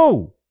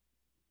go.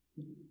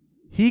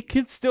 He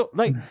can still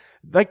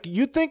like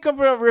you think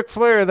about Ric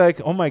Flair,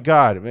 like, oh my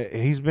God,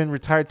 he's been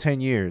retired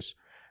 10 years.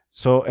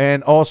 So,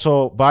 and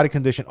also body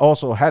condition,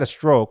 also had a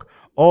stroke,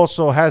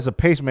 also has a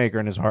pacemaker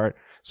in his heart.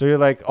 So you're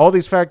like, all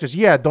these factors,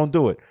 yeah, don't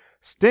do it.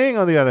 Sting,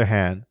 on the other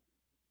hand,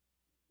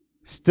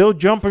 still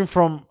jumping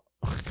from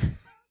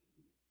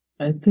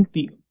I think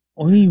the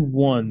only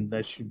one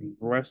that should be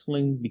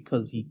wrestling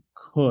because he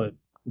could,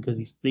 because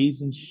he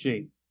stays in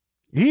shape,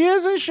 he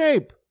is in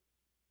shape.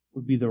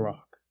 would be The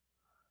Rock.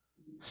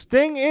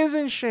 Sting is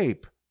in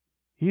shape.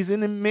 He's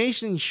in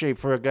amazing shape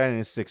for a guy in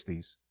his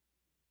 60s.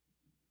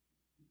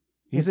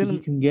 He's Yeah, but in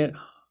you can get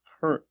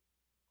hurt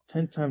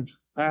 10 times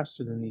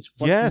faster than these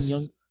fucking yes.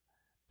 young.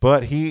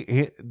 But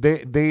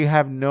they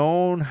have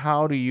known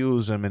how to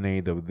use him in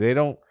AEW. They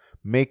don't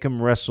make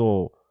him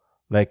wrestle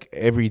like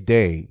every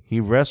day. He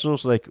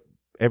wrestles like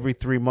every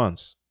 3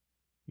 months,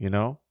 you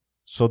know.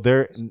 So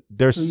they're So he's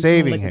doing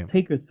saving like a him.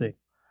 Taker thing.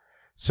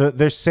 So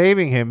they're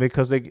saving him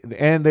because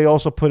they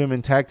also put him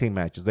in tag team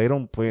matches. They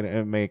don't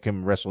make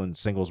him wrestle in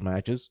singles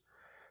matches.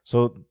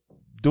 So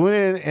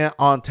doing it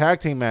on tag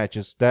team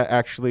matches, that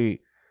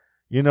actually,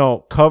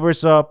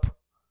 covers up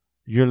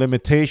your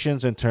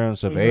limitations in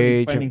terms of He's already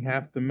age. fighting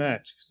half the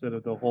match instead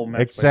of the whole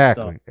match. By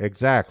himself.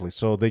 Exactly.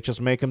 So they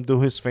just make him do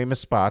his famous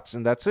spots,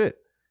 and that's it.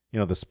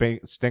 The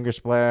Stinger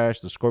Splash,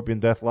 the Scorpion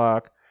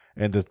Deathlock,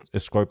 and the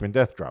Scorpion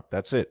Death Drop.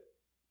 That's it.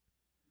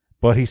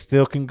 But he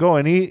still can go,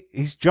 and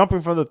he's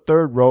jumping from the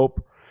third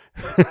rope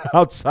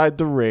outside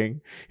the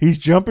ring. He's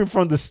jumping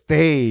from the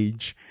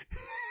stage.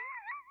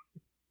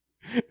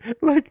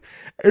 Like,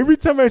 every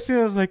time I see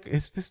it, I was like,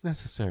 is this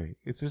necessary?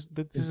 This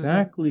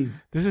Exactly.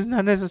 This is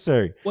not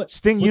necessary. What,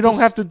 Sting, you don't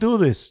have to do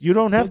this. You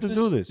don't have to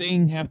do this.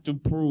 Sting have to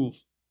prove?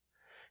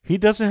 He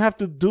doesn't have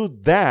to do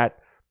that,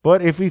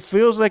 but if he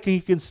feels like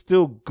he can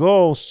still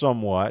go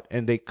somewhat,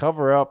 and they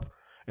cover up,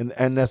 and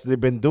as they've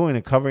been doing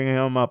it, covering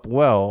him up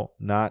well,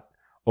 not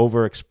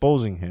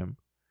overexposing him,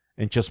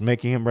 and just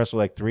making him wrestle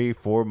like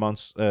 3-4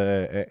 months,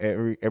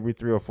 every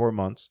 3 or 4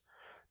 months,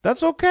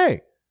 that's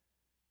okay.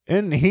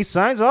 And he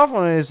signs off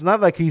on it. It's not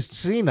like he's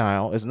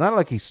senile. It's not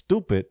like he's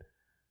stupid.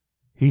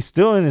 He's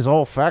still in his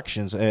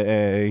olfactions.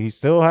 He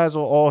still has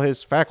all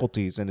his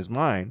faculties in his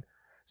mind.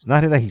 It's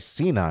not that he's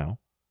senile.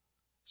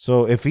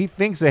 So if he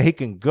thinks that he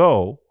can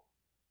go,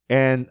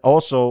 and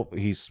also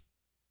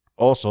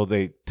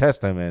they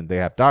test him and they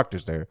have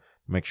doctors there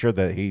to make sure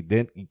that he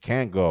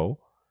can go.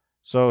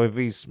 So if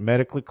he's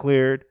medically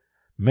cleared,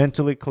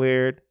 mentally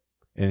cleared,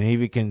 and if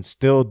he can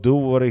still do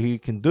what he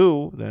can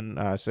do, then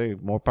I say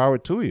more power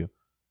to you.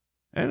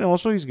 And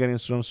also he's getting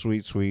some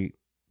sweet, sweet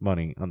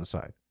money on the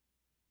side.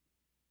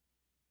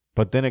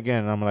 But then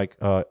again, I'm like,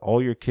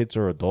 all your kids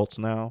are adults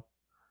now.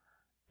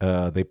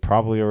 They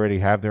probably already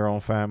have their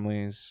own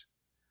families.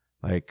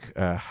 Like,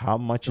 how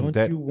much in Don't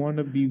debt? you want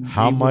to be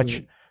How able much?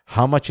 to?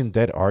 How much in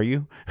debt are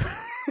you?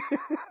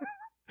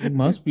 You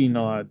must be in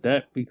a lot of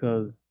debt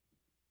because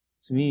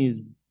to me, is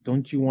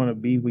don't you want to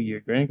be with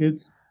your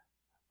grandkids?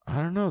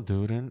 I don't know,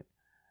 dude.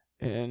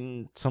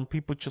 And some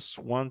people just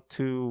want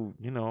to,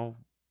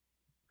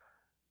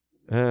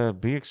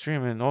 be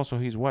extreme. And also,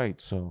 he's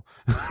white, so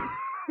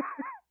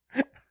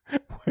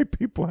white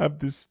people have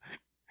this.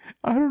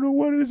 I don't know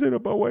what is it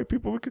about white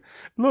people.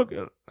 Look,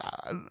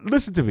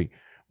 listen to me.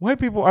 White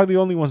people are the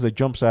only ones that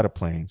jumps out of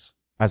planes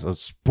as a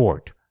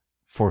sport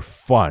for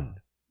fun.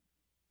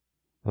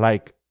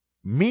 Like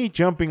me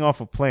jumping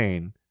off a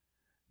plane,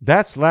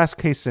 that's last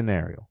case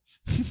scenario.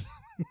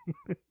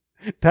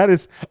 That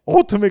is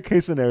ultimate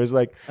case scenario. It's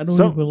like I don't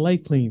even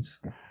like planes.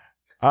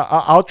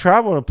 I'll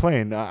travel on a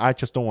plane. I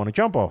just don't want to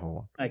jump off of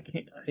one. I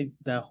can't.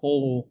 That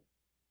whole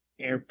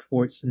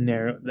airport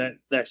scenario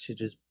that shit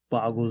just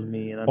boggles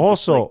me. And I'm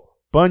Also,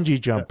 bungee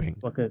just jumping.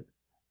 like, fuck it.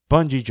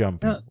 Bungee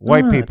jumping.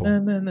 White people.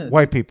 No.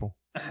 White people.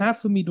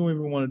 Half of me don't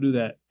even want to do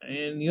that,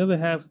 and the other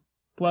half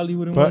probably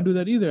wouldn't want to do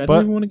that either. I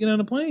don't even want to get on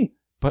a plane.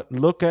 But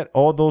look at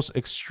all those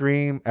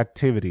extreme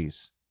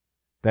activities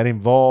that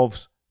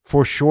involves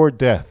for sure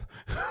death.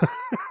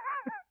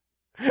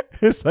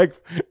 It's like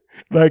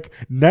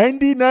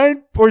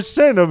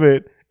 99% of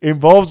it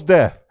involves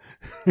death.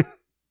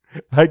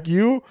 Like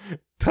you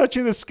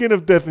touching the skin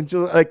of death and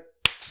just like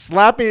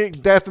slapping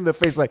death in the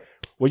face like,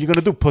 what you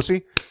gonna do,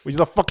 pussy? What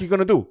the fuck you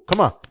gonna do?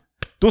 Come on.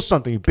 Do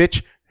something, you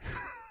bitch.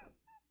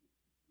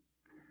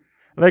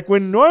 Like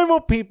when normal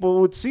people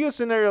would see a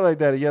scenario like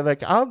that, you're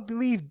like, I'll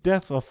leave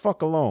death the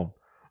fuck alone.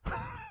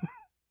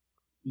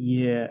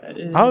 Yeah.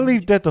 I'll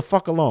leave death the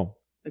fuck alone.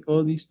 Like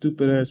all these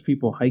stupid ass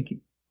people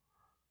hiking.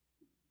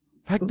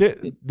 Like,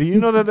 do you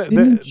know that?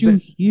 Didn't you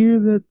hear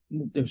that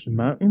there's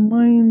mountain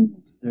lions?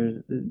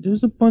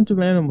 There's a bunch of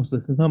animals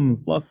that can come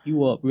and fuck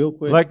you up real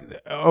quick. Like,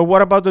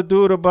 what about the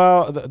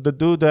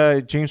dude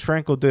that James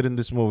Franco did in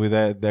this movie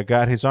that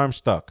got his arm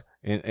stuck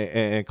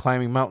in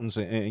climbing mountains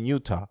in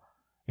Utah?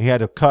 He had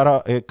to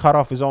cut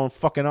off his own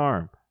fucking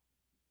arm.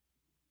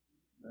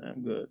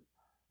 I'm good.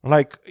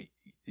 Like,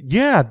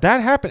 yeah,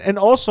 that happened, and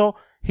also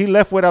he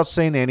left without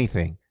saying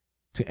anything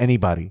to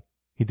anybody.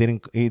 He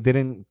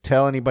didn't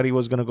tell anybody he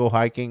was gonna go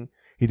hiking.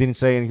 He didn't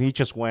say anything. He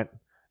just went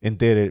and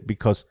did it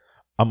because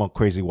I'm a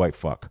crazy white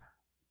fuck.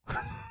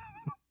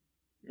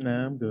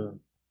 Nah, I'm good.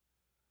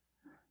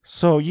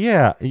 So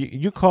yeah,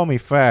 you call me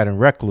fat and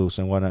recluse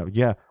and whatnot.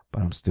 Yeah,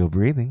 but I'm still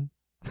breathing.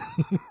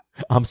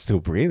 I'm still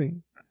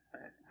breathing.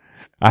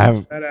 I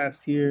have fat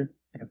ass here.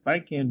 If I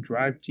can't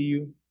drive to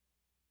you,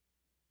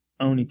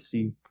 I don't need to see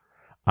you.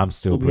 I'm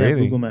still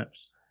breathing. Google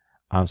Maps.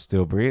 I'm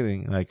still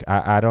breathing. Like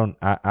I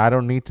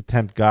don't need to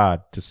tempt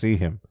God to see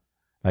him.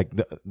 Like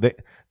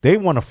they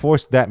want to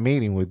force that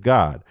meeting with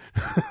God.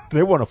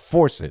 They want to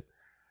force it.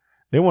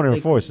 They want to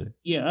enforce it.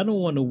 Yeah, I don't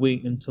want to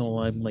wait until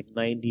I'm like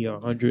 90 or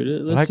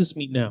 100. Let's just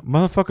meet now.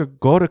 Motherfucker,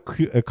 go to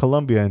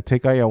Colombia and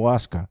take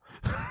ayahuasca.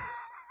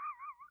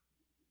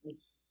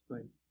 It's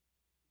like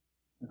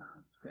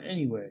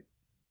anyway,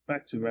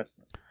 back to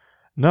wrestling.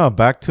 No,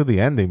 back to the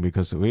ending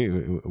because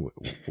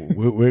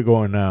we're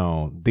going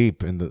now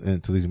deep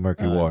into these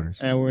murky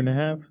waters. Hour and a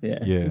half?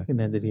 Yeah. We can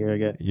end it here, I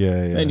guess. Yeah.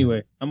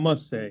 Anyway, I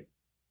must say,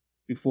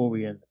 before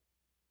we end,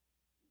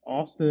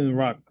 Austin and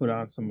Rock put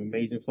on some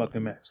amazing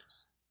fucking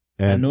matches.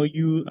 And I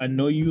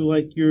know you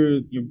like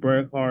your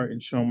Bret Hart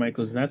and Shawn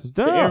Michaels, and that's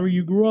the era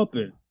you grew up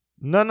in.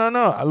 No.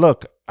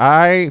 Look,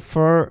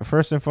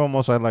 first and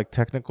foremost, I like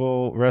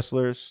technical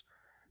wrestlers.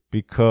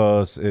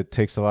 Because it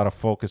takes a lot of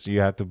focus, you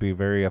have to be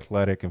very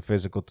athletic and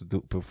physical to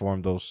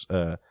perform those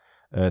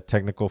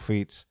technical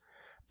feats.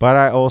 But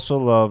I also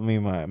love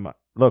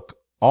look,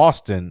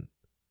 Austin.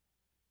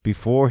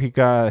 Before he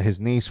got his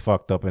knees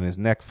fucked up and his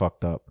neck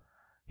fucked up,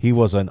 he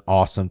was an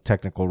awesome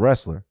technical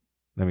wrestler.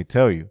 Let me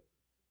tell you,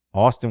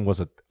 Austin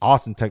was an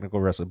awesome technical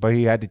wrestler, but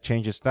he had to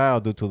change his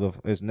style due to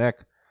his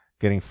neck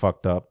getting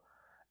fucked up,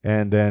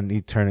 and then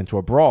he turned into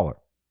a brawler.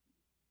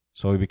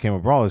 So he became a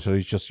brawler, so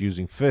he's just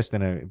using fists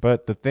and everything.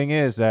 But the thing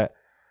is that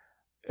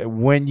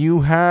when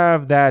you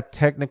have that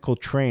technical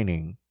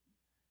training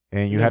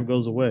and it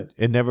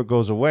never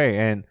goes away.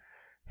 And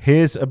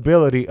his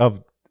ability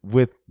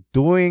with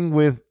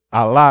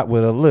a lot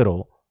with a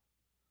little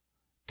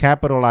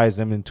capitalized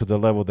him into the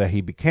level that he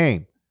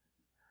became.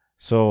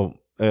 So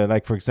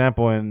like for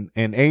example, in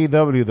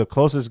AEW, the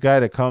closest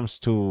guy that comes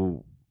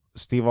to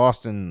Steve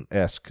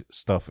Austin-esque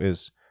stuff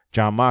is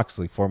Jon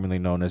Moxley, formerly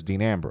known as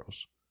Dean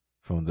Ambrose.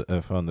 From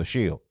the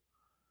Shield.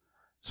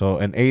 So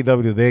in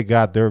AEW they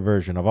got their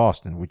version of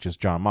Austin, which is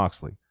Jon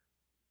Moxley.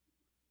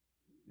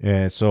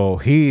 And so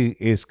he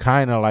is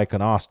kind of like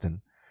an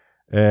Austin,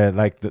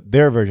 like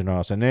their version of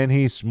Austin. And then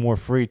he's more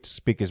free to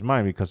speak his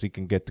mind because he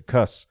can get to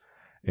cuss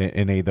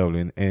in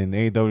AEW. In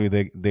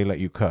AEW they let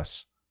you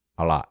cuss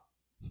a lot.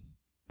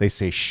 They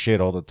say shit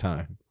all the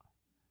time.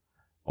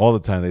 All the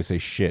time they say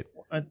shit.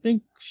 I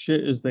think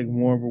shit is like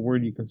more of a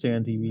word you can say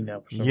on TV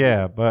now.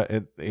 Yeah,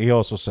 but he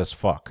also says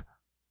fuck.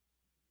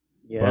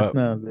 Yeah, it's But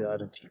not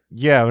reality.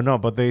 yeah, no,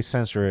 but they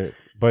censor it.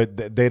 But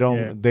they Yeah,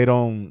 don't. They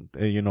don't.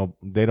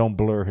 They don't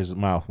blur his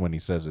mouth when he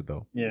says it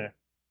though. yeah.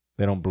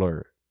 They don't blur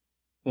it.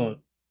 But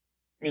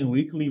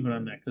we can leave it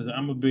on that because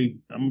I'm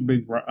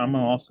an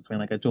Austin fan,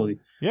 like I told you.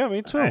 Yeah,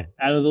 me too.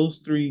 Out of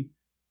those three,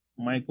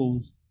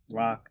 Michaels,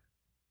 Rock,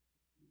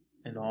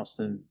 and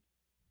Austin,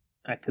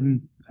 I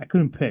couldn't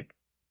pick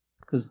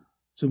because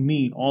to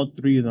me, all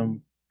three of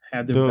them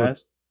have their Dude,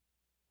 best.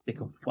 They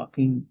can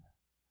fucking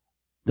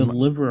m-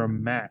 deliver a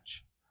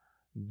match.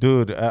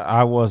 dude,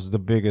 I was the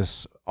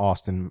biggest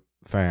Austin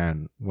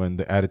fan when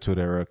the Attitude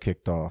Era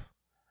kicked off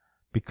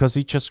because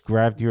he just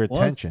grabbed your Was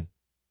attention.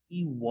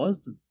 he was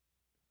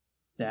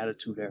the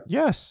Attitude Era?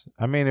 Yes,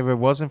 I mean if it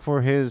wasn't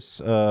for his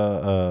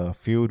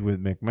feud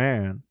with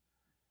McMahon,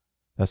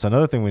 that's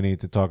another thing we need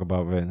to talk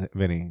about,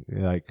 Vinny.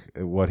 Like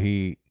what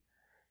he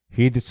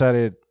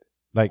decided,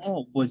 like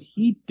Oh, what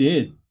he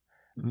did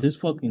with this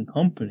fucking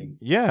company.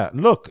 yeah,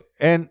 look,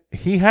 and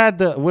he had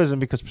the wisdom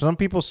because some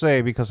people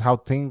say because how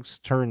things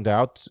turned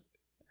out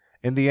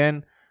in the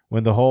end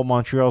when the whole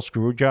Montreal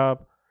screw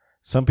job,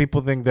 some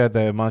people think that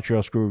the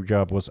Montreal screw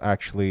job was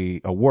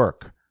actually a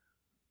work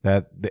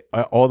that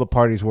all the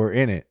parties were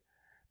in it,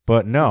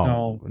 but no,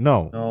 No,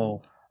 no,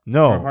 no. Bret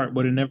no, Hart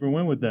would have never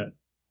went with that.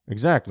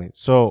 exactly.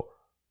 So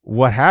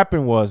what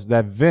happened was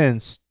that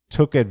Vince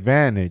took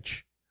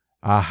advantage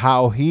of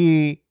how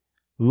he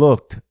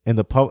looked in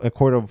the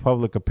court of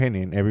public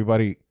opinion.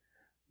 Everybody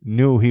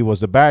knew he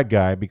was a bad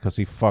guy because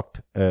he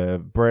fucked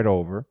Brett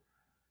over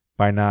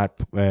by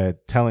not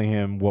telling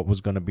him what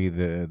was going to be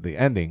the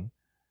ending.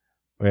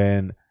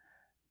 And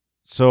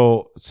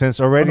so since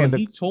Oh already no, in the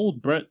he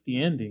told Brett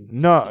the ending,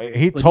 no,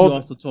 he but he told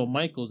also told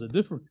Michaels a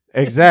different.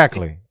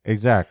 exactly.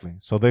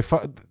 So they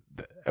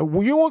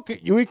you won't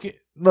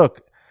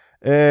look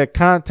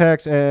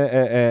context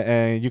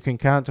and you can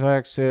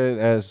context it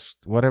as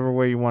whatever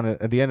way you want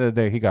it. At the end of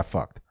the day, he got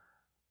fucked.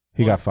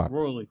 He got fucked.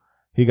 Royally.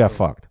 He got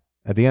fucked.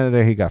 At the end of the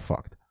day, he got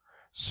fucked.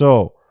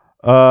 So,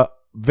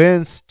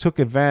 Vince took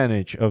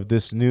advantage of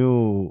this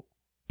new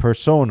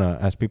persona,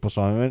 as people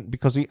saw him,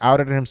 because he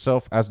outed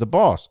himself as the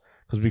boss.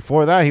 Because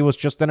before that, he was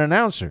just an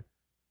announcer.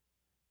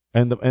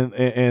 And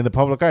the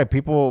public eye,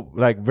 people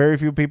like very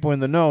few people in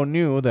the know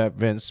knew that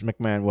Vince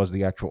McMahon was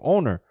the actual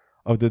owner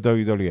of the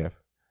WWF.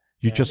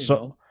 You Yeah, just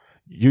saw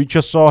you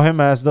just saw him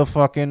as the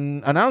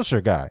fucking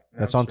announcer guy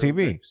that's on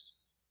TV.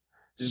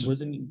 It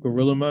wasn't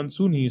Gorilla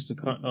Monsoon. He used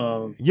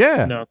to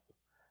Yeah. no.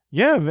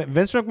 Yeah,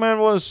 Vince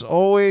McMahon was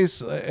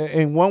always,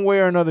 in one way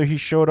or another, he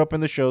showed up in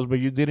the shows, but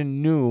you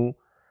didn't knew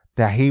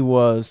that he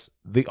was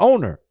the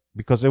owner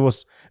because it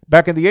was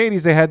back in the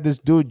 '80s. They had this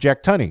dude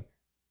Jack Tunney.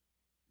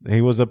 He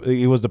was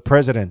the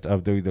president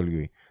of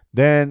WWE.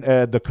 Then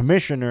the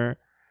commissioner,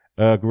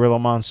 Gorilla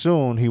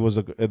Monsoon, he was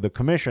the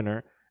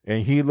commissioner,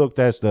 and he looked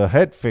as the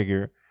head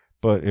figure,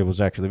 but it was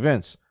actually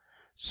Vince.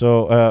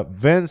 So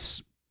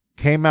Vince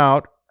came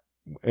out,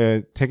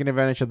 taking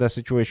advantage of that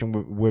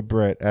situation with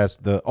Brett as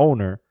the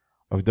owner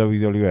of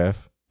WWF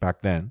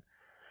back then.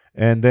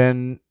 And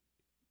then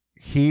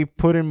he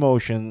put in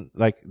motion,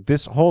 like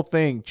this whole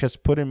thing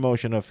just put in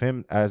motion of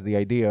him as the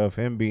idea of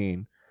him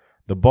being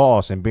the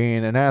boss and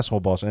being an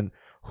asshole boss. And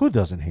who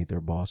doesn't hate their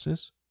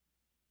bosses?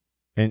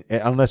 And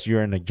unless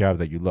you're in a job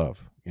that you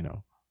love, you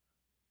know.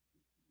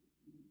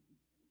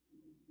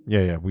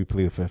 Yeah, we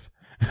plead the fifth.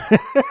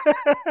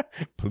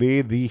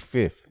 Plead the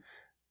fifth.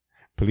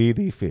 Plead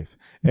the fifth.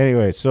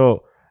 Anyway,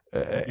 so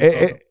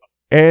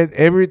and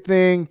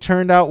everything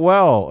turned out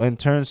well in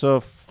terms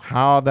of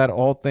how that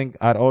all thing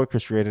got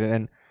orchestrated.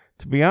 And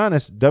to be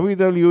honest,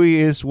 WWE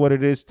is what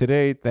it is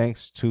today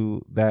thanks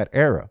to that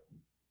era,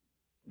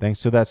 thanks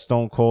to that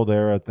Stone Cold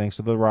era, thanks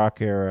to the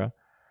Rock era.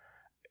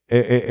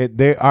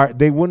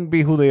 They wouldn't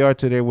be who they are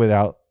today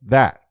without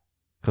that,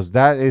 because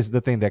that is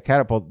the thing that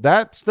catapult.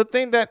 That's the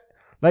thing that,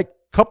 like,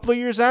 a couple of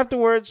years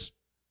afterwards,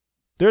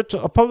 they're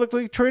a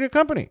publicly traded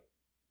company.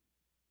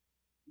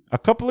 A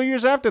couple of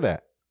years after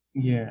that.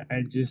 Yeah,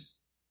 I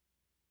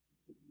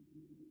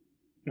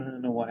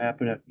don't know what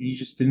happened. You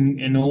just didn't,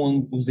 and no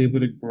one was able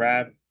to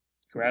grab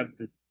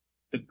the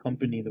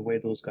company the way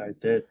those guys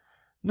did.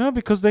 No,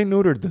 because they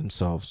neutered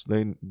themselves.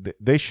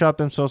 They shot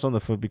themselves on the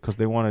foot because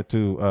they wanted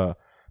to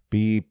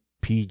be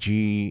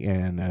PG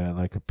and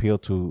like appeal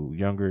to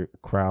younger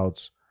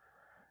crowds.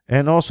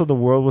 And also the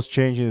world was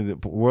changing.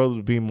 The world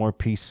was being more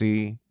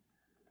PC,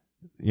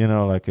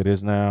 like it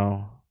is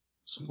now.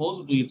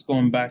 Supposedly, it's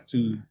going back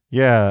to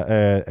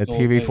at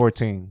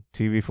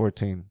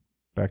TV14,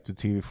 back to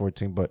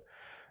TV14. But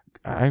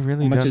I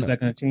really how much don't is know. that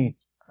going to change?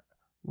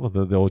 Well,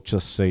 they'll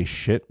just say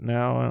shit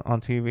now on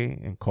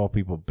TV and call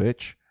people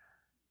bitch.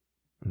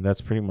 And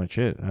that's pretty much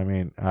it. I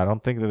mean, I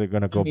don't think that they're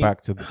going to go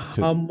back to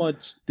how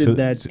much did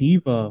that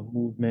diva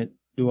movement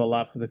do a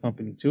lot for the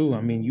company too?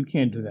 I mean, you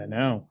can't do that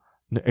now.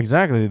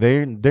 Exactly.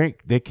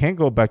 They can't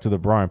go back to the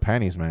bra and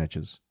panties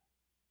matches.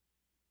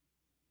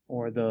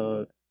 Or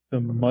the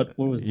mud.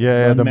 What was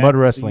it? The mud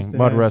wrestling.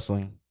 Mud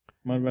wrestling.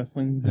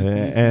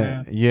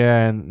 And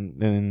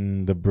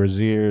the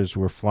brassiers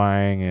were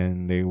flying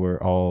and they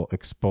were all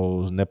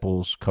exposed,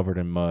 nipples covered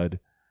in mud.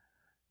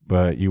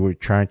 but you were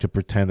trying to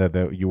pretend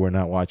that you were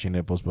not watching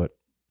nipples, but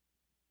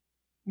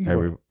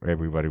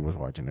everybody was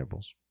watching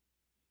nipples,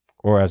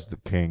 or as the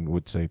king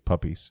would say,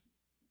 puppies.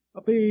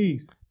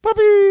 Puppies.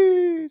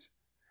 Puppies.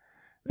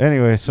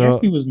 Anyway, He so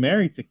actually was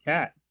married to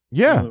Kat.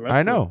 yeah,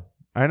 I know,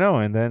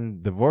 and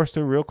then divorced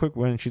her real quick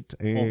when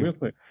real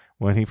quick.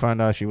 when he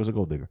found out she was a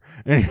gold digger.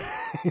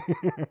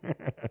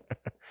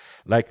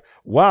 Like,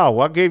 wow,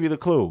 what gave you the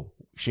clue?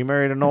 She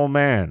married an old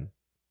man.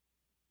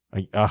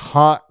 A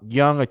hot,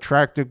 young,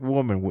 attractive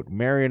woman would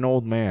marry an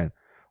old man.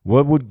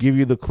 What would give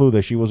you the clue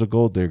that she was a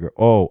gold digger?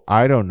 Oh,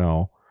 I don't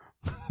know.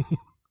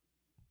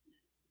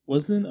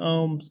 Wasn't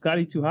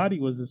Scotty Too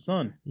Hottie was his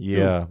son?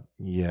 Yeah,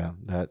 yeah,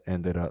 that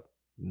ended up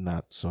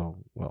not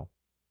so well.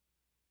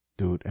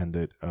 Dude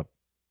ended up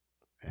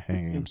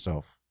hanging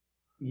himself.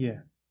 Yeah,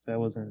 that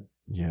wasn't.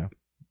 Yeah.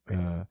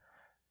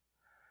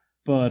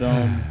 But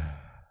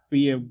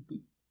yeah,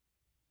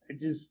 I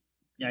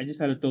just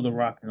had to throw the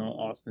Rock and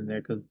Austin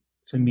there because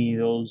to me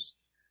those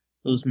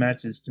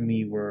matches to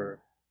me were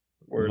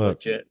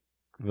legit.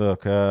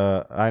 Look,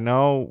 I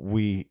know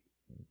we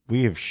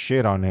have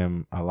shit on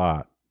him a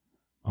lot,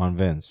 on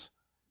Vince,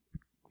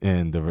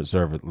 and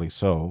deservedly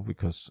so,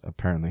 because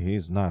apparently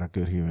he's not a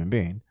good human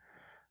being.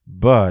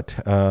 But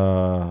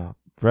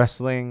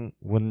wrestling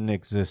wouldn't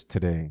exist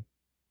today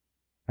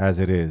as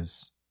it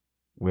is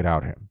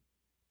without him.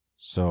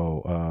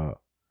 So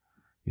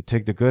you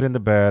take the good and the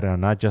bad, and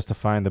I'm not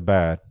justifying the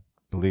bad.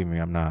 Believe me,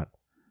 I'm not.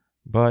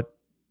 But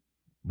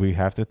we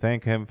have to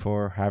thank him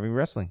for having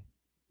wrestling,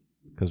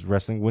 because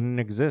wrestling wouldn't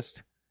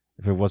exist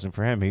if it wasn't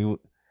for him.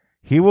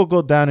 He will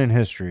go down in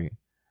history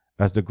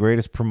as the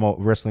greatest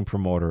wrestling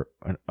promoter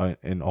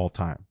in all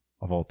time,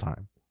 of all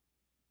time.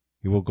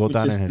 He will go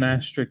down in history.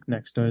 Just asterisk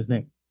next to his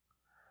name.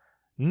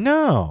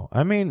 No,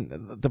 I mean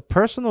the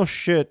personal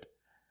shit,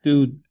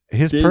 dude.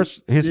 This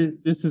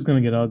is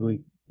gonna get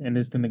ugly, and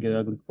it's gonna get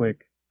ugly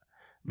quick.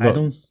 Look, I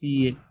don't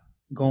see it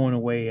going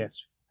away as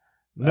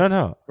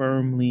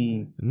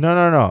firmly.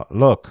 No.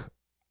 Look,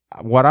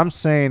 what I'm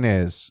saying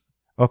is,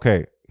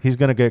 okay, he's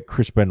gonna get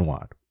Chris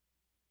Benoit.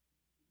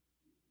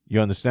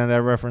 You understand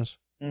that reference?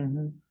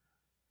 Mm-hmm.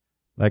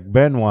 Like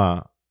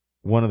Benoit,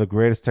 one of the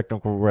greatest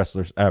technical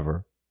wrestlers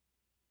ever,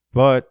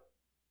 but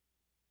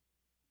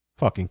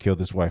fucking killed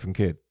his wife and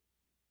kid.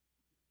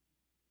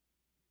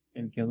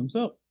 And killed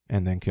himself.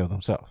 And then killed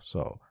himself.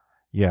 So,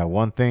 yeah,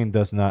 one thing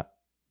does not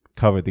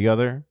cover the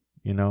other.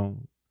 You know,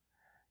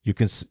 you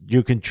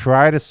can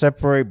try to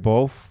separate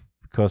both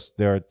because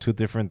there are two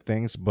different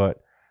things,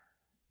 but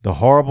the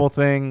horrible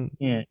thing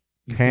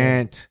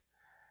can't.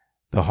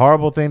 The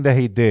horrible thing that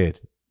he did,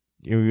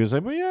 you was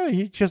like, well, yeah,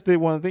 he just did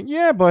one thing.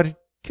 Yeah, but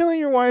killing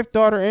your wife,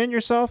 daughter, and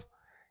yourself,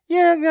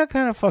 yeah, that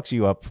kind of fucks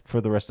you up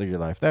for the rest of your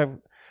life. That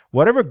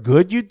whatever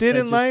good you did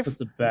in life,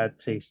 puts a bad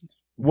taste.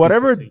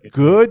 Whatever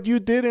good you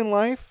did in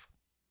life,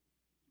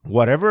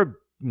 whatever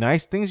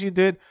nice things you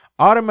did,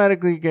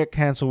 automatically get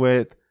canceled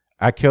with,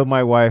 I killed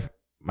my wife,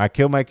 I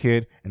killed my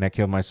kid, and I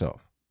killed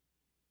myself.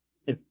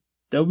 If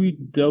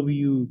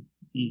WWE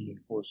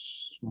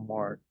was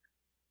smart,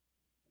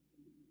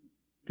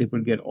 they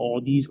would get all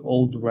these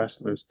old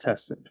wrestlers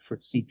tested for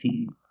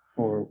CTE.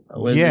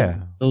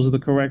 Those are the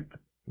correct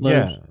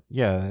letters?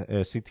 Yeah,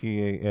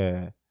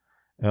 CTE.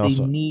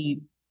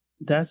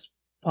 That's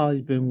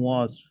probably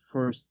Benoit's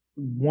first,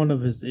 one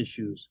of his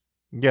issues.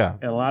 Yeah.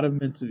 A lot of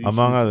mental issues.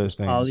 Among other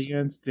things. Probably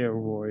on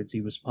steroids.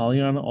 He was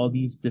probably on all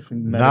these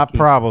different medications. Not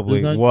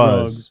probably, was.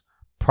 Drugs.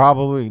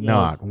 Probably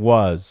not,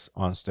 was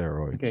on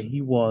steroids. Okay,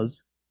 he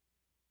was.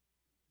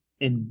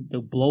 And the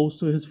blows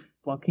to his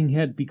fucking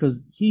head, because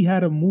he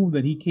had a move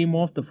that he came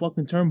off the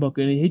fucking turnbuckle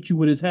and it hit you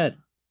with his head.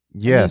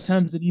 Yes. How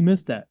many times did he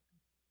miss that?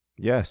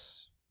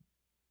 Yes.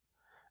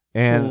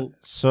 And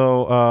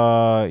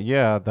so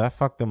yeah, that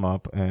fucked him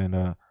up.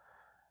 And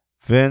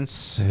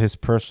Vince, his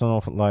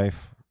personal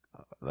life,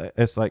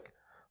 it's like,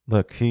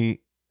 look,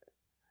 it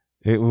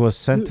was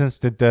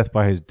sentenced to death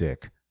by his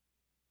dick.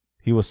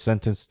 He was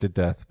sentenced to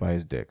death by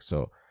his dick.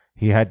 So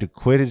he had to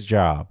quit his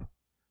job,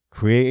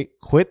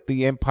 quit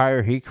the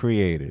empire he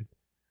created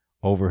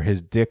over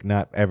his dick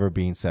not ever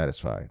being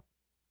satisfied.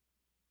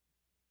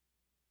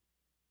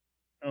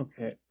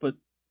 Okay, but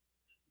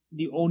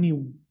the only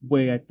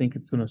way I think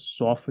it's going to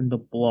soften the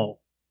blow.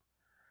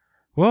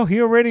 Well,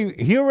 he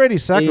already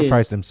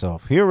sacrificed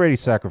himself. He already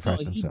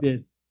sacrificed himself. He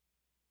did.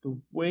 The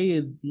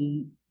way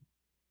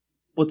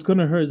what's going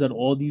to hurt is that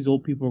all these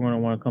old people are going to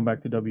want to come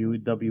back to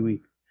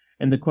WWE.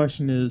 And the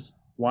question is,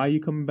 why are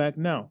you coming back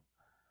now?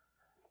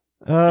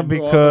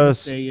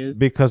 Because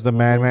the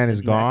madman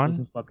is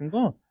gone. Fucking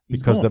gone.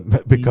 Because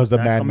the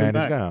madman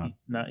is gone.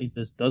 He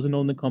just doesn't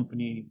own the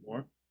company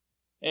anymore.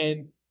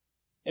 And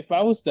if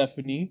I was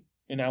Stephanie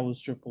and I was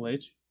Triple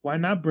H, why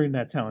not bring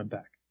that talent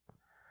back?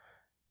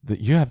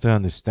 You have to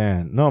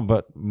understand. No,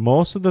 but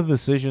most of the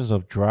decisions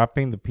of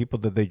dropping the people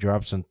that they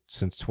dropped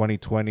since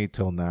 2020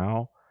 till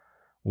now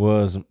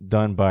was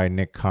done by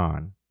Nick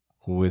Khan,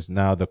 who is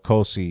now the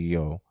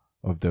co-CEO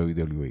of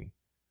WWE.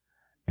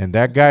 And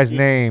that guy's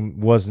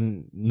name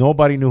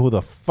nobody knew who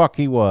the fuck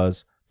he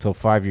was till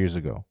 5 years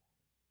ago.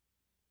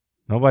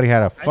 Nobody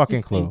had a I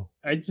fucking just think clue.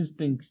 I just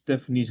think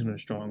Stephanie's gonna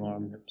strong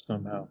arm him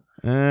somehow.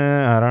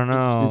 I don't It's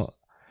know. just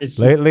it's just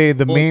Lately,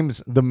 the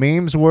well,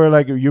 memes were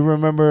like, you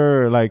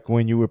remember like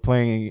when you were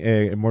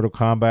playing Mortal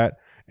Kombat,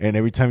 and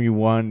every time you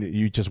won,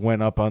 you just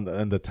went up on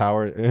the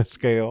tower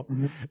scale.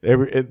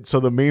 mhm,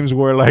 So the memes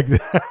were like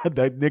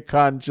that Nick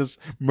Khan just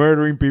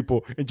murdering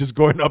people and just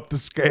going up the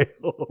scale.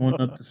 going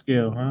up the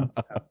scale, huh?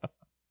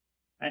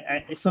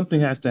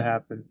 Something has to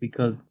happen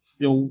because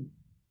you'll.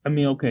 I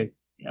mean, okay,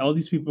 all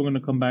these people are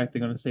gonna come back.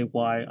 They're gonna say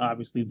why.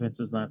 Obviously, Vince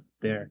is not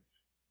there.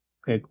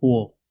 Okay,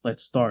 cool.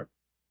 Let's start.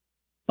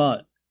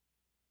 But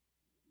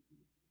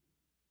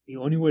the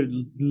only way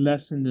to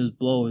lessen this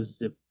blow is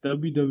if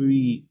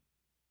WWE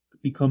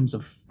becomes a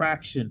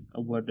fraction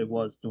of what it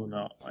was during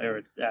the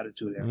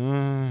Attitude Era.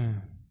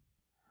 Mm.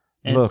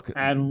 And Look,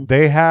 I don't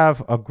they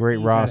have a great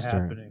see that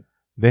roster. happening.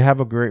 They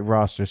have a great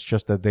roster. It's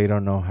just that they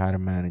don't know how to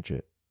manage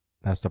it.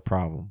 That's the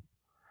problem.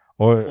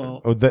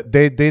 Well, Or that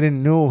they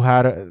didn't know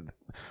how to.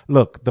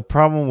 Look, the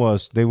problem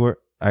was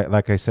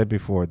like I said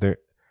before, they're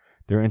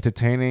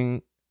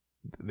entertaining.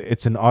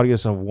 It's an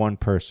audience of one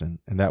person,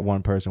 and that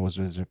one person was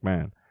Vince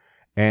McMahon,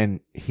 and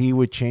he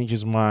would change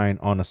his mind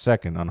on a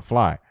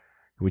fly.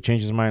 He would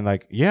change his mind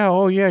like, yeah,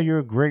 oh yeah, you're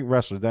a great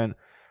wrestler. Then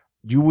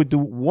you would do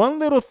one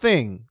little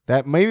thing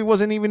that maybe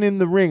wasn't even in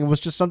the ring. It was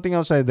just something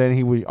outside. Then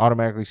he would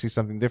automatically see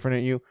something different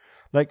in you.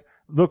 Like,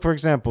 look, for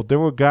example, there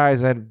were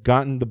guys that had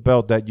gotten the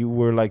belt that you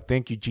were like,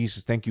 thank you,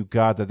 Jesus, thank you,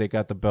 God, that they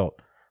got the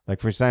belt. Like,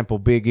 for example,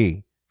 Big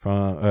E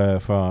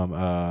from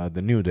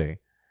the New Day.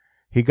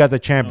 He got the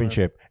okay.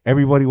 championship.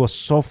 Everybody was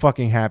so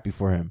fucking happy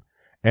for him.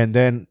 And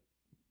then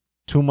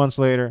 2 months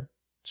later,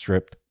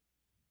 stripped.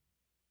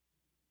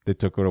 They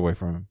took it away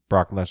from him.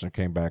 Brock Lesnar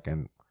came back,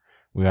 and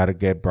we had to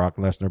get Brock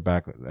Lesnar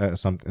back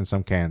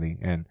some candy,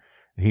 and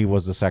he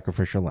was the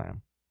sacrificial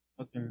lamb.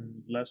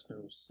 Fucking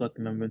Lesnar was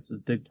sucking on Vince's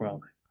dick,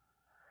 probably.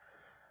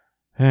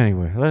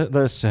 Anyway,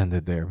 let's end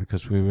it there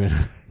because we've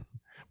been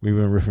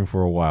riffing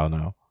for a while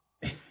now.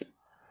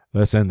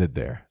 Let's end it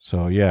there.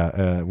 So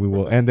yeah, we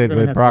will end it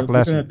with Brock We're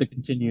gonna Lesnar. have to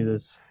continue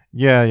this.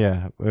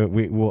 Yeah.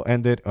 We will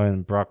end it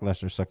on Brock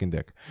Lesnar sucking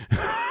dick.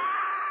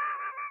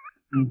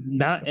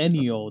 Not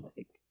any old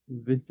dick.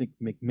 Vince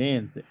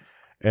McMahon's dick.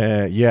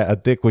 Yeah, a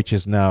dick which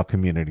is now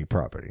community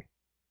property.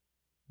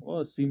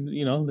 Well, it seems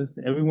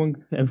listen, everyone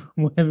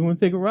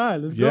take a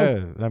ride. Let's go.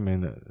 Yeah, I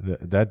mean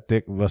that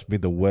dick must be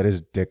the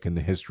wettest dick in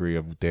the history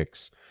of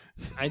dicks.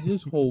 I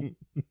just hope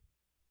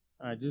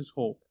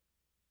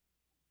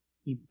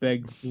he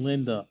begs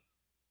Linda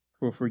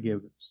for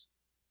forgiveness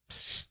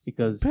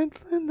because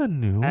Linda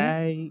knew.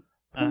 I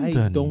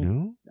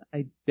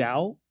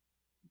doubt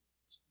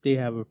they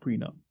have a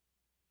prenup.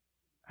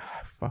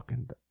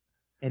 Fucking.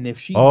 And if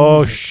she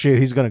Oh shit,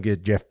 he's gonna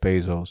get Jeff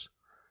Bezos.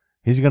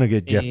 He's gonna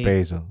get Jeff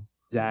Bezos.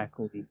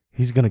 Exactly.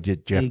 He's gonna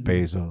get Jeff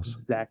Bezos.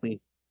 Exactly.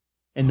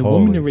 And the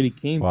woman already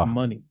came from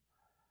money.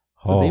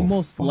 So they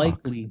most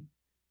likely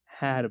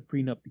had a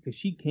prenup because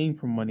she came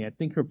from money. I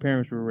think her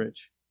parents were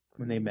rich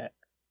when they met.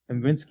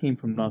 And Vince came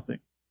from nothing.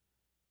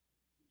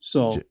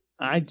 So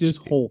I just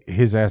hope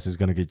his ass is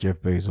gonna get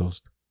Jeff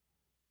Bezos.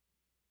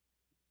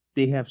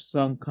 They have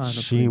some kind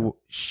of prenup.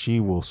 She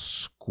will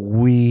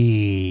squeeze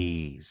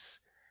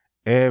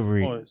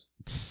every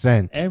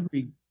cent.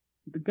 The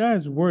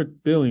guy's worth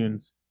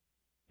billions.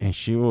 And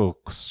she will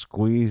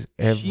squeeze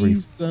every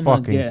She's gonna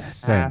fucking get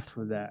cent. half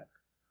of that.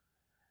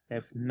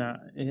 If not,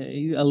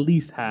 at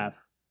least half.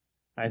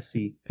 I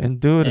see. And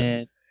dude,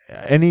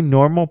 any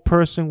normal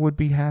person would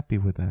be happy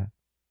with that.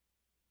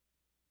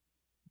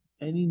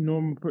 Any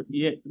normal person,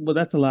 yeah. Well,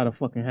 that's a lot of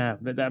fucking half.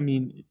 I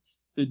mean,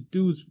 the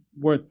dude's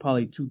worth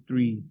probably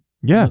 $2-3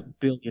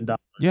 billion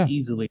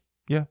easily.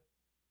 Yeah.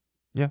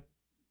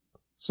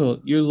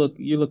 So you're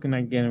looking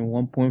at getting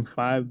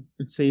 1.5.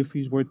 Let's say if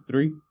he's worth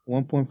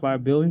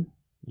 1.5 billion.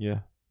 Yeah.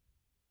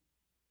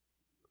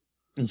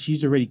 And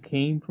she's already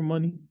came for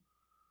money.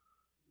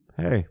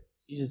 Hey.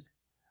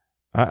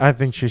 I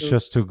think she's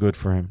just too good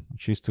for him.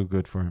 She's too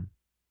good for him.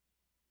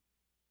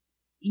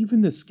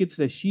 Even the skits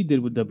that she did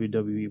with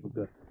WWE were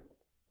good.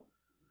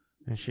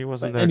 And she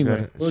wasn't that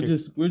good.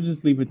 We'll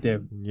just leave it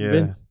there.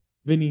 Yeah.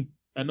 Vinny,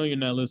 I know you're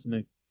not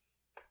listening,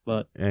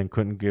 but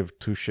couldn't give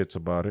two shits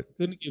about it.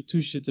 Couldn't give two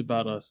shits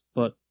about us,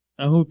 but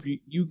I hope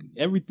you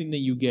everything that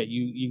you get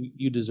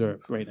you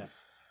deserve right now.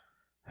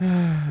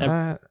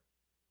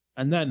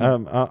 And that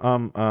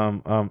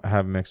I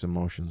have mixed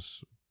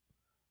emotions.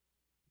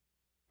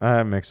 I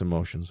have mixed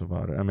emotions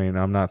about it. I mean,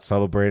 I'm not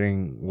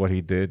celebrating what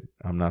he did.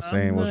 I'm not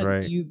saying it was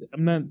right.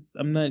 I'm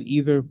not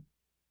either.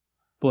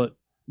 But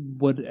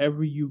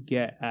whatever you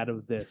get out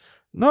of this,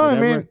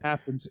 whatever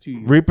happens to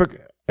you,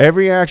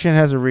 every action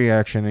has a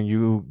reaction, and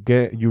you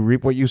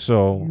reap what you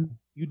sow.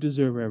 You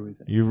deserve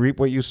everything. You reap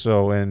what you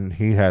sow, and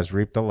he has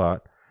reaped a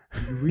lot.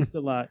 He reaped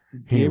a lot.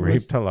 He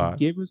reaped a lot.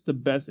 He gave us the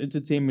best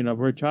entertainment of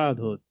our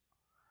childhoods.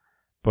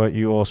 But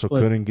you also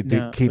couldn't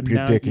keep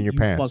your dick in your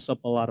pants. You fucked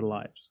up a lot of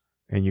lives.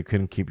 And you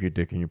couldn't keep your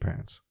dick in your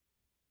pants.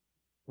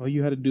 All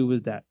you had to do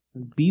was that.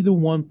 Be the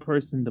one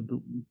person,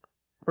 the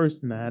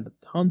person that had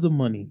tons of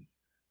money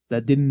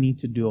that didn't need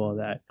to do all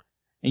that.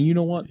 And you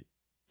know what?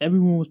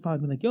 Everyone was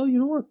probably like, "Yo, you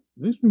know what?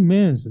 Vince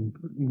McMahon's, and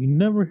we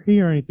never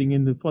hear anything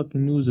in the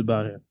fucking news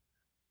about him."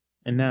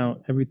 And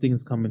now everything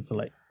is coming to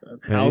light.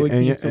 How it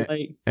came to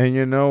light. And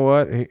you know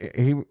what?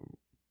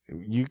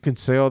 You can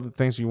say all the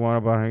things you want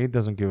about him. He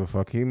doesn't give a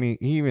fuck. He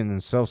even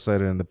himself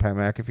said it in the Pat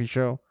McAfee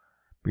show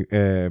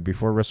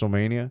before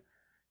WrestleMania.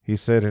 He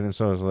said it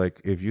himself. It's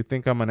like, if you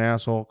think I'm an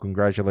asshole,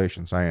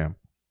 congratulations, I am.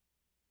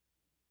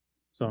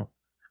 So,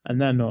 on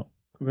that note,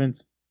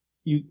 Vince,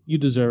 you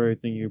deserve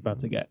everything you're about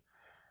to get.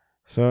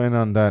 So, and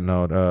on that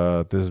note,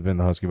 this has been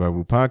the Husky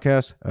Barbu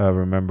podcast.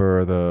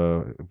 Remember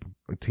the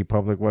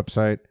TeePublic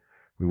website.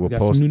 We will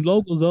post some new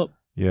logos up.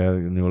 Yeah,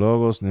 new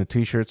logos, new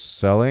T-shirts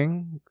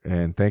selling,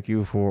 and thank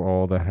you for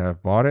all that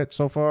have bought it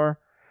so far.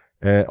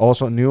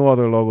 Also, new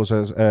other logos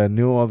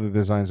new other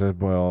designs as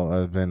well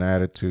have been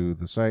added to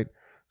the site.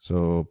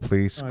 So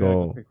please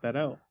go check that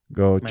out.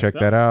 Check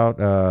that out.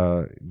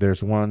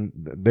 There's one.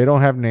 They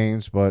don't have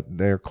names, but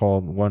they're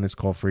called. One is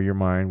called Free Your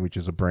Mind, which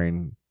is a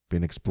brain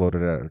being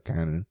exploded out of a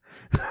cannon,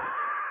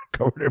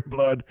 covered in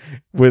blood,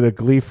 with a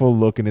gleeful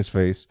look in his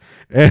face,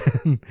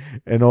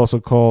 and also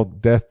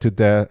called Death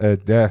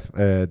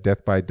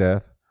by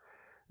Death,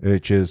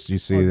 which is you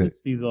see that.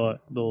 See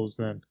those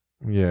then.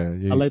 Yeah,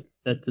 I like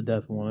Death to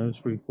Death one. It was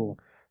pretty cool.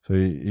 So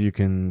you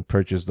can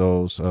purchase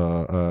those.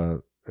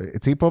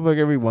 TeePublic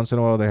every once in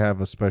a while they have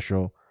a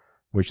special,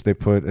 which they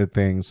put at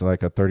things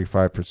like a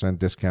 35%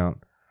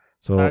 discount.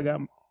 So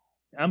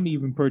I'm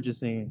even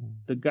purchasing.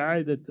 The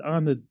guy that's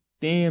on the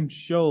damn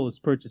show is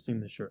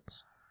purchasing the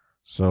shirts.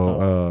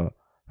 So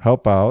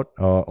help out.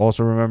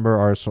 Also remember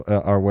our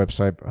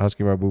website,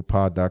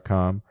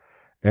 huskybarbupod.com,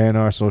 and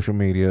our social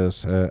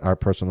medias, our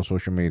personal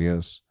social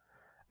medias.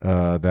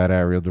 That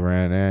Ariel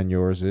Duran, and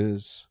yours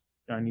is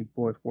Johnny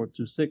Boy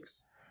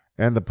 426.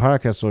 And the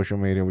podcast social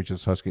media, which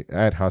is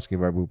at Husky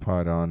Barbu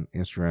Pod on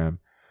Instagram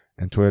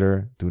and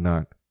Twitter. Do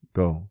not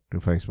go to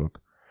Facebook.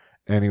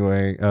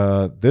 Anyway,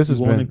 this has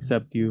been. We won't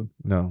accept you.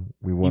 No,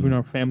 we won't. Even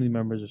our family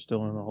members are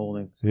still in the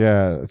holdings.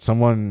 Yeah,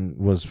 someone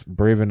was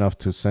brave enough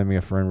to send me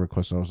a friend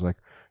request. And I was like,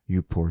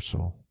 "You poor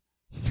soul.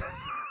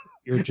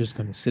 You're just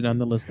gonna sit on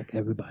the list like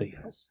everybody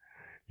else.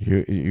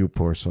 You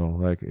poor soul.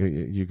 Like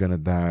you're gonna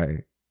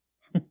die.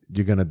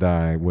 You're gonna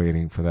die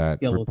waiting for that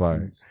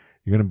reply.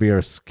 You're gonna be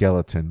our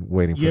skeleton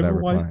waiting for that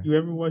reply." You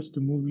ever watched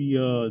the movie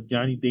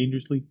Johnny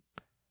Dangerously?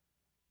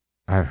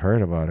 I've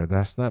heard about it.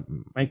 That's not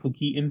Michael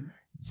Keaton.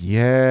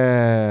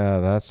 Yeah,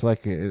 that's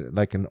like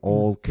an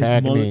old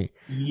Cagney.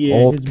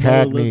 Old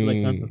Cagney lives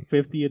like on the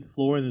 50th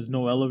floor, and there's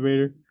no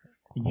elevator.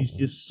 And you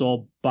just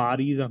saw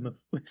bodies on the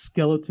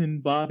skeleton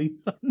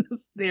bodies on the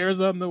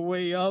stairs on the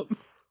way up.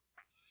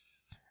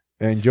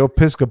 And Joe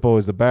Piscopo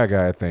is the bad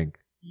guy, I think.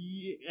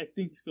 Yeah, I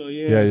think so.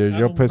 Yeah,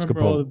 Joe Piscopo. I don't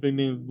remember all the big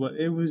names, but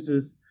it was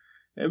just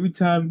every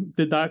time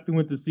the doctor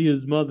went to see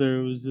his mother,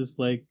 it was just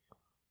like,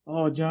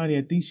 "Oh, Johnny,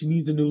 I think she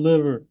needs a new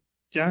liver.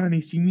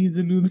 Johnny, she needs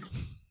a new."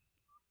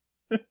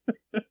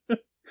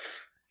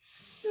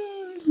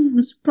 He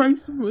was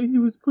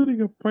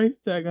putting a price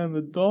tag on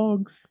the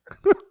dogs.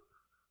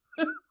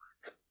 I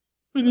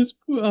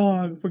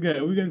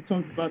forget. We gotta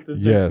talk about this.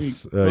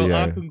 Yes, next week.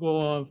 I can go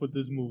on with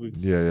this movie.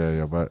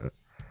 Yeah. But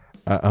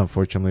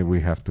unfortunately,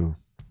 we have to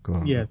go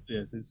on. Yes.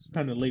 It's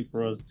kind of late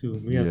for us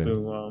too. We have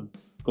to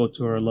go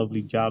to our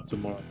lovely job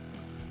tomorrow.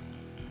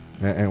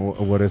 And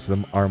what is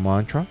our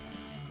mantra?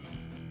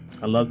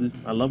 I love it.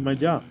 I love my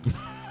job.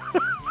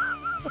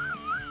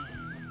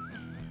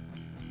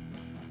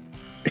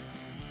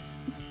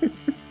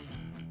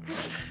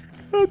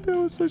 God, that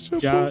was such a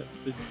job.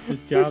 The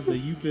job that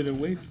you've been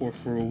away for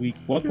a week.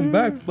 Welcome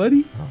back,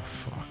 buddy. Oh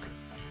fuck.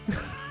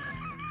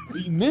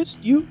 We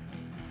missed you.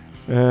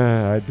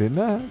 I did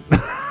not.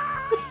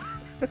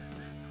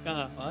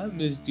 I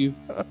missed you.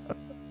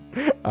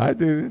 I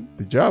didn't.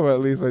 The job,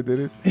 at least, I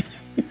didn't.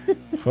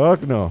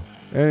 Fuck no.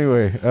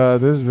 Anyway,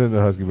 this has been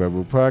the Husky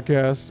Barbu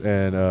podcast,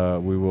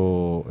 and we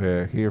will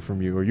hear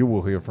from you, or you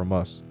will hear from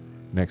us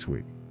next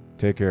week.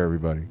 Take care,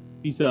 everybody.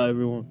 Peace out,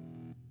 everyone.